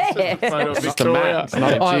not there. Just a map. It's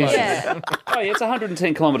not a Jesus. Yeah. Oh, yeah, it's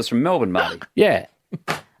 110 kilometres from Melbourne, Marty. Yeah.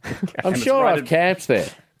 I'm sure I've camped there.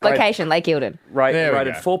 Location, Lake Eildon.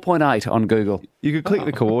 Rated 4.8 on Google. You could click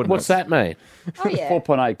the coordinates. What's that mean? Oh, yeah.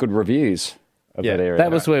 4.8 good reviews of that area. That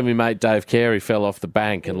was when my mate Dave Carey fell off the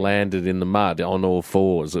bank and landed in the mud on all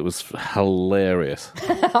fours. It was hilarious.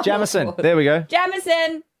 Jamison. There we go.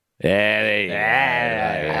 Jamison. Yeah, there you go.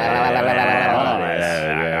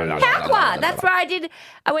 Halkwa. That's where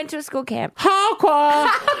I went to a school camp. Halkwa.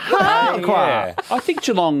 Halkwa. I think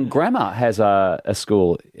Geelong Grammar has a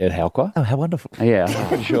school at Halkwa. Oh, how wonderful. Yeah, I'm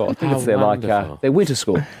pretty sure. I think How it's their wonderful. their winter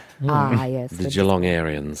school. Ah, yes. The Geelong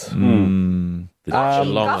Arians. The Goss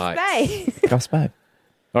Geelongites. Bay. Goss Babe.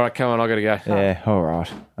 All right, come on, I got to go. Yeah, all right.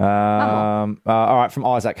 All right, from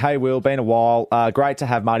Isaac. Hey, Will, been a while. Great to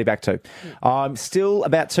have Marty back too. I'm still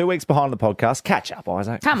about 2 weeks behind the podcast. Catch up,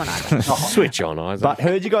 Isaac. Come on, Isaac. Switch on, Isaac. But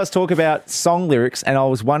heard you guys talk about song lyrics, and I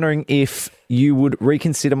was wondering if you would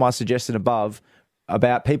reconsider my suggestion above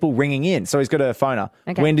about people ringing in. So he's got a phoner.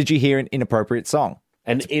 Okay. When did you hear an inappropriate song?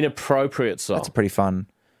 An inappropriate song. That's pretty fun.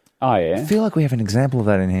 Oh, yeah. I feel like we have an example of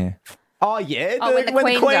that in here. Oh, yeah. Oh, when the when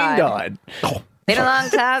Queen the Queen died. died. Been a long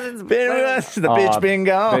time since... the bitch been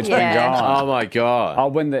gone. Bitch been gone. Oh, my God. Oh,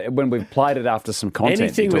 when we've played it after some content.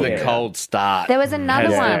 Anything with a cold start. There was another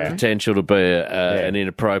has one. the potential to be an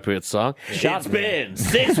inappropriate song. It's been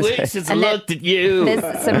 6 weeks since I looked at you.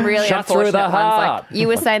 There's some really Shut through unfortunate the ones. heart. Like you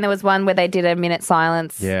were saying, there was one where they did a minute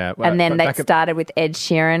silence. Yeah, well, and then they started with Ed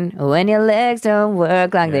Sheeran. When your legs don't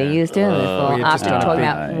work like they used to before. yeah, After just talking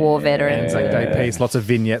about war veterans. It's like a day piece, lots of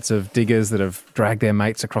vignettes of diggers that have dragged their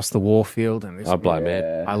mates across the war field. And I blame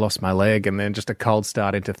Ed. I lost my leg, and then just a cold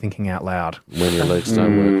start into thinking out loud. When your legs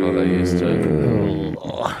don't work like they used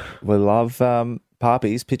to. We love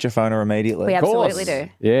Parpies. Pitch your phoner immediately. We absolutely do.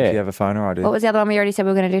 Yeah. If you have a phoner, I do. What was the other one we already said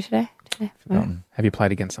we were going to do today? Have you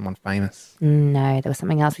played against someone famous? No, there was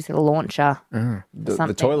something else. We said a launcher.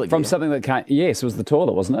 The toilet From gear. something that came... Yes, it was the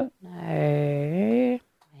toilet, wasn't it? No.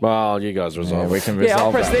 Well, you guys resolve. We can Yeah,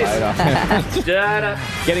 I'll resolve press that this. later.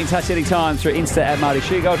 Get in touch anytime through Insta at Marty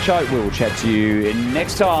Sheargold Show. We will chat to you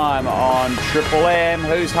next time on Triple M.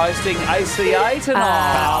 Who's hosting ACA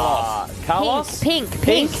tonight? Carlos? Pink.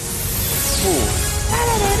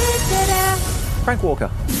 Frank Walker.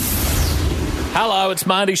 Hello, it's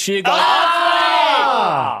Marty Sheargold.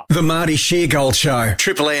 The Marty Sheargold Show.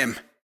 Triple M.